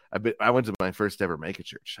went to my first ever mega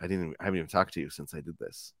church. I haven't even talked to you since I did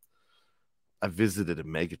this. I visited a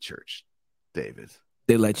mega church, David.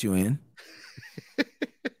 They let you in?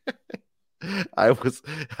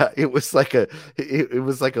 It was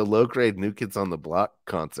like a low grade New Kids on the Block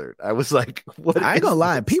concert. I was like, what? I ain't gonna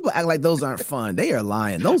lie. People act like those aren't fun. They are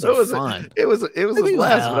lying. Those are fun. It was a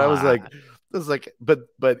blast, but I was like, but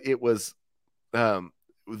it was,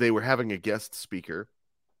 they were having a guest speaker,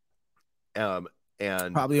 and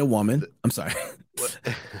probably a woman. I'm sorry.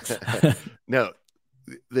 No,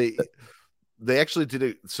 they actually did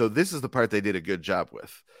it. So this is the part they did a good job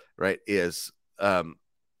with, right? Is,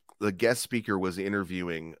 the guest speaker was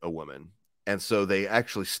interviewing a woman, and so they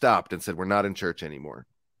actually stopped and said, "We're not in church anymore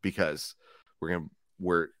because we're gonna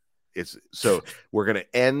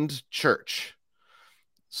end church."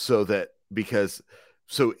 But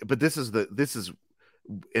this is,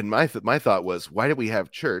 and my thought was, why did we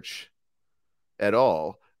have church at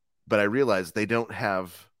all? But I realized they don't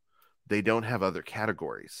have other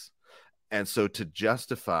categories, and so to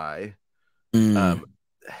justify the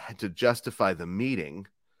meeting,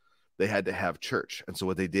 they had to have church. And so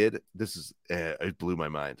what they did, it blew my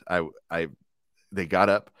mind. They got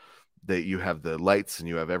up, you have the lights and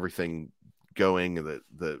you have everything going, and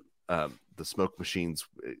the smoke machines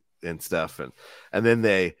and stuff. And then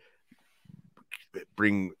they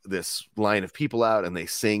bring this line of people out and they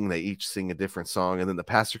each sing a different song. And then the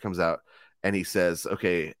pastor comes out and he says,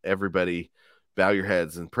 "Okay, everybody bow your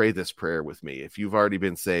heads and pray this prayer with me. If you've already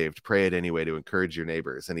been saved, pray it anyway to encourage your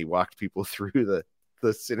neighbors." And he walked people through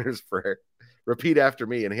the sinner's prayer. "Repeat after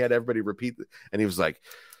me." And he had everybody repeat. And he was like,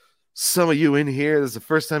 "Some of you in here, this is the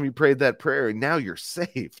first time you prayed that prayer, and now you're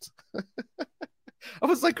saved." I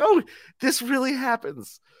was like, "Oh, this really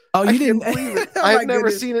happens." Oh, you didn't believe it. I've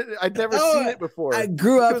never seen it. I'd never seen it before. I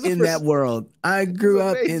grew up in that world.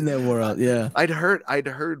 Yeah. I'd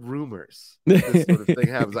heard rumors this sort of thing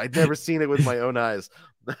happens. I'd never seen it with my own eyes.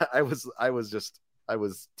 I was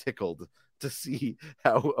tickled to see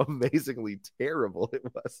how amazingly terrible it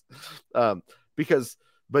was, because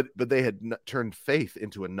but they had turned faith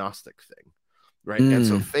into a Gnostic thing, right? And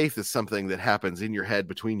so faith is something that happens in your head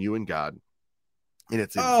between you and God, and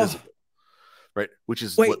it's invisible, right? Which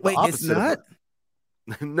is what the opposite it's not.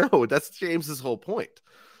 No, that's James's whole point,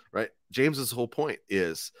 right? James's whole point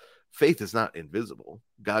is faith is not invisible.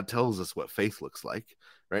 God tells us what faith looks like,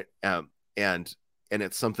 right? And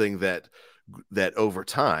it's something that over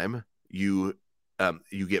time you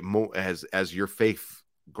get more as your faith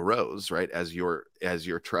grows, right? As your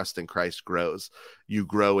trust in Christ grows, you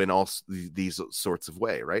grow in all these sorts of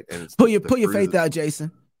way, right? And it's pull your faith out,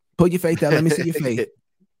 Jason. Pull your faith out. Let me see your faith.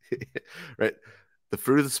 Right, the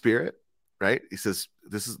fruit of the Spirit. Right, he says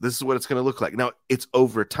this is what it's going to look like. Now it's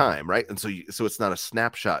over time, right? And so it's not a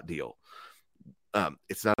snapshot deal.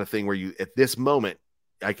 It's not a thing where you at this moment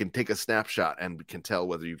I can take a snapshot and can tell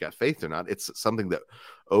whether you got faith or not. It's something that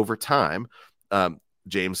over time,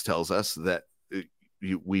 James tells us that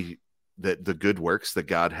that the good works that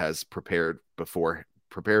God has prepared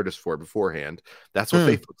us for beforehand. That's what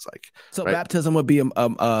faith looks like. So right? Baptism would be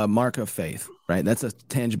a mark of faith, right? That's a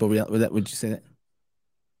tangible reality. Would you say that?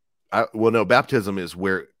 Well, no, baptism is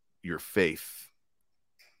where your faith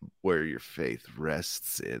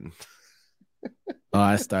rests in. Oh,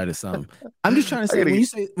 I started something. I'm just trying to say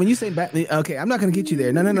when you say okay, I'm not going to get you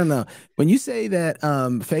there. No. When you say that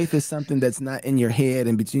faith is something that's not in your head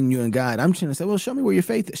and between you and God, I'm trying to say, well, show me where your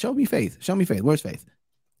faith. Show me faith. Show me faith. Where's faith?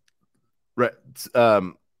 Right.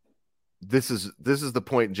 This is the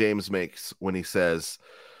point James makes when he says,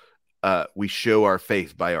 we show our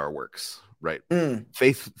faith by our works. Right.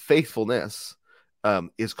 Faithfulness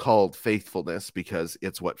is called faithfulness because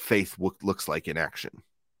it's what faith looks like in action.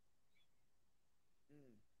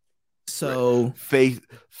 So right.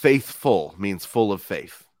 Faithful means full of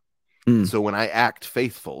faith. So when I act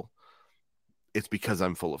faithful, it's because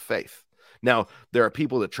I'm full of faith. Now, there are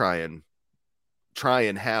people that try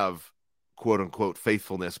and have quote unquote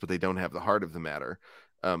faithfulness, but they don't have the heart of the matter.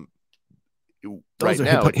 Those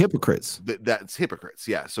are hypocrites. That's hypocrites.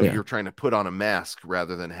 Yeah. So you're trying to put on a mask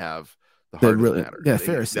rather than have the heart of the matter. Yeah,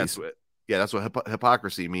 Pharisees. That's what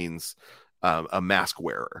hypocrisy means. A mask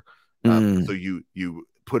wearer. So you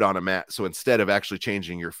put on a mask. So instead of actually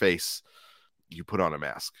changing your face, you put on a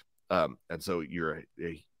mask. And so you're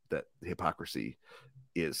that hypocrisy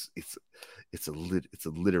is it's a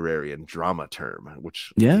literary and drama term,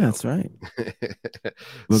 which that's right.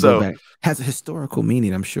 So has a historical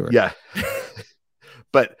meaning, I'm sure. Yeah.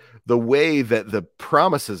 But the way that the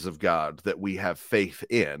promises of God that we have faith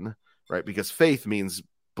in, right? Because faith means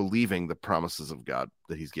believing the promises of God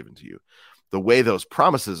that he's given to you. The way those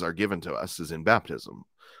promises are given to us is in baptism.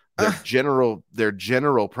 They're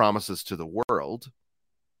general promises to the world.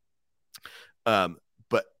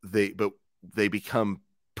 But they become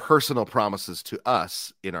personal promises to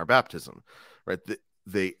us in our baptism, right?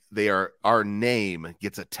 They are, our name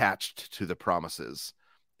gets attached to the promises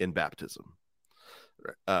in baptism.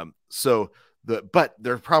 But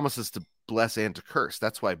they're promises to bless and to curse.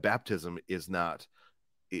 That's why baptism is not,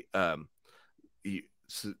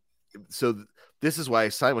 so this is why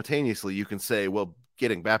simultaneously you can say, well,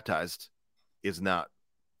 getting baptized is not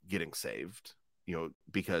getting saved,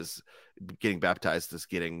 because getting baptized is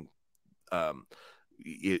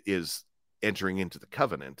is entering into the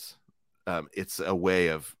covenant. It's a way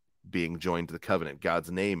of being joined to the covenant. God's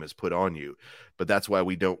name is put on you, but that's why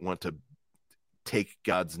we don't want to take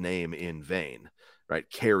God's name in vain, right?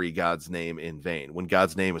 Carry God's name in vain. When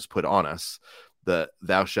God's name is put on us, the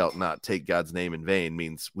thou shalt not take God's name in vain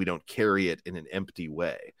means we don't carry it in an empty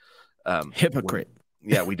way. Hypocrite.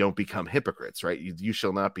 We don't become hypocrites, right? You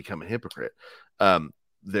shall not become a hypocrite. But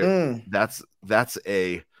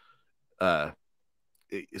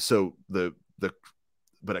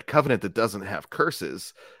a covenant that doesn't have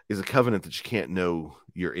curses is a covenant that you can't know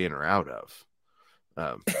you're in or out of.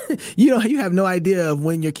 You have no idea of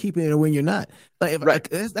when you're keeping it or when you're not. Right.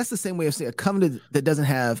 That's the same way of saying a covenant that doesn't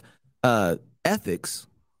have ethics,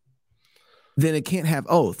 then it can't have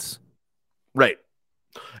oaths. Right.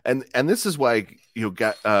 And this is why you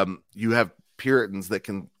have Puritans that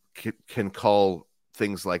can call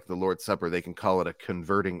things like the Lord's Supper, they can call it a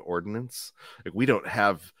converting ordinance. Like, we don't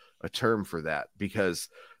have a term for that because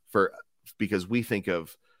we think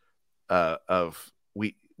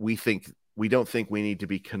we don't think we need to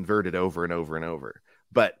be converted over and over and over.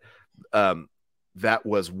 But that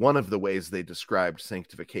was one of the ways they described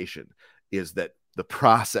sanctification, is that the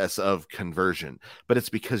process of conversion. But it's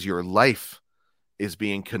because your life is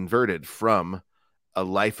being converted from a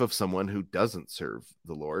life of someone who doesn't serve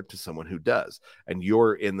the Lord to someone who does. And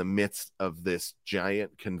you're in the midst of this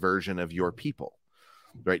giant conversion of your people.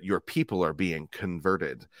 right? Your people are being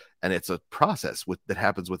converted, and it's a process that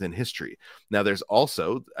happens within history. Now, there's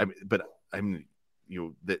also, that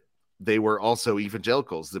they were also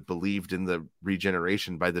evangelicals that believed in the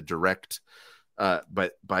regeneration by the direct,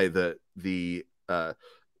 by the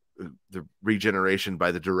regeneration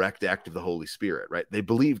by the direct act of the Holy Spirit, right? They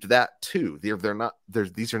believed that too.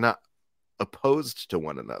 These are not opposed to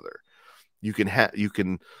one another. You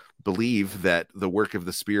can believe that the work of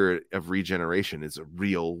the Spirit of regeneration is a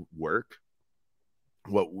real work,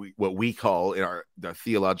 what we call in the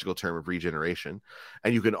theological term of regeneration,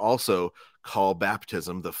 and you can also call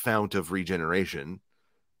baptism the fount of regeneration,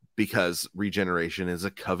 because regeneration is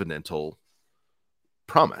a covenantal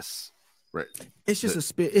promise. Right. It's just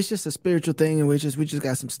a spiritual thing, and we just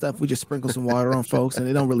got some stuff. We just sprinkle some water on folks, and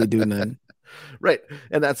they don't really do nothing. Right.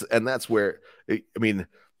 And that's where, I mean,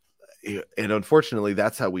 and unfortunately,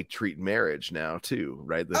 that's how we treat marriage now too,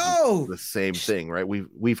 right? The same thing, right?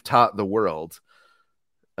 We've taught the world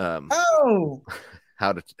how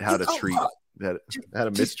to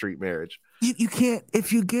mistreat marriage. You can't,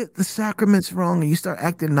 if you get the sacraments wrong and you start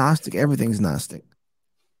acting Gnostic, everything's Gnostic.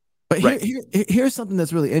 But here's something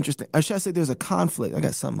that's really interesting. Or should I say there's a conflict? I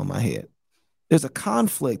got something on my head. There's a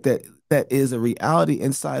conflict that is a reality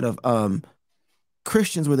inside of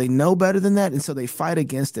Christians where they know better than that, and so they fight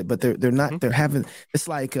against it. But they're not. They're having. It's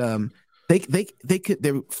like they're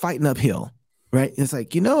fighting uphill, right? It's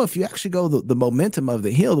like, if you actually go the momentum of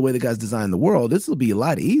the hill, the way that God's designed the world, this will be a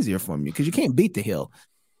lot easier for you because you can't beat the hill.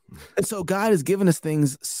 And so God has given us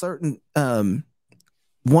things, certain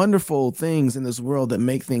wonderful things in this world that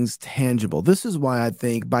make things tangible. This is why I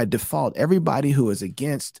think by default, everybody who is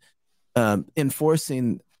against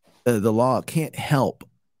enforcing the law can't help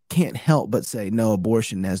but say, no,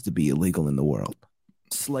 abortion has to be illegal in the world.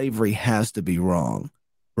 Slavery has to be wrong,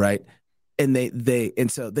 right? And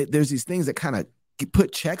there's these things that kind of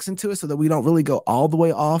put checks into it so that we don't really go all the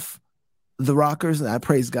way off the rockers, and I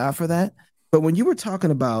praise God for that. But when you were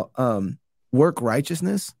talking about work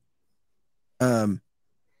righteousness,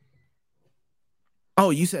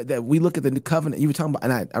 you said that we look at the new covenant. You were talking about,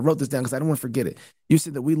 and I wrote this down because I don't want to forget it. You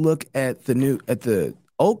said that we look at the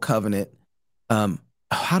old covenant.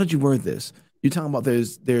 How did you word this? You're talking about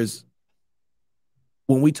there's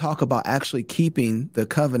when we talk about actually keeping the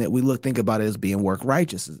covenant, we think about it as being work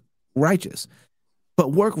righteous.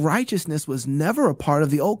 But work righteousness was never a part of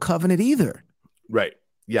the old covenant either. Right.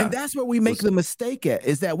 Yeah. And that's where we make the mistake at,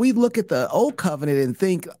 is that we look at the old covenant and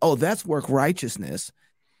think, oh, that's work righteousness.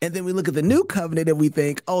 And then we look at the new covenant and we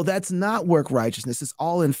think, oh, that's not work righteousness. It's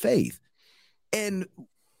all in faith. And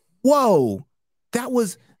whoa,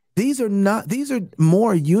 these are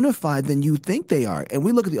more unified than you think they are. And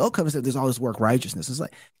we look at the old covenant and say there's all this work righteousness. It's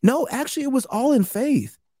like, no, actually it was all in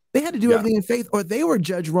faith. They had to do everything in faith, or they were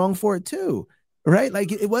judged wrong for it too. Right?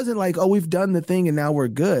 Like it wasn't like, oh, we've done the thing and now we're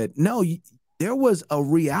good. No, there was a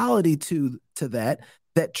reality to that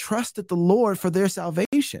trusted the Lord for their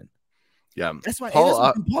salvation. Yeah, that's why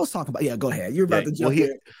Paul's talking about. Yeah, go ahead. You're about to jump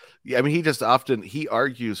in. Yeah, I mean, he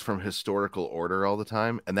argues from historical order all the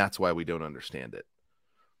time, and that's why we don't understand it.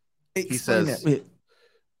 He says,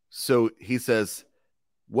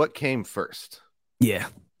 what came first? Yeah.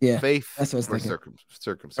 Faith that's what I was or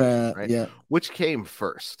circumcision, right? Yeah. Which came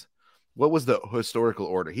first? What was the historical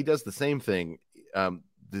order? He does the same thing.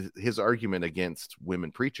 His argument against women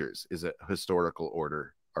preachers is a historical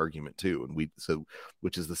order argument too, and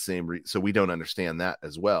which is the same so we don't understand that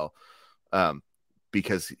as well,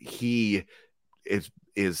 because he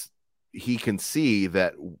can see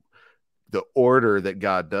that the order that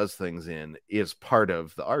God does things in is part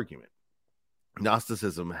of the argument.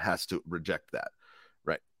 Gnosticism has to reject that,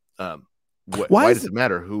 right? Why does it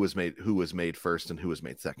matter who was made first and who was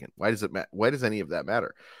made second? Why does it matter? Why does any of that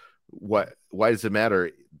matter? Why does it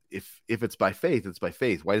matter if it's by faith? It's by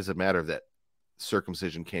faith. Why does it matter that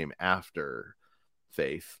circumcision came after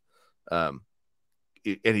faith? And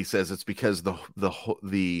he says it's because the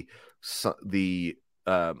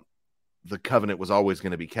covenant was always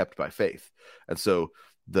going to be kept by faith, and so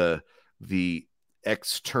the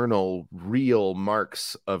external real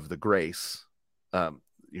marks of the grace,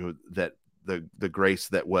 that the grace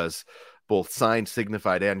that was both signed,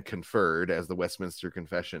 signified, and conferred, as the Westminster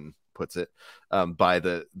Confession puts it, by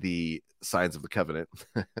the signs of the covenant,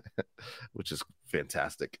 which is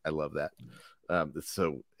fantastic. I love that.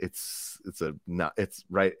 So it's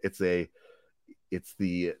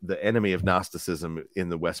the enemy of Gnosticism in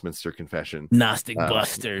the Westminster Confession. Gnostic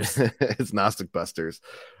busters. It's Gnostic busters.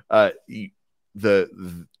 The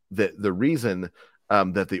reason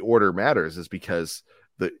that the order matters is because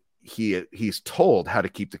he's told how to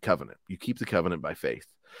keep the covenant. You keep the covenant by faith.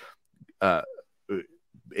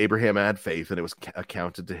 Abraham had faith, and it was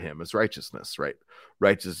accounted to him as righteousness, right?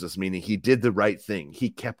 Righteousness meaning he did the right thing. He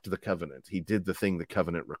kept the covenant. He did the thing the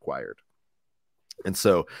covenant required. And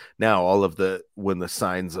so now when the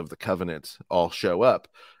signs of the covenant all show up,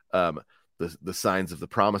 the signs of the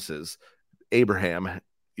promises, Abraham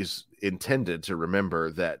is intended to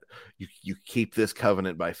remember that you keep this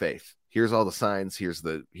covenant by faith. Here's all the signs. Here's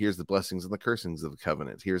the blessings and the cursings of the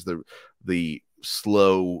covenant. Here's the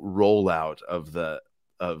slow rollout of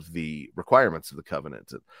the requirements of the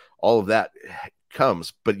covenant. All of that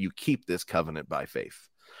comes, but you keep this covenant by faith,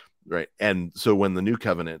 right? And so when the new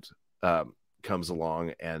covenant comes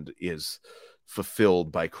along and is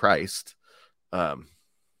fulfilled by Christ, and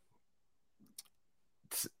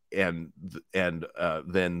then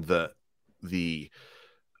the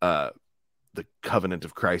covenant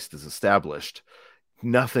of Christ is established,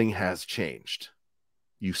 nothing has changed.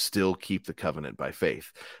 You still keep the covenant by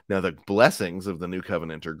faith. Now, the blessings of the new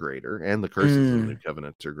covenant are greater, and the curses of the new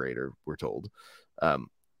covenant are greater, we're told.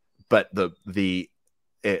 But the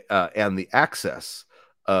access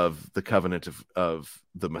of the covenant of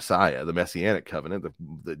the Messiah, the Messianic covenant,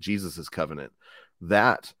 the Jesus's covenant,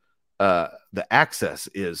 that the access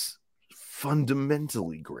is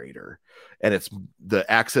fundamentally greater. And it's the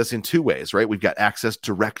access in two ways, right? We've got access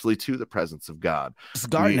directly to the presence of God. It's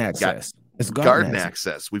garden access. It's garden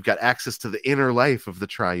access. We've got access to the inner life of the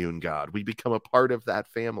triune God. We become a part of that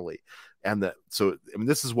family. And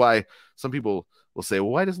this is why some people will say, well,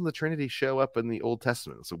 why doesn't the Trinity show up in the Old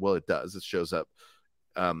Testament? So, well, it does. It shows up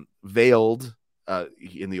veiled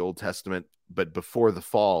in the Old Testament, but before the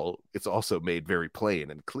fall, it's also made very plain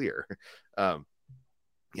and clear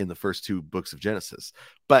in the first two books of Genesis.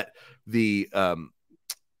 But the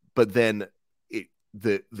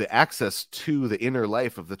access to the inner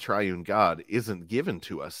life of the triune God isn't given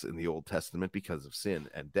to us in the Old Testament because of sin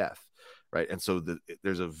and death, right? And so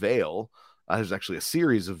there's a veil. There's actually a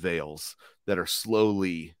series of veils that are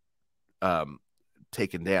slowly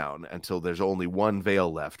taken down until there's only one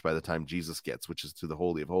veil left by the time Jesus gets, which is to the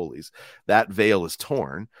Holy of Holies. That veil is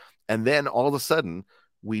torn, and then all of a sudden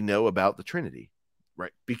we know about the Trinity,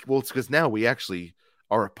 right? Well, it's because now we actually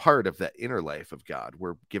are a part of that inner life of God.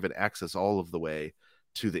 We're given access all of the way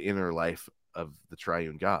to the inner life of the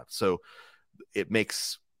triune God. So it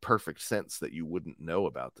makes perfect sense that you wouldn't know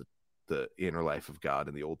about the inner life of God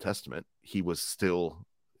in the Old Testament. He was still,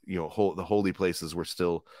 the holy places were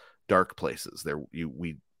still dark places.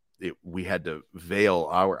 We had to veil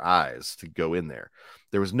our eyes to go in there.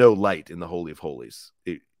 There was no light in the Holy of Holies.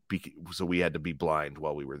 So we had to be blind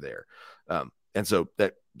while we were there. And so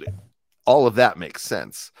that all of that makes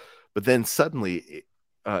sense. But then suddenly,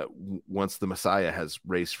 once the Messiah has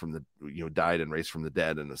died and raised from the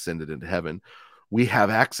dead and ascended into heaven, we have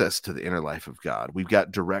access to the inner life of God. We've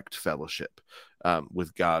got direct fellowship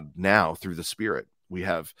with God now through the Spirit. We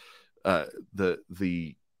have the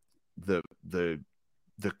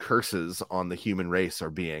curses on the human race are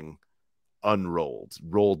being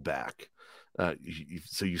rolled back.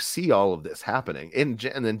 So you see all of this happening, and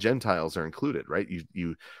then Gentiles are included, right?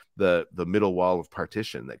 The middle wall of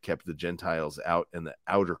partition that kept the Gentiles out in the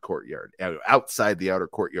outer courtyard, outside the outer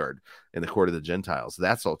courtyard in the court of the Gentiles,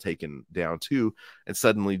 that's all taken down too. And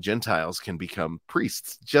suddenly Gentiles can become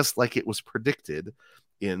priests, just like it was predicted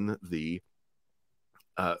in the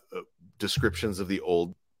descriptions of the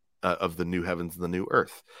old, of the new heavens and the new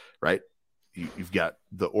earth, right? You've got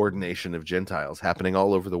the ordination of Gentiles happening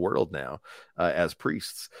all over the world now as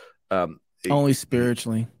priests. Only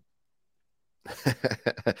spiritually.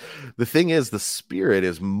 The thing is, the Spirit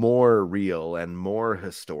is more real and more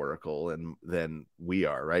historical than we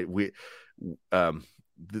are, right?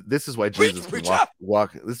 This is why Jesus can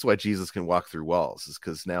walk. This is why Jesus can walk through walls, is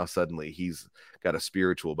because now suddenly he's got a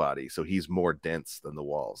spiritual body, so he's more dense than the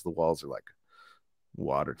walls. The walls are like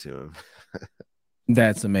water to him.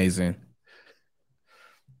 That's amazing.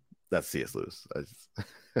 That's C.S. Lewis.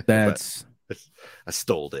 I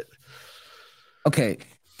stole it. Okay,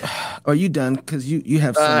 are you done? Because you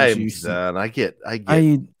have so much. I'm done. I get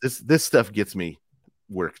this stuff gets me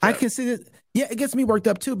worked up. I can see that. Yeah, it gets me worked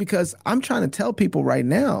up too, because I'm trying to tell people right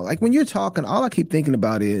now, like when you're talking, all I keep thinking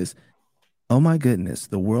about is, oh my goodness,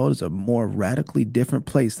 the world is a more radically different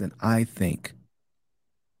place than I think.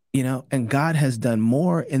 And God has done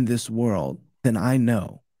more in this world than I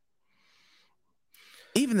know.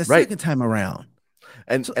 Even the second time around.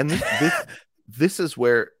 And this is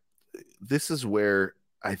where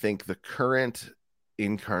I think the current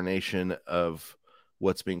incarnation of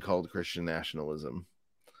what's being called Christian nationalism,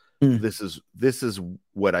 this is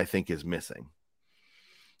what I think is missing.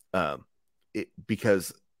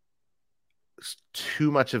 Because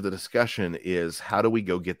too much of the discussion is how do we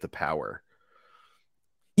go get the power?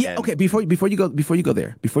 Yeah. Okay. Before you go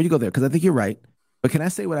there, because I think you're right. But can I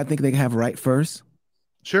say what I think they have right first?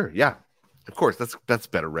 Sure. Yeah. Of course. That's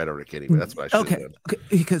better rhetoric anyway. That's what I should have done. Okay.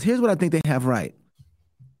 Because here's what I think they have right.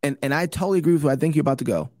 And I totally agree with what I think you're about to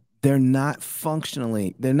go. They're not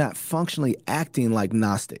functionally acting like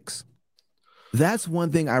Gnostics. That's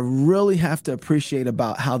one thing I really have to appreciate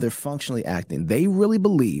about how they're functionally acting. They really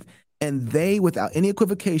believe, and they, without any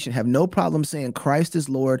equivocation, have no problem saying Christ is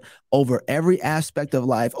Lord over every aspect of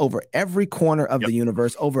life, over every corner of the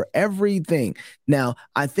universe, over everything. Now,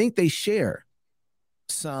 I think they share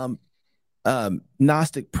some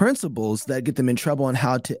Gnostic principles that get them in trouble on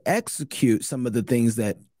how to execute some of the things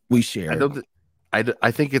that we share.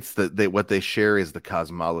 I think it's what they share is the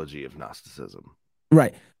cosmology of Gnosticism.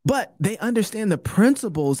 Right. But they understand the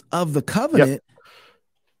principles of the covenant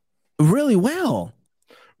really well.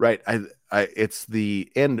 Right. It's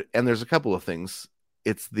the and there's a couple of things.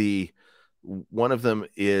 It's one of them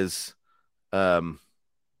is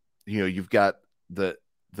you've got the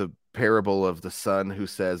parable of the son who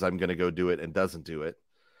says I'm going to go do it and doesn't do it,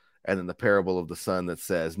 and then the parable of the son that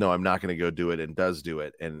says no, I'm not going to go do it and does do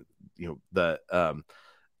it. And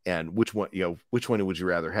and which one would you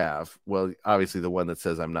rather have? Well, obviously the one that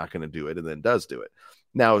says I'm not going to do it and then does do it.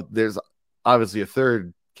 Now there's obviously a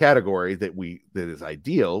third category that is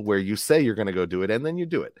ideal, where you say you're going to go do it and then you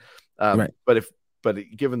do it. Right. But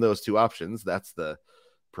given those two options, that's the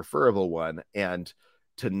preferable one. And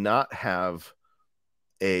to not have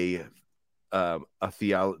a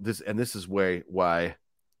theology, this is why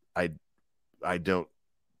I don't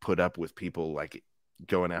put up with people like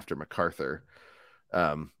going after MacArthur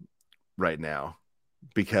right now,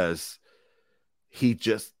 because he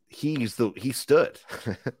stood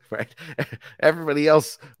right. Everybody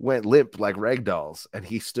else went limp like rag dolls, and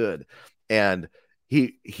he stood, and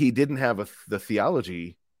he didn't have the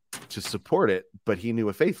theology to support it, but he knew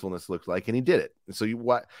what faithfulness looked like, and he did it. And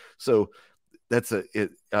so that's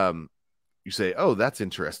you say, oh, that's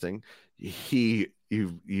interesting. You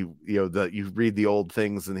read the old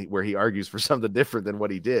things and where he argues for something different than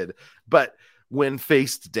what he did, but when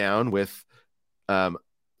faced down with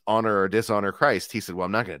honor or dishonor Christ, he said, well,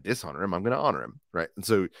 I'm not going to dishonor him, I'm going to honor him. Right. And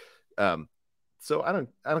so I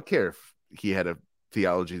don't care if he had a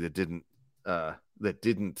theology that didn't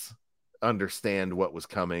understand what was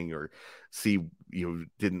coming, or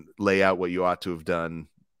didn't lay out what you ought to have done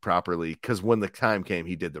properly, because when the time came,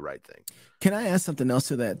 he did the right thing. Can I add something else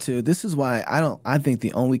to that too? This is why I think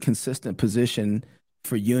the only consistent position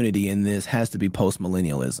for unity in this has to be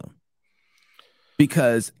postmillennialism.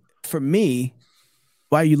 Because for me,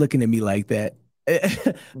 why are you looking at me like that?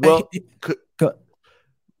 Well,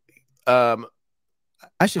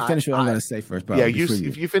 I should finish what I'm going to say first. Probably,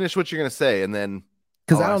 if you finish what you're going to say, and then,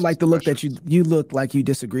 because I don't like the look that you look like you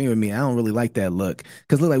disagree with me. I don't really like that look,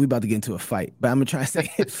 because it look like we about to get into a fight. But I'm gonna try to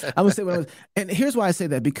say I'm gonna say what I was. And here's why I say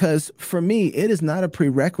that, because for me, it is not a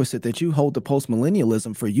prerequisite that you hold to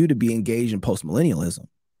postmillennialism for you to be engaged in postmillennialism,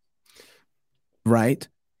 right?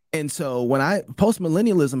 And so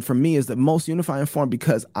postmillennialism for me is the most unifying form,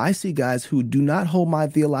 because I see guys who do not hold my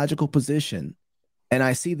theological position, and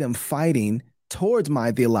I see them fighting towards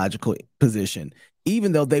my theological position,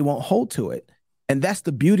 even though they won't hold to it. And that's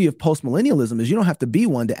the beauty of postmillennialism, is you don't have to be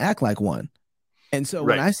one to act like one. And so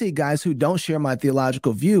when I see guys who don't share my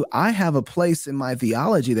theological view, I have a place in my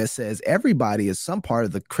theology that says everybody is some part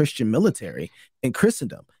of the Christian military in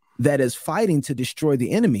Christendom that is fighting to destroy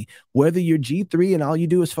the enemy. Whether you're G3 and all you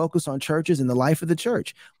do is focus on churches and the life of the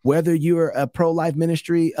church, whether you're a pro-life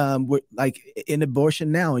ministry, like in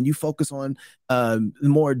abortion now, and you focus on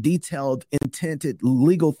more detailed, intended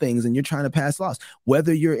legal things, and you're trying to pass laws,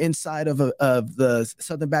 whether you're inside of the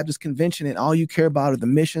Southern Baptist Convention and all you care about are the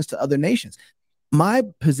missions to other nations. My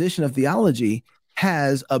position of theology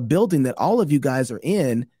has a building that all of you guys are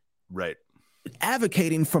in, right,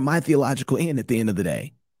 advocating for my theological end at the end of the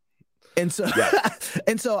day. And so,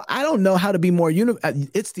 and so I don't know how to be more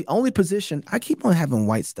it's the only position. I keep on having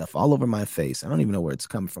white stuff all over my face. I don't even know where it's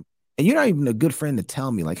coming from. And you're not even a good friend to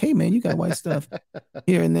tell me, like, hey man, you got white stuff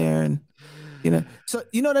here and there. And, so,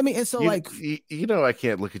 you know what I mean? And so I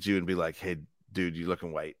can't look at you and be like, hey dude, you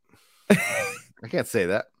looking white. I can't say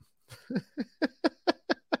that.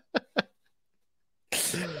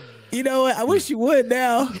 You know what? I wish you would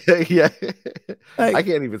now. Yeah. Like, I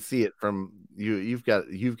can't even see it from you. You've got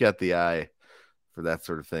the eye for that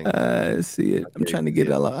sort of thing. I see it. I'm trying to get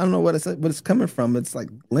it all out. I don't know what it's coming from. It's like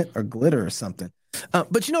glint or glitter or something.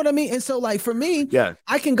 But you know what I mean? And so, like, for me,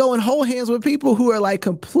 I can go and hold hands with people who are like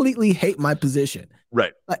completely hate my position.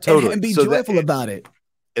 Right. Totally. And be joyful about it.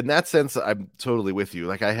 in that sense, I'm totally with you.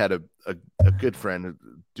 Like I had a good friend, a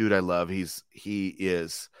dude I love. He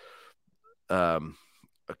is um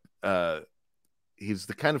he's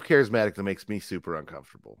the kind of charismatic that makes me super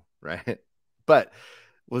uncomfortable, right? But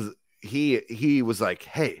he was like,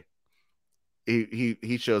 hey,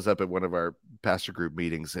 he shows up at one of our pastor group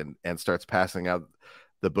meetings and starts passing out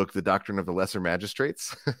the book, The Doctrine of the Lesser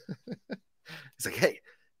Magistrates. He's like, hey,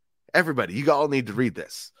 everybody, you all need to read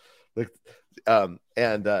this. Like, and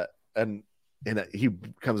he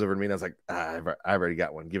comes over to me and I was like, I've already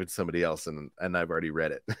got one. Give it to somebody else, and I've already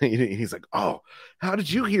read it. He's like, oh, how did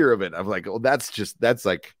you hear of it? I'm like, well, that's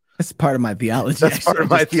like that's part of my theology. That's part of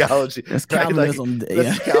my theology. That's Calvinism. Like,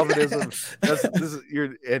 that's Calvinism. This is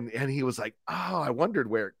your and he was like, oh, I wondered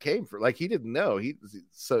where it came from. Like he didn't know.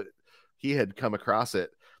 He had come across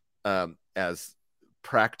it as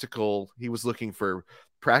practical. He was looking for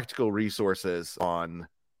practical resources on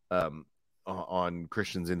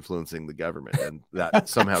Christians influencing the government, and that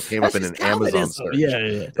somehow came up in an Amazon search.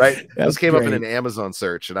 Yeah. Right. This came up in an Amazon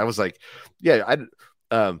search, and I was like, yeah,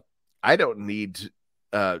 I don't need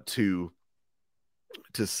to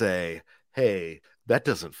say, hey, that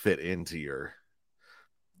doesn't fit into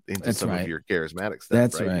some of your charismatic stuff.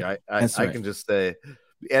 That's right. Right. I can just say,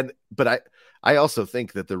 but I also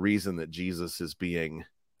think that the reason that Jesus is being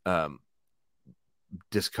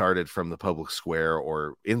discarded from the public square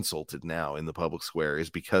or insulted now in the public square is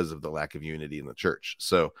because of the lack of unity in the church.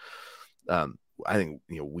 So I think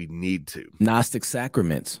we need to Gnostic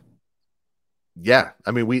sacraments. Yeah,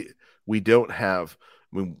 I mean we don't have.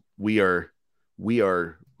 I mean, we are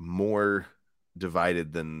more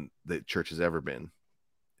divided than the church has ever been.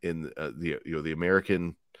 In the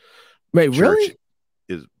American church really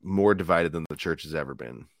is more divided than the church has ever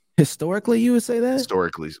been. Historically, you would say that?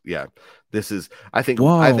 Historically, yeah. This is, I think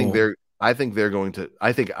Whoa. I think they're going to,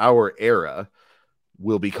 I think our era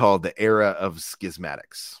will be called the era of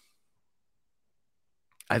schismatics.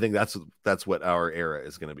 I think that's what our era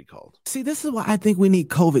is going to be called. See, this is why I think we need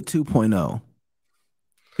COVID 2.0.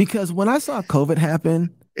 Because when I saw COVID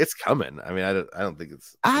happen, it's coming. I mean, I don't think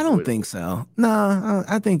it's. I don't think so. No,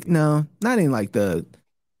 I think no, not even like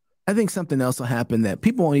I think something else will happen that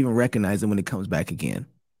people won't even recognize it when it comes back again.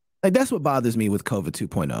 Like that's what bothers me with COVID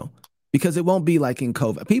 2.0, because it won't be like in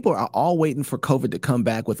COVID. People are all waiting for COVID to come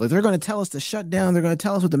back with, like, they're going to tell us to shut down. They're going to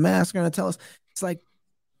tell us with the mask. They're going to tell us. It's like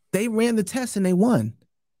they ran the test and they won.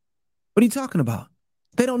 What are you talking about?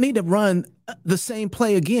 They don't need to run the same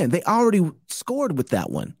play again. They already scored with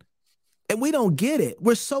that one. And we don't get it.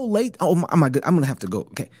 We're so late. Oh my God. I'm going to have to go.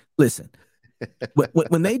 Okay. Listen,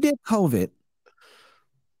 when they did COVID,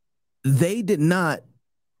 they did not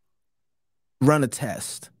run a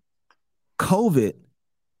test. COVID,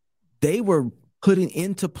 they were putting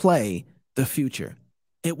into play the future.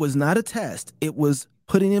 It was not a test. It was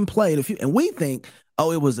putting in play the future. And we think,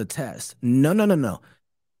 oh, it was a test. No.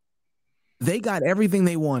 They got everything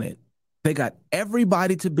they wanted. They got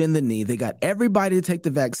everybody to bend the knee. They got everybody to take the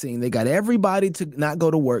vaccine. They got everybody to not go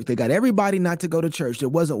to work. They got everybody not to go to church. There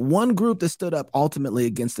wasn't one group that stood up ultimately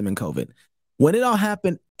against them in COVID. When it all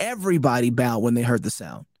happened, everybody bowed when they heard the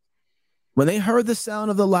sound. When they heard the sound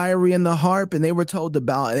of the lyre and the harp and they were told to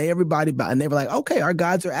bow, and everybody bowed, and they were like, okay, our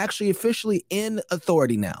gods are actually officially in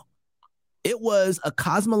authority now. It was a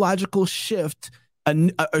cosmological shift.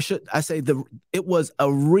 Or should I say it was a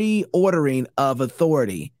reordering of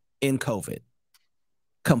authority in COVID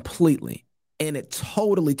completely. And it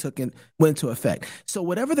totally went into effect. So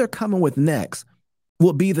whatever they're coming with next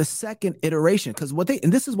will be the second iteration. Because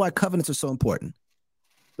and this is why covenants are so important.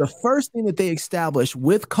 The first thing that they established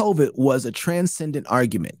with COVID was a transcendent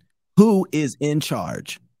argument. Who is in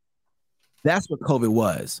charge? That's what COVID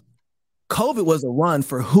was. COVID was a run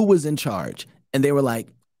for who was in charge. And they were like,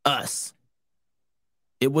 us.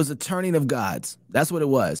 It was a turning of gods. That's what it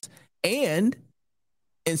was. And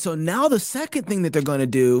so now the second thing that they're going to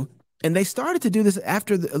do, and they started to do this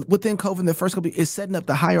within COVID, the first couple, is setting up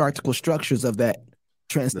the hierarchical structures of that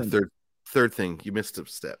transcendent. The third thing, you missed a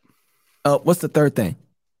step. Oh, what's the third thing?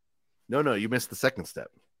 No, you missed the second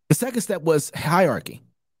step. The second step was hierarchy.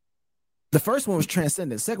 The first one was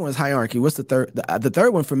transcendent. The second one was hierarchy. What's the third? The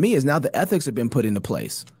third one for me is now the ethics have been put into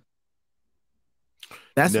place.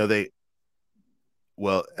 But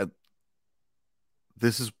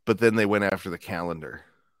then they went after the calendar.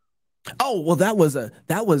 Oh, well, that was in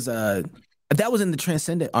the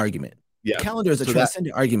transcendent argument. Yeah, the calendar is a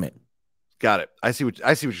transcendent argument. Got it. I see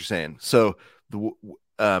what you're saying. So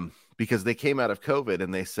because they came out of COVID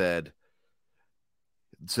and they said,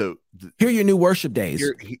 so here are your new worship days.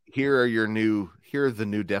 Here are the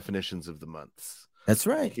new definitions of the months. That's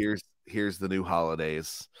right. Here's the new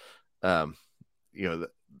holidays.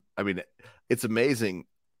 I mean, it's amazing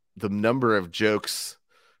the number of jokes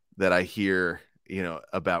that I hear,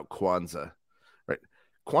 about Kwanzaa, right?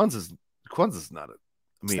 Kwanzaa's not I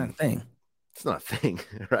It's not mean, a thing. it's not a thing,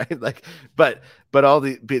 right? Like, but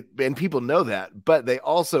and people know that, but they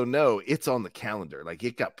also know it's on the calendar. Like,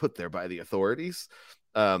 it got put there by the authorities.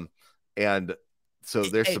 And so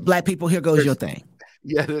there's Hey, some black people, here goes your thing.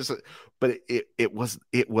 Yeah, but it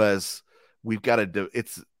was we've got to do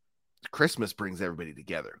it's Christmas brings everybody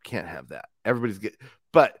together. Can't have that.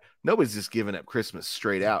 But nobody's just giving up Christmas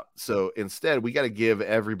straight out. So instead, we got to give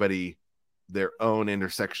everybody their own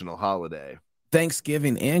intersectional holiday.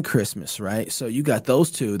 Thanksgiving and Christmas, right? So you got those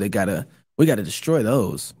two. We got to destroy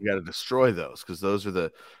those. We got to destroy those because those are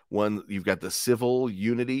the one. You've got the civil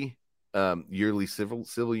unity, yearly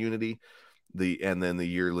civil unity, and then the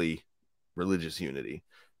yearly religious unity.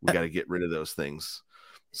 We got to get rid of those things.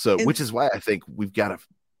 So, which is why I think we've got to.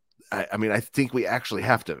 I mean, I think we actually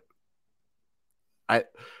have to. I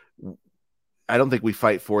don't think we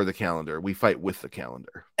fight for the calendar. We fight with the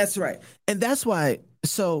calendar. That's right, and that's why.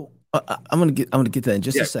 So I'm gonna get that in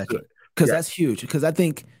just a second because that's huge. Because I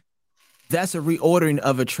think that's a reordering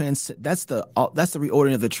of That's the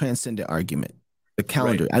reordering of the transcendent argument. The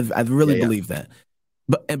calendar. Right. I really believe that.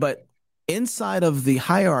 But inside of the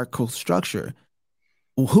hierarchical structure,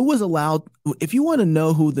 who was allowed? If you want to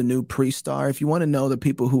know who the new priests are, if you want to know the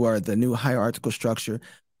people who are the new hierarchical structure,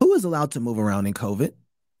 who is allowed to move around in COVID?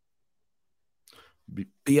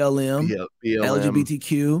 BLM,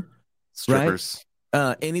 LGBTQ, strippers,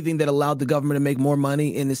 right? Anything that allowed the government to make more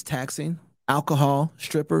money in this taxing, alcohol,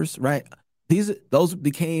 strippers, right? Those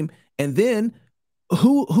became, and then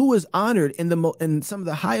who was honored in some of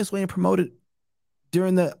the highest way and promoted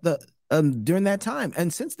during during that time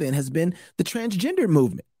and since then has been the transgender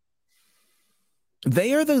movement.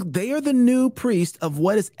 They are the new priest of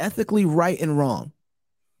what is ethically right and wrong.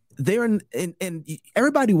 And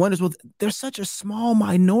everybody wonders, well, they're such a small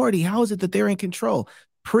minority. How is it that they're in control?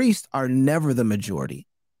 Priests are never the majority.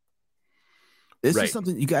 This is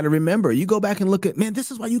something you got to remember. You go back and look at, man,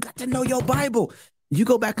 this is why you got to know your Bible. You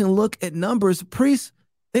go back and look at numbers. Priests,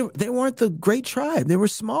 they weren't the great tribe. They were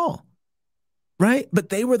small, right? But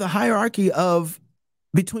they were the hierarchy of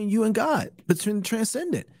between you and God, between the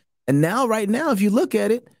transcendent. And now, right now, if you look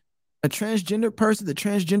at it, a transgender person, the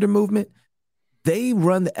transgender movement, they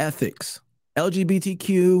run the ethics.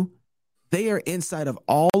 LGBTQ, they are inside of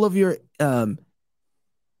all of your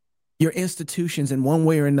institutions in one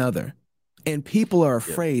way or another. And people are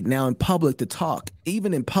afraid now in public to talk,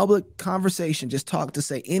 even in public conversation, just talk to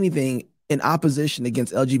say anything in opposition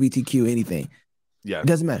against LGBTQ, anything. Yeah. It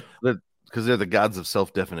doesn't matter. Because they're the gods of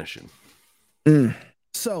self-definition.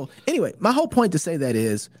 So anyway, my whole point to say that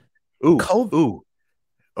is, Oh,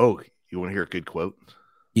 you want to hear a good quote?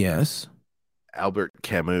 Yes. Albert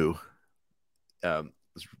Camus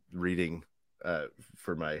was reading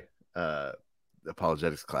for my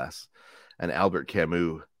apologetics class, and Albert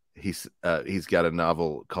Camus, he's got a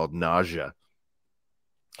novel called Nausea,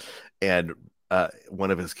 and one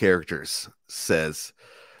of his characters says,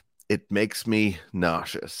 "It makes me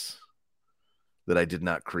nauseous that I did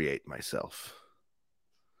not create myself."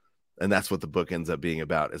 And that's what the book ends up being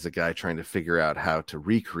about, is a guy trying to figure out how to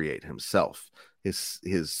recreate himself,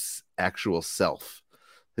 his actual self,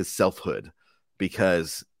 his selfhood,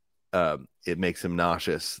 because it makes him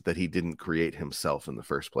nauseous that he didn't create himself in the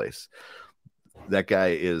first place. That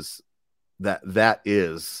guy is that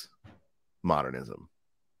is modernism,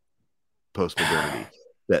 postmodernity.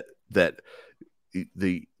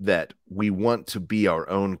 that we want to be our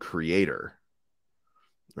own creator.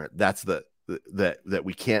 Right? That's that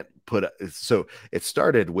we can't put. So it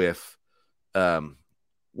started with, this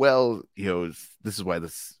is why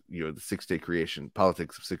this, the 6-day creation,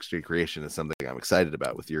 politics of 6-day creation is something I'm excited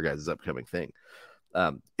about with your guys' upcoming thing.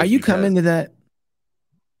 Are you coming to that?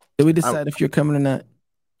 Did we decide if you're coming or not?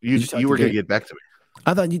 You were going to get back to me.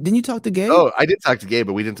 I thought didn't you talk to Gabe? Oh, I did talk to Gabe,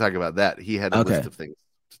 but we didn't talk about that. He had a list of things.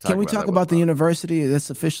 Can we talk about the university that's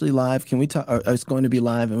officially live? Can we talk? Or it's going to be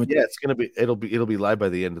live, and it's going to be. It'll be live by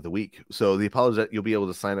the end of the week. So you'll be able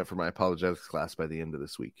to sign up for my apologetics class by the end of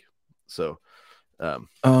this week. So,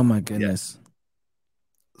 oh my goodness. Yeah.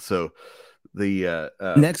 So the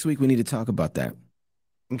next week we need to talk about that.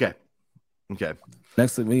 Okay.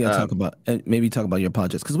 Next week we got to talk about your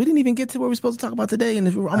apologetics, because we didn't even get to what we're supposed to talk about today,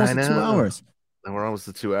 and we're almost at 2 hours. And we're almost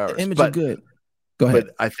at 2 hours. The image is good. Go ahead.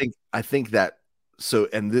 But I think that. So,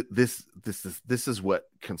 and this is what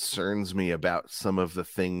concerns me about some of the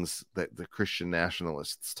things that the Christian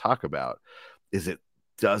nationalists talk about, is it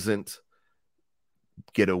doesn't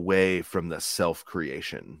get away from the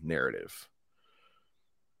self-creation narrative.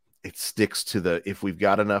 it sticks to the, if we've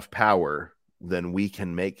got enough power, then we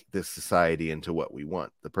can make this society into what we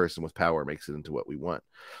want. The person with power makes it into what we want.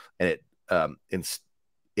 And it,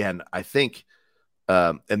 and I think,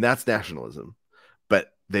 and that's nationalism,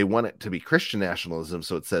 but they want it to be Christian nationalism.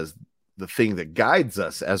 So it says the thing that guides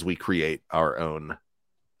us as we create our own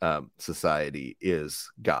society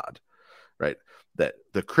is God, right? That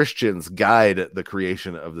the Christians guide the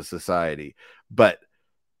creation of the society. But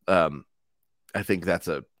I think that's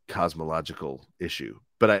a cosmological issue.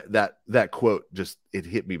 But that quote just, it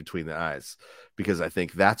hit me between the eyes, because I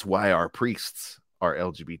think that's why our priests are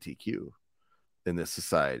LGBTQ in this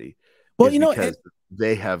society. Well, because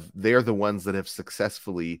they're the ones that have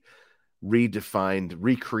successfully redefined,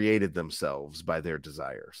 recreated themselves by their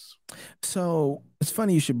desires. So it's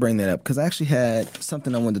funny you should bring that up, because I actually had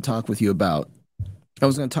something I wanted to talk with you about. I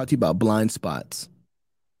was going to talk to you about blind spots.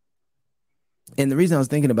 And the reason I was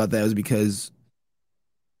thinking about that was because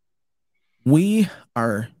when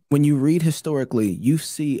you read historically, you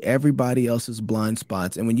see everybody else's blind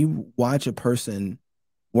spots. And when you watch a person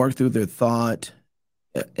work through their thought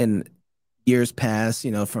in years past,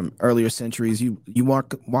 from earlier centuries, you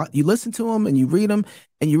listen to them and you read them,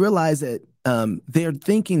 and you realize that they're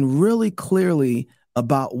thinking really clearly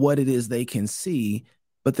about what it is they can see,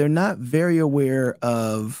 but they're not very aware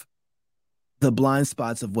of the blind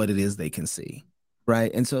spots of what it is they can see.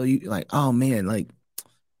 Right. And so you like, oh man, like,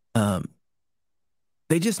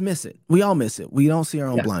 they just miss it. We all miss it. We don't see our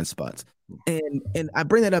own blind spots. And I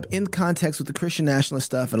bring that up in context with the Christian nationalist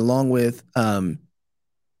stuff, and along with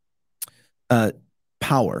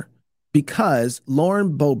power, because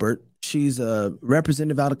Lauren Boebert, she's a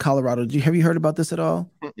representative out of Colorado. Have you heard about this at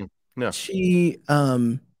all? No. She's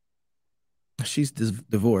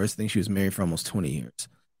divorced. I think she was married for almost 20 years.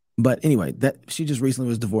 But anyway, that she just recently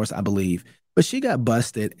was divorced, I believe. But she got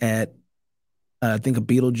busted at I think a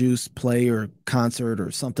Beetlejuice play or concert or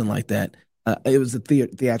something like that. It was a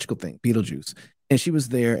theatrical thing, Beetlejuice. And she was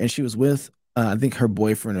there, and she was with, I think, her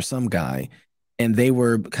boyfriend or some guy, and they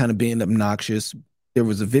were kind of being obnoxious. There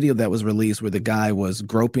was a video that was released where the guy was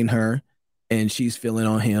groping her, and she's feeling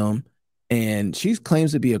on him. And she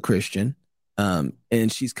claims to be a Christian, and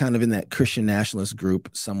she's kind of in that Christian nationalist group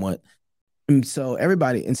somewhat. And so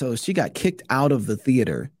she got kicked out of the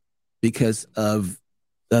theater because of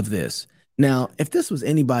this. Now, if this was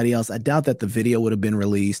anybody else, I doubt that the video would have been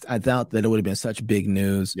released. I doubt that it would have been such big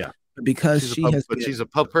news. Yeah, because she's a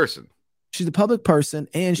public person. She's a public person,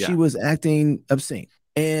 and she was acting obscene.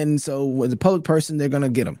 And so, with a public person, they're gonna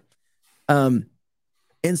get them.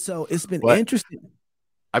 And so it's been interesting.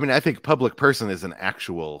 I mean, I think public person is an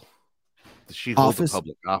actual. She holds a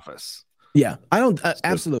public office. Yeah, I don't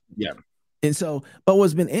absolutely. Yeah. And so, but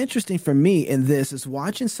what's been interesting for me in this is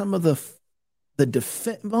watching some of the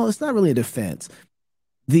defense. Well, it's not really a defense.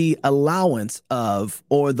 The allowance of,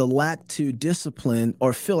 or the lack to discipline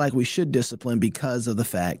or feel like we should discipline because of the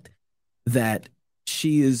fact that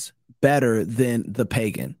she is better than the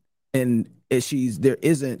pagan. And there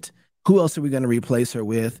isn't, who else are we going to replace her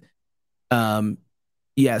with?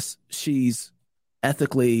 Yes, she's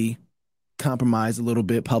ethically compromised a little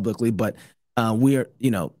bit publicly, but we're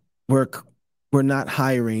not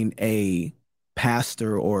hiring a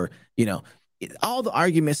pastor or, all the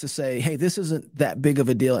arguments to say, hey, this isn't that big of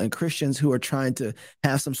a deal. And Christians who are trying to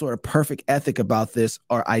have some sort of perfect ethic about this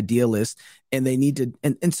are idealists, and they need to.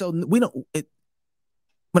 And so when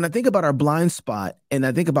I think about our blind spot and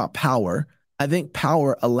I think about power, I think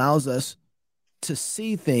power allows us to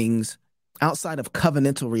see things outside of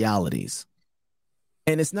covenantal realities.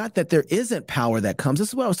 And it's not that there isn't power that comes. This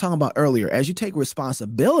is what I was talking about earlier. As you take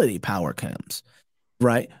responsibility, power comes,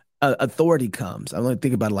 right? Authority comes. I want to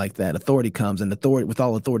think about it like that. Authority comes, and with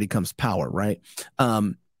all authority comes power, right?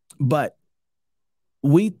 But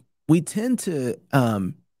we tend to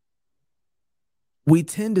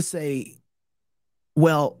say,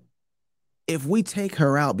 well, if we take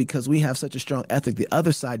her out because we have such a strong ethic, the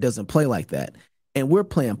other side doesn't play like that, and we're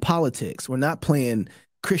playing politics. We're not playing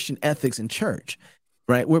Christian ethics in church,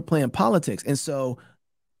 right? We're playing politics, and so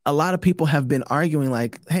a lot of people have been arguing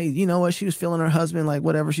like, hey, you know what? She was feeling her husband, like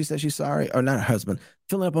whatever. She said she's sorry, or not her husband,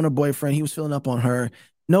 filling up on her boyfriend. He was filling up on her.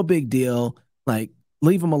 No big deal. Like,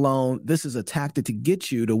 leave him alone. This is a tactic to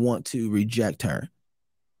get you to want to reject her.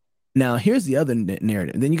 Now, here's the other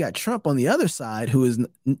narrative. And then you got Trump on the other side, who is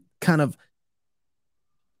kind of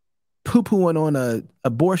poo-pooing on a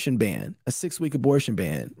abortion ban, a 6-week abortion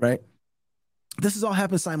ban, right? This has all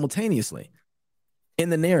happened simultaneously in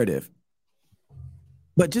the narrative.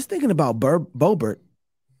 But just thinking about Boebert,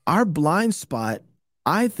 our blind spot,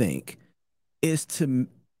 I think, is to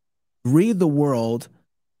read the world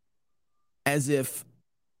as if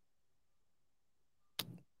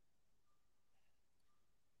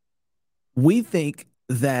we think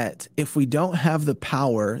that if we don't have the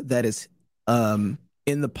power that is in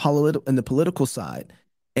the political side,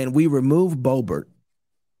 and we remove Boebert,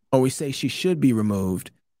 or we say she should be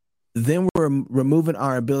removed, then we're removing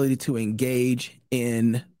our ability to engage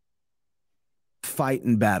in fight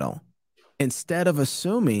and battle, instead of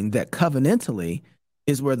assuming that covenantally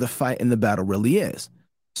is where the fight and the battle really is.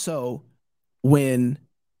 So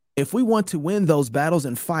if we want to win those battles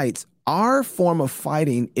and fights, our form of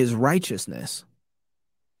fighting is righteousness.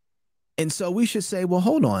 And so we should say, well,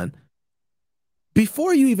 hold on.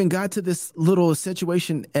 Before you even got to this little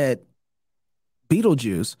situation at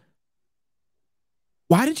Beetlejuice,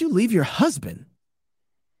 why did you leave your husband?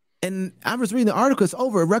 And I was reading the article, it's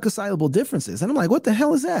over irreconcilable differences. And I'm like, what the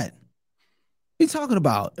hell is that? What are you talking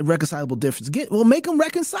about? Irreconcilable differences. Make them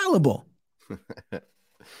reconcilable.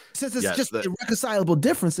 Since it's just irreconcilable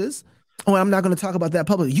differences. Oh, I'm not going to talk about that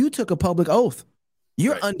publicly. You took a public oath.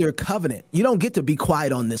 You're under covenant. You don't get to be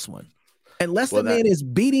quiet on this one. Unless the man is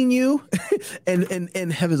beating you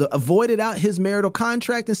and has avoided out his marital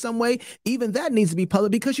contract in some way, even that needs to be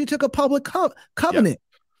public because you took a public covenant. Yeah.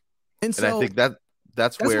 And so I think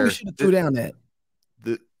that's where we should have threw down at.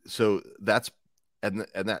 So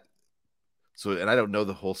I don't know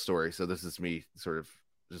the whole story. So this is me sort of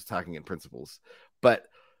just talking in principles. But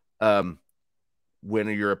when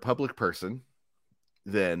you're a public person,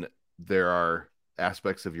 then there are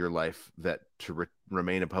aspects of your life that to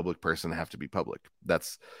remain a public person have to be public.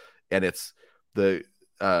 This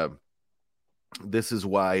is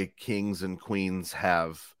why kings and queens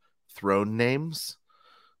have throne names,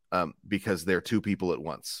 because they're two people at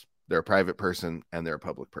once. They're a private person and they're a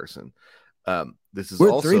public person.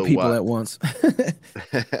 We're also three people at once.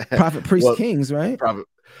 Prophet, priest, kings, right?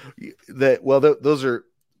 Those are,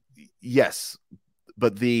 yes,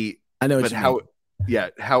 but I know what you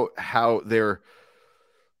mean. How they're,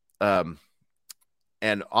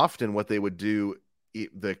 and often what they would do,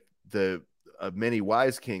 the many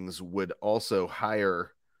wise kings would also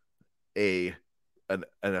hire an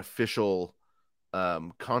official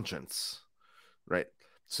conscience, right?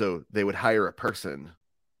 So they would hire a person,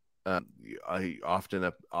 often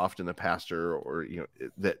a pastor, or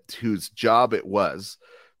whose job it was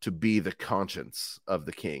to be the conscience of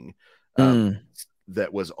the king,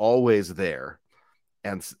 that was always there,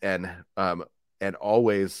 and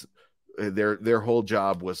always their whole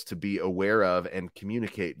job was to be aware of and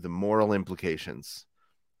communicate the moral implications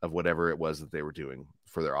of whatever it was that they were doing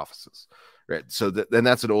for their offices, right? So then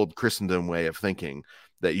that's an old Christendom way of thinking,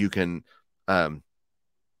 that you can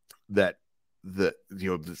that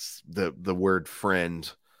the word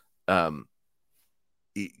friend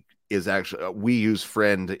is actually, we use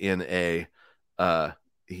friend in an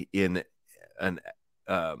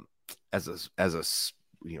as a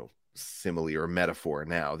simile or metaphor.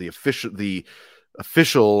 Now the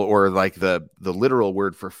official or like the literal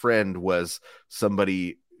word for friend was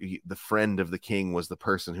somebody, the friend of the king was the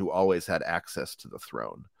person who always had access to the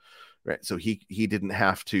throne, right? So he didn't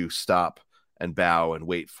have to stop and bow and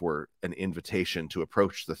wait for an invitation to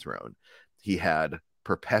approach the throne. He had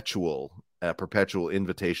perpetual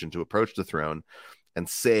invitation to approach the throne and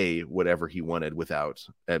say whatever he wanted without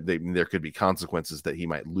there could be consequences that he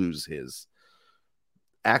might lose his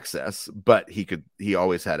access, but he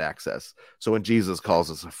always had access. So when Jesus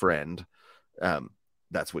calls us a friend,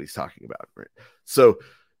 that's what he's talking about, right? So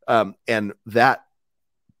and that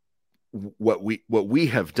what we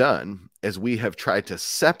have done is we have tried to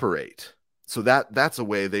separate. So that's a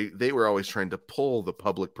way they were always trying to pull the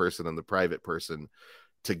public person and the private person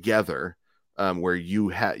together, where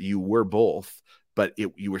you were both, but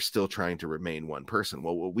you were still trying to remain one person.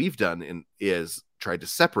 Well, what we've done is tried to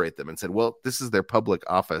separate them and said, well, this is their public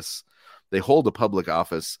office. They hold a public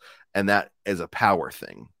office, and that is a power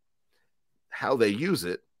thing. How they use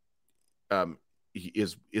it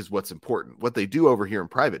is what's important. What they do over here in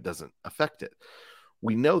private doesn't affect it.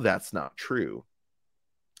 We know that's not true,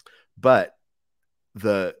 but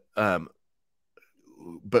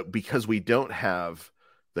because we don't have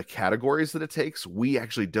the categories that it takes, we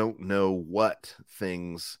actually don't know what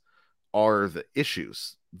things are the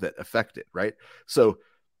issues that affect it, right? So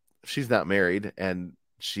she's not married and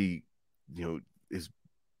she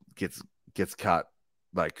gets caught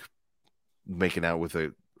like making out with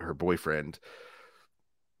her boyfriend.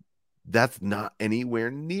 That's not anywhere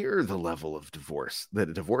near the level of divorce that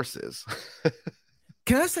a divorce is.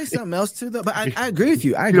 Can I say something else too, though? But I agree with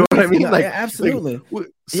you. I agree. You know what I mean? Like, absolutely.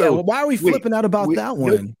 Well, why are we flipping out about that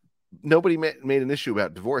one? Nobody made an issue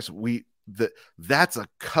about divorce. That's a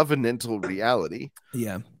covenantal reality.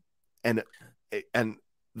 Yeah. And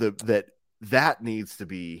that needs to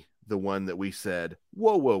be the one that we said,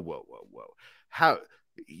 whoa, whoa, whoa, whoa, whoa. How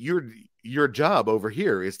your job over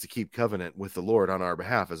here is to keep covenant with the Lord on our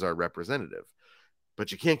behalf as our representative.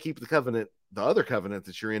 But you can't keep the covenant, the other covenant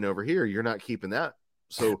that you're in over here. You're not keeping that.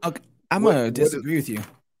 So okay, I'm going to disagree with you.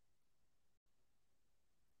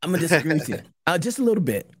 I'm going to disagree with you just a little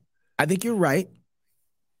bit. I think you're right.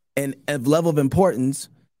 And at level of importance,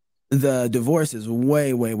 the divorce is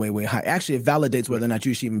way, way, way, way high. Actually, it validates whether or not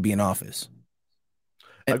you should even be in office.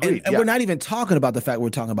 And we're not even talking about the fact we're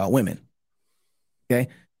talking about women. Okay?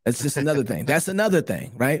 That's just another thing. That's another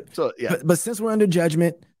thing, right? So yeah. But since we're under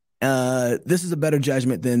judgment, this is a better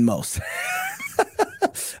judgment than most.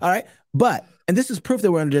 All right. And this is proof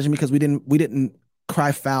that we're under judgment because we didn't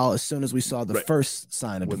cry foul as soon as we saw the first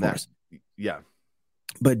sign of divorce. Yeah.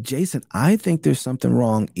 But Jason, I think there's something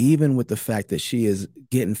wrong even with the fact that she is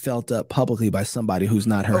getting felt up publicly by somebody who's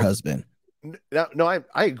not her husband. No,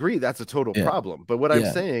 I agree. That's a total problem. But what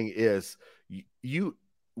I'm saying is you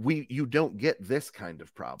don't get this kind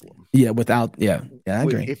of problem. Yeah. I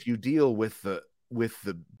agree. If you deal with the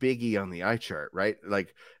biggie on the eye chart, right?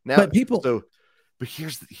 Like now, but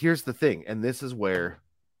here's the thing. And this is where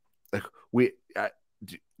like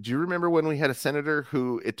do you remember when we had a senator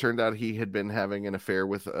who it turned out he had been having an affair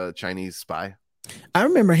with a Chinese spy? I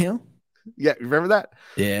remember him. Yeah. Remember that?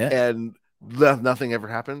 Yeah. And nothing ever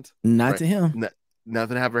happened. Not to him.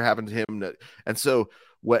 Nothing ever happened to him. And so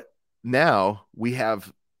what now we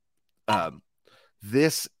have,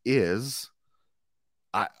 this is,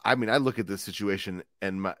 I mean, I look at this situation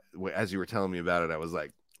and as you were telling me about it, I was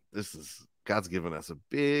like, God's given us a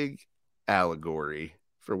big allegory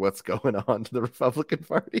for what's going on to the Republican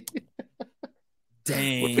Party.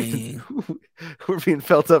 Dang. We're being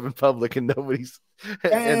felt up in public and nobody's.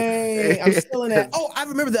 Dang, I'm stealing that. Oh, I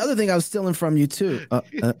remember the other thing I was stealing from you too. I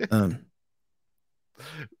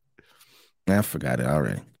forgot it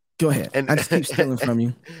already. Go ahead. I just keep stealing from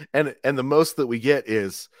you. And the most that we get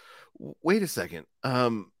is, wait a second.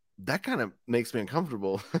 That kind of makes me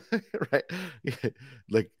uncomfortable, right?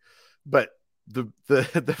 Like, but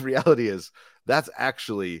the reality is that's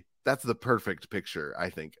the perfect picture,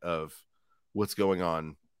 I think, of what's going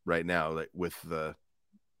on right now, like with the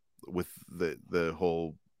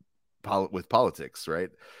whole with politics, right?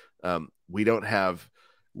 We don't have.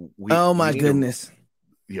 Oh my goodness!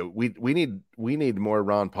 We need more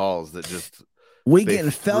Ron Pauls that just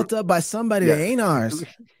getting felt up by somebody that ain't ours.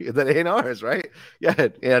 That ain't ours, right? Yeah,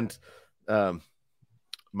 and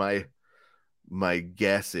my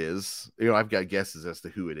guess is, I've got guesses as to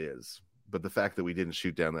who it is, but the fact that we didn't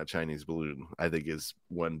shoot down that Chinese balloon, I think, is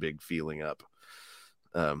one big feeling up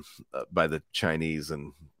by the Chinese,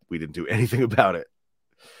 and we didn't do anything about it.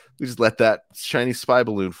 We just let that Chinese spy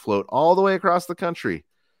balloon float all the way across the country.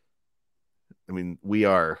 I mean, we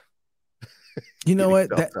are. You know what?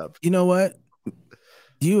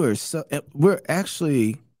 You are so. We're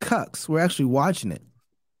actually cucks. We're actually watching it.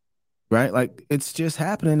 Right, like it's just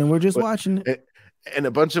happening, and we're just watching it. And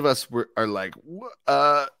a bunch of us are like, you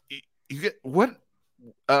get what?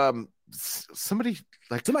 Somebody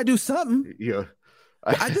do something. Yeah,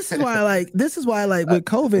 this is why I like with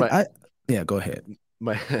COVID. Go ahead.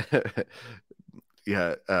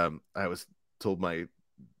 I was told my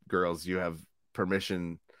girls, you have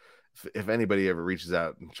permission. If anybody ever reaches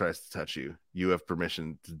out and tries to touch you, you have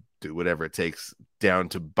permission to do whatever it takes, down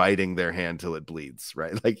to biting their hand till it bleeds,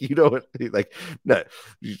 right? Like, like, no.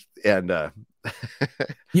 And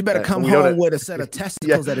you better come home with a set of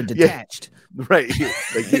testicles that are detached. Right.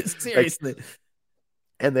 Like, seriously.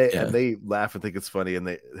 And they laugh and think it's funny, and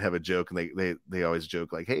they have a joke, and they always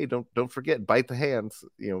joke like, hey, don't forget, bite the hands,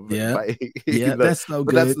 that's so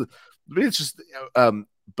good. It's just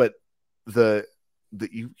but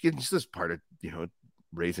it's just part of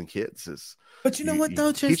raising kids is. But you know what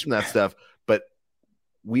though, teach them that stuff. But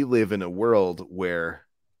we live in a world where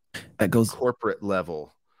that goes corporate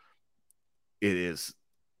level. It is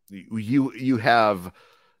you have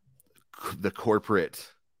the corporate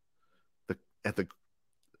at the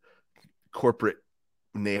corporate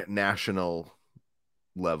national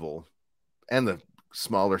level and the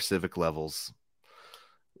smaller civic levels.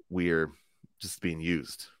 We're just being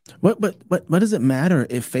used. What does it matter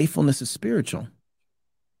if faithfulness is spiritual?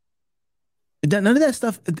 None of that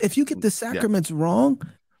stuff. If you get the sacraments wrong,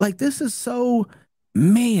 like this is so,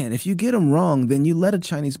 man, if you get them wrong, then you let a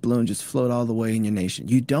Chinese balloon just float all the way in your nation.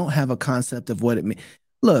 You don't have a concept of what it means.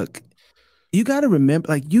 Look, you got to remember,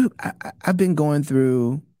 like I've been going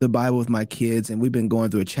through the Bible with my kids, and we've been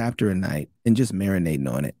going through a chapter a night and just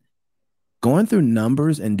marinating on it. Going through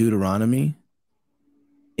Numbers and Deuteronomy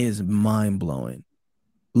is mind-blowing.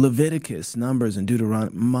 Leviticus, Numbers, and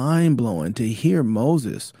Deuteronomy, mind-blowing to hear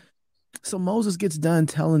Moses So Moses gets done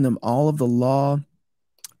telling them all of the law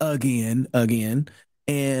again,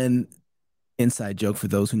 and inside joke for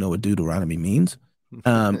those who know what Deuteronomy means.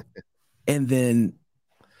 Um, and then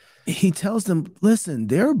he tells them, listen,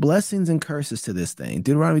 there are blessings and curses to this thing.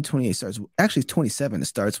 Deuteronomy 28 starts, actually 27, it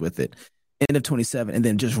starts with it, end of 27, and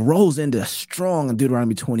then just rolls into strong in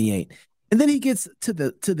Deuteronomy 28. And then he gets to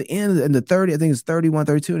the end and the 30, I think it's 31,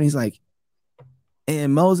 32, and he's like,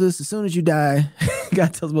 and Moses, as soon as you die,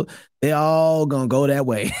 God tells me they all gonna go that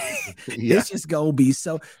way. Yeah. It's just gonna be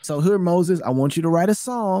so. So here, Moses, I want you to write a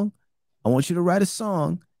song. I want you to write a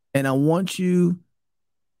song, and I want you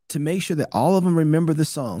to make sure that all of them remember the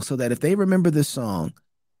song, so that if they remember the song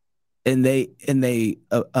and they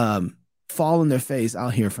fall on their face, I'll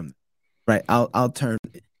hear from them. Right? I'll turn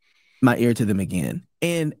my ear to them again.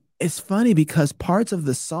 And it's funny because parts of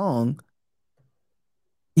the song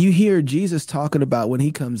you hear Jesus talking about when he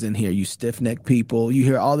comes in here, you stiff necked people, you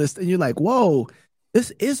hear all this, and you're like, whoa,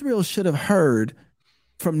 this Israel should have heard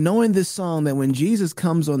from knowing this song that when Jesus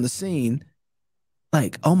comes on the scene,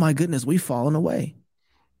 like, oh my goodness, we've fallen away.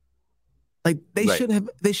 Like Right.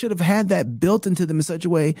 they should have had that built into them in such a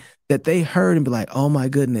way that they heard and be like, oh my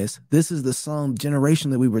goodness, this is the song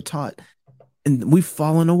generation that we were taught, and we've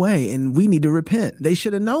fallen away and we need to repent. They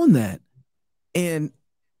should have known that. And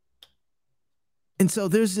so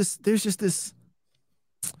there's just this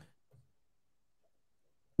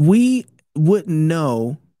we wouldn't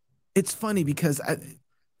know. It's funny because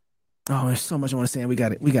there's so much I want to say, and we got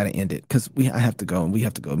to end it because I have to go and we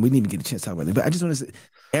have to go and we didn't even get a chance to talk about it. But I just want to say,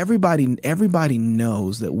 everybody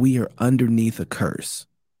knows that we are underneath a curse,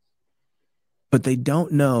 but they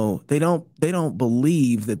don't know, they don't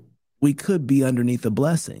believe that we could be underneath a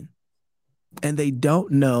blessing, and they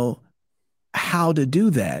don't know how to do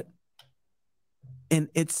that, and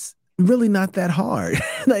it's really not that hard.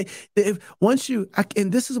 Like if once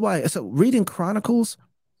and this is why. So reading Chronicles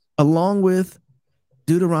along with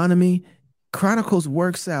Deuteronomy, Chronicles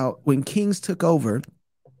works out when kings took over,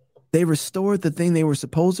 they restored the thing they were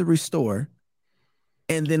supposed to restore,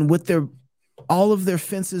 and then with all of their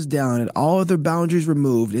fences down and all of their boundaries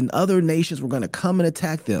removed, and other nations were going to come and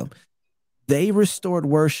attack them, they restored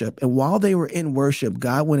worship. And while they were in worship,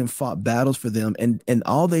 God went and fought battles for them, and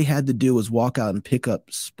all they had to do was walk out and pick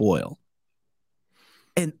up spoil.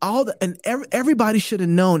 And everybody should have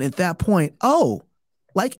known at that point, oh,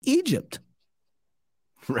 like Egypt.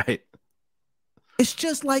 Right. It's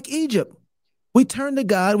just like Egypt. We turned to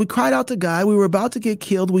God. We cried out to God. We were about to get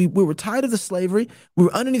killed. We were tired of the slavery. We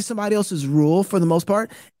were underneath somebody else's rule for the most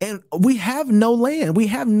part. And we have no land. We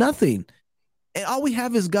have nothing. And all we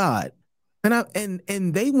have is God.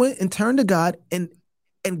 And they went and turned to God, and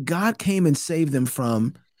God came and saved them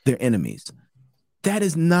from their enemies. That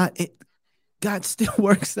is not it. God still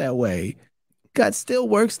works that way. God still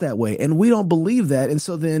works that way, and we don't believe that. And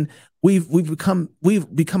so then we've become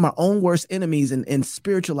our own worst enemies and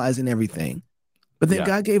spiritualizing everything. But then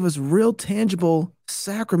God gave us real tangible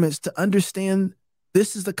sacraments to understand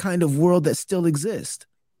this is the kind of world that still exists.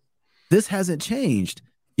 This hasn't changed.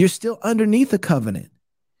 You're still underneath the covenant,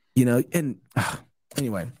 and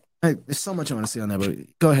anyway, there's so much I want to say on that, but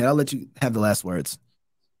go ahead. I'll let you have the last words.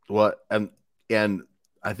 Well, and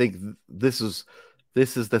I think this is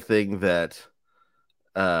the thing that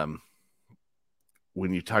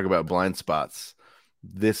when you talk about blind spots,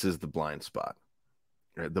 this is the blind spot.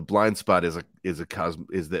 Right? The blind spot is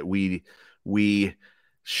that we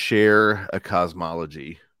share a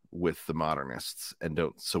cosmology with the modernists and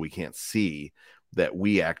so we can't see that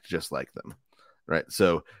we act just like them. Right.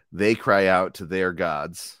 So they cry out to their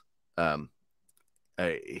gods. And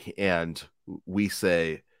we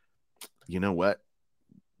say, you know what?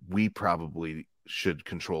 We probably should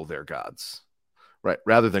control their gods, right?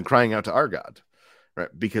 Rather than crying out to our God, right?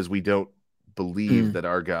 Because we don't believe that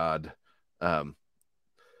our God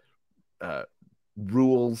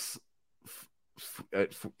rules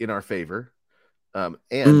in our favor.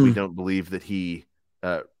 And we don't believe that he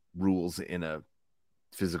rules in a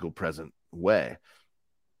physical present way.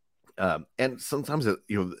 And sometimes,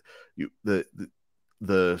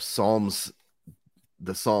 the Psalms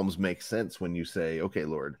make sense when you say, okay,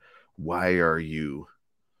 Lord, why are you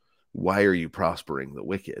prospering the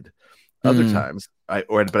wicked? Other times,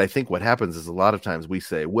 but I think what happens is a lot of times we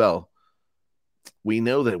say, well, we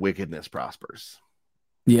know that wickedness prospers.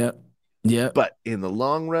 Yeah. But in the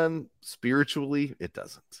long run, spiritually, it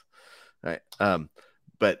doesn't. Right.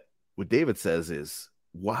 But what David says is,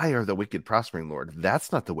 why are the wicked prospering, Lord?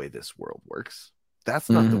 That's not the way this world works. That's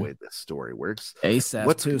not the way this story works. Asaph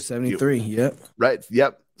 273. Yep. Right.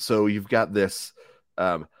 Yep. So you've got this.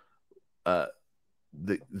 The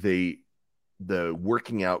the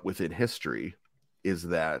working out within history is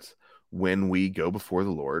that when we go before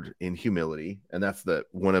the Lord in humility, and that's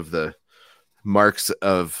one of the marks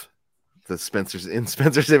of the Spencer's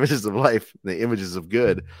images of life, the images of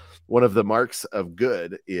good. One of the marks of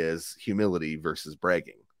good is humility versus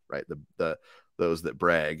bragging, right? The those that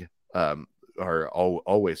brag are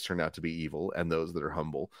always turn out to be evil, and those that are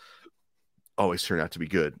humble always turn out to be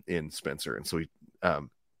good in Spencer. And so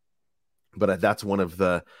but that's one of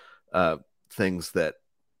the things that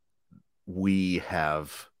we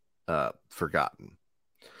have forgotten,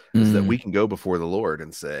 is that we can go before the Lord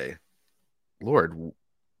and say, Lord,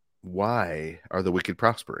 why are the wicked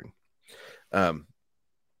prospering?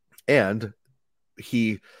 And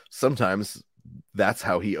he sometimes, that's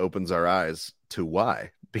how he opens our eyes to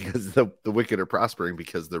why, because the wicked are prospering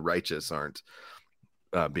because the righteous aren't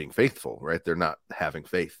being faithful, right? They're not having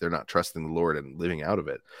faith. They're not trusting the Lord and living out of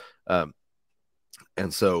it.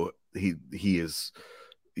 And so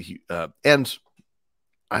and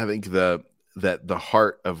I think that the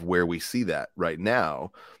heart of where we see that right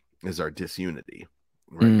now is our disunity,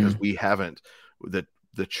 right? Because we haven't,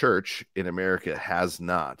 the church in America has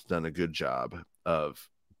not done a good job of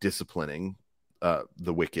disciplining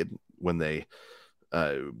the wicked when they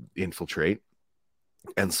infiltrate.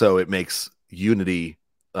 And so it makes unity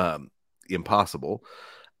impossible.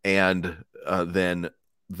 And then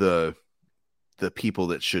the people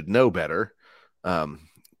that should know better,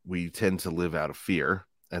 we tend to live out of fear.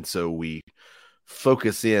 And so we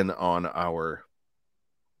focus in on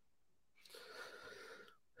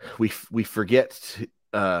we forget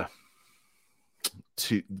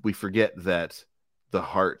we forget that the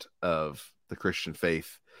heart of the Christian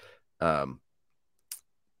faith that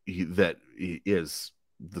is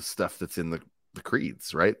the stuff that's in the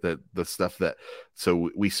creeds, right? The stuff that, so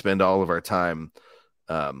we spend all of our time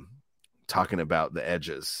talking about the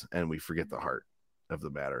edges, and we forget the heart of the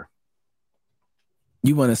matter.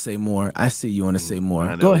 You want to say more? I see you want to say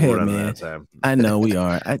more. Go ahead, man. I know we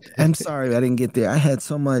are. I'm sorry I didn't get there. I had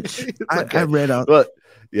so much. Okay. I read out. Well,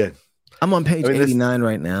 yeah. I'm on page 89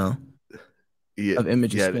 right now of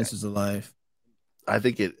Image of Spencer's Alive. I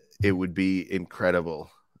think it would be incredible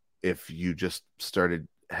if you just started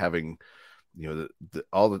having,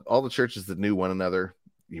 all the churches that knew one another,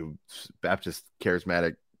 Baptist,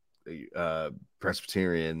 Charismatic,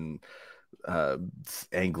 Presbyterian,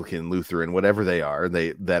 Anglican, Lutheran, whatever they are,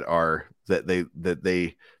 the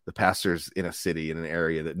pastors in a city, in an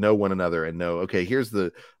area, that know one another and know, okay, here's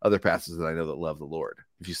the other pastors that I know that love the Lord.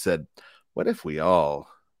 If you said, what if we all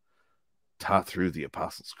taught through the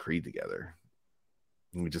Apostles' Creed together?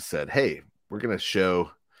 And we just said, hey, we're going to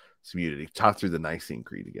show some unity, taught through the Nicene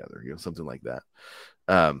Creed together, something like that.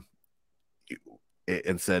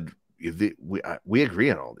 And said, we agree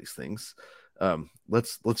on all these things.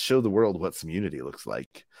 Let's show the world what some unity looks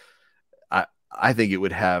like. I think it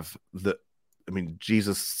would have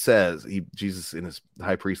Jesus in his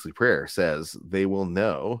high priestly prayer says, they will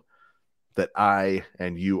know that I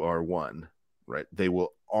and you are one, right? They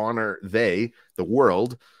will honor, the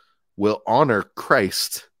world will honor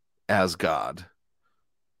Christ as God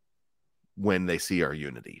when they see our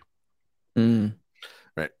unity.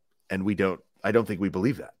 Right. And I don't think we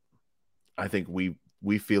believe that. I think we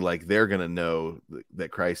feel like they're going to know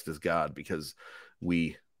that Christ is God because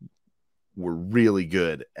we were really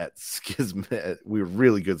good at we were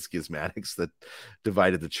really good schismatics that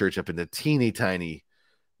divided the church up into teeny tiny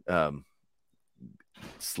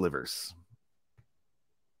slivers.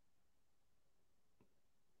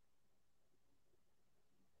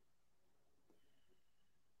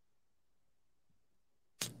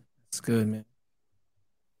 It's good, man.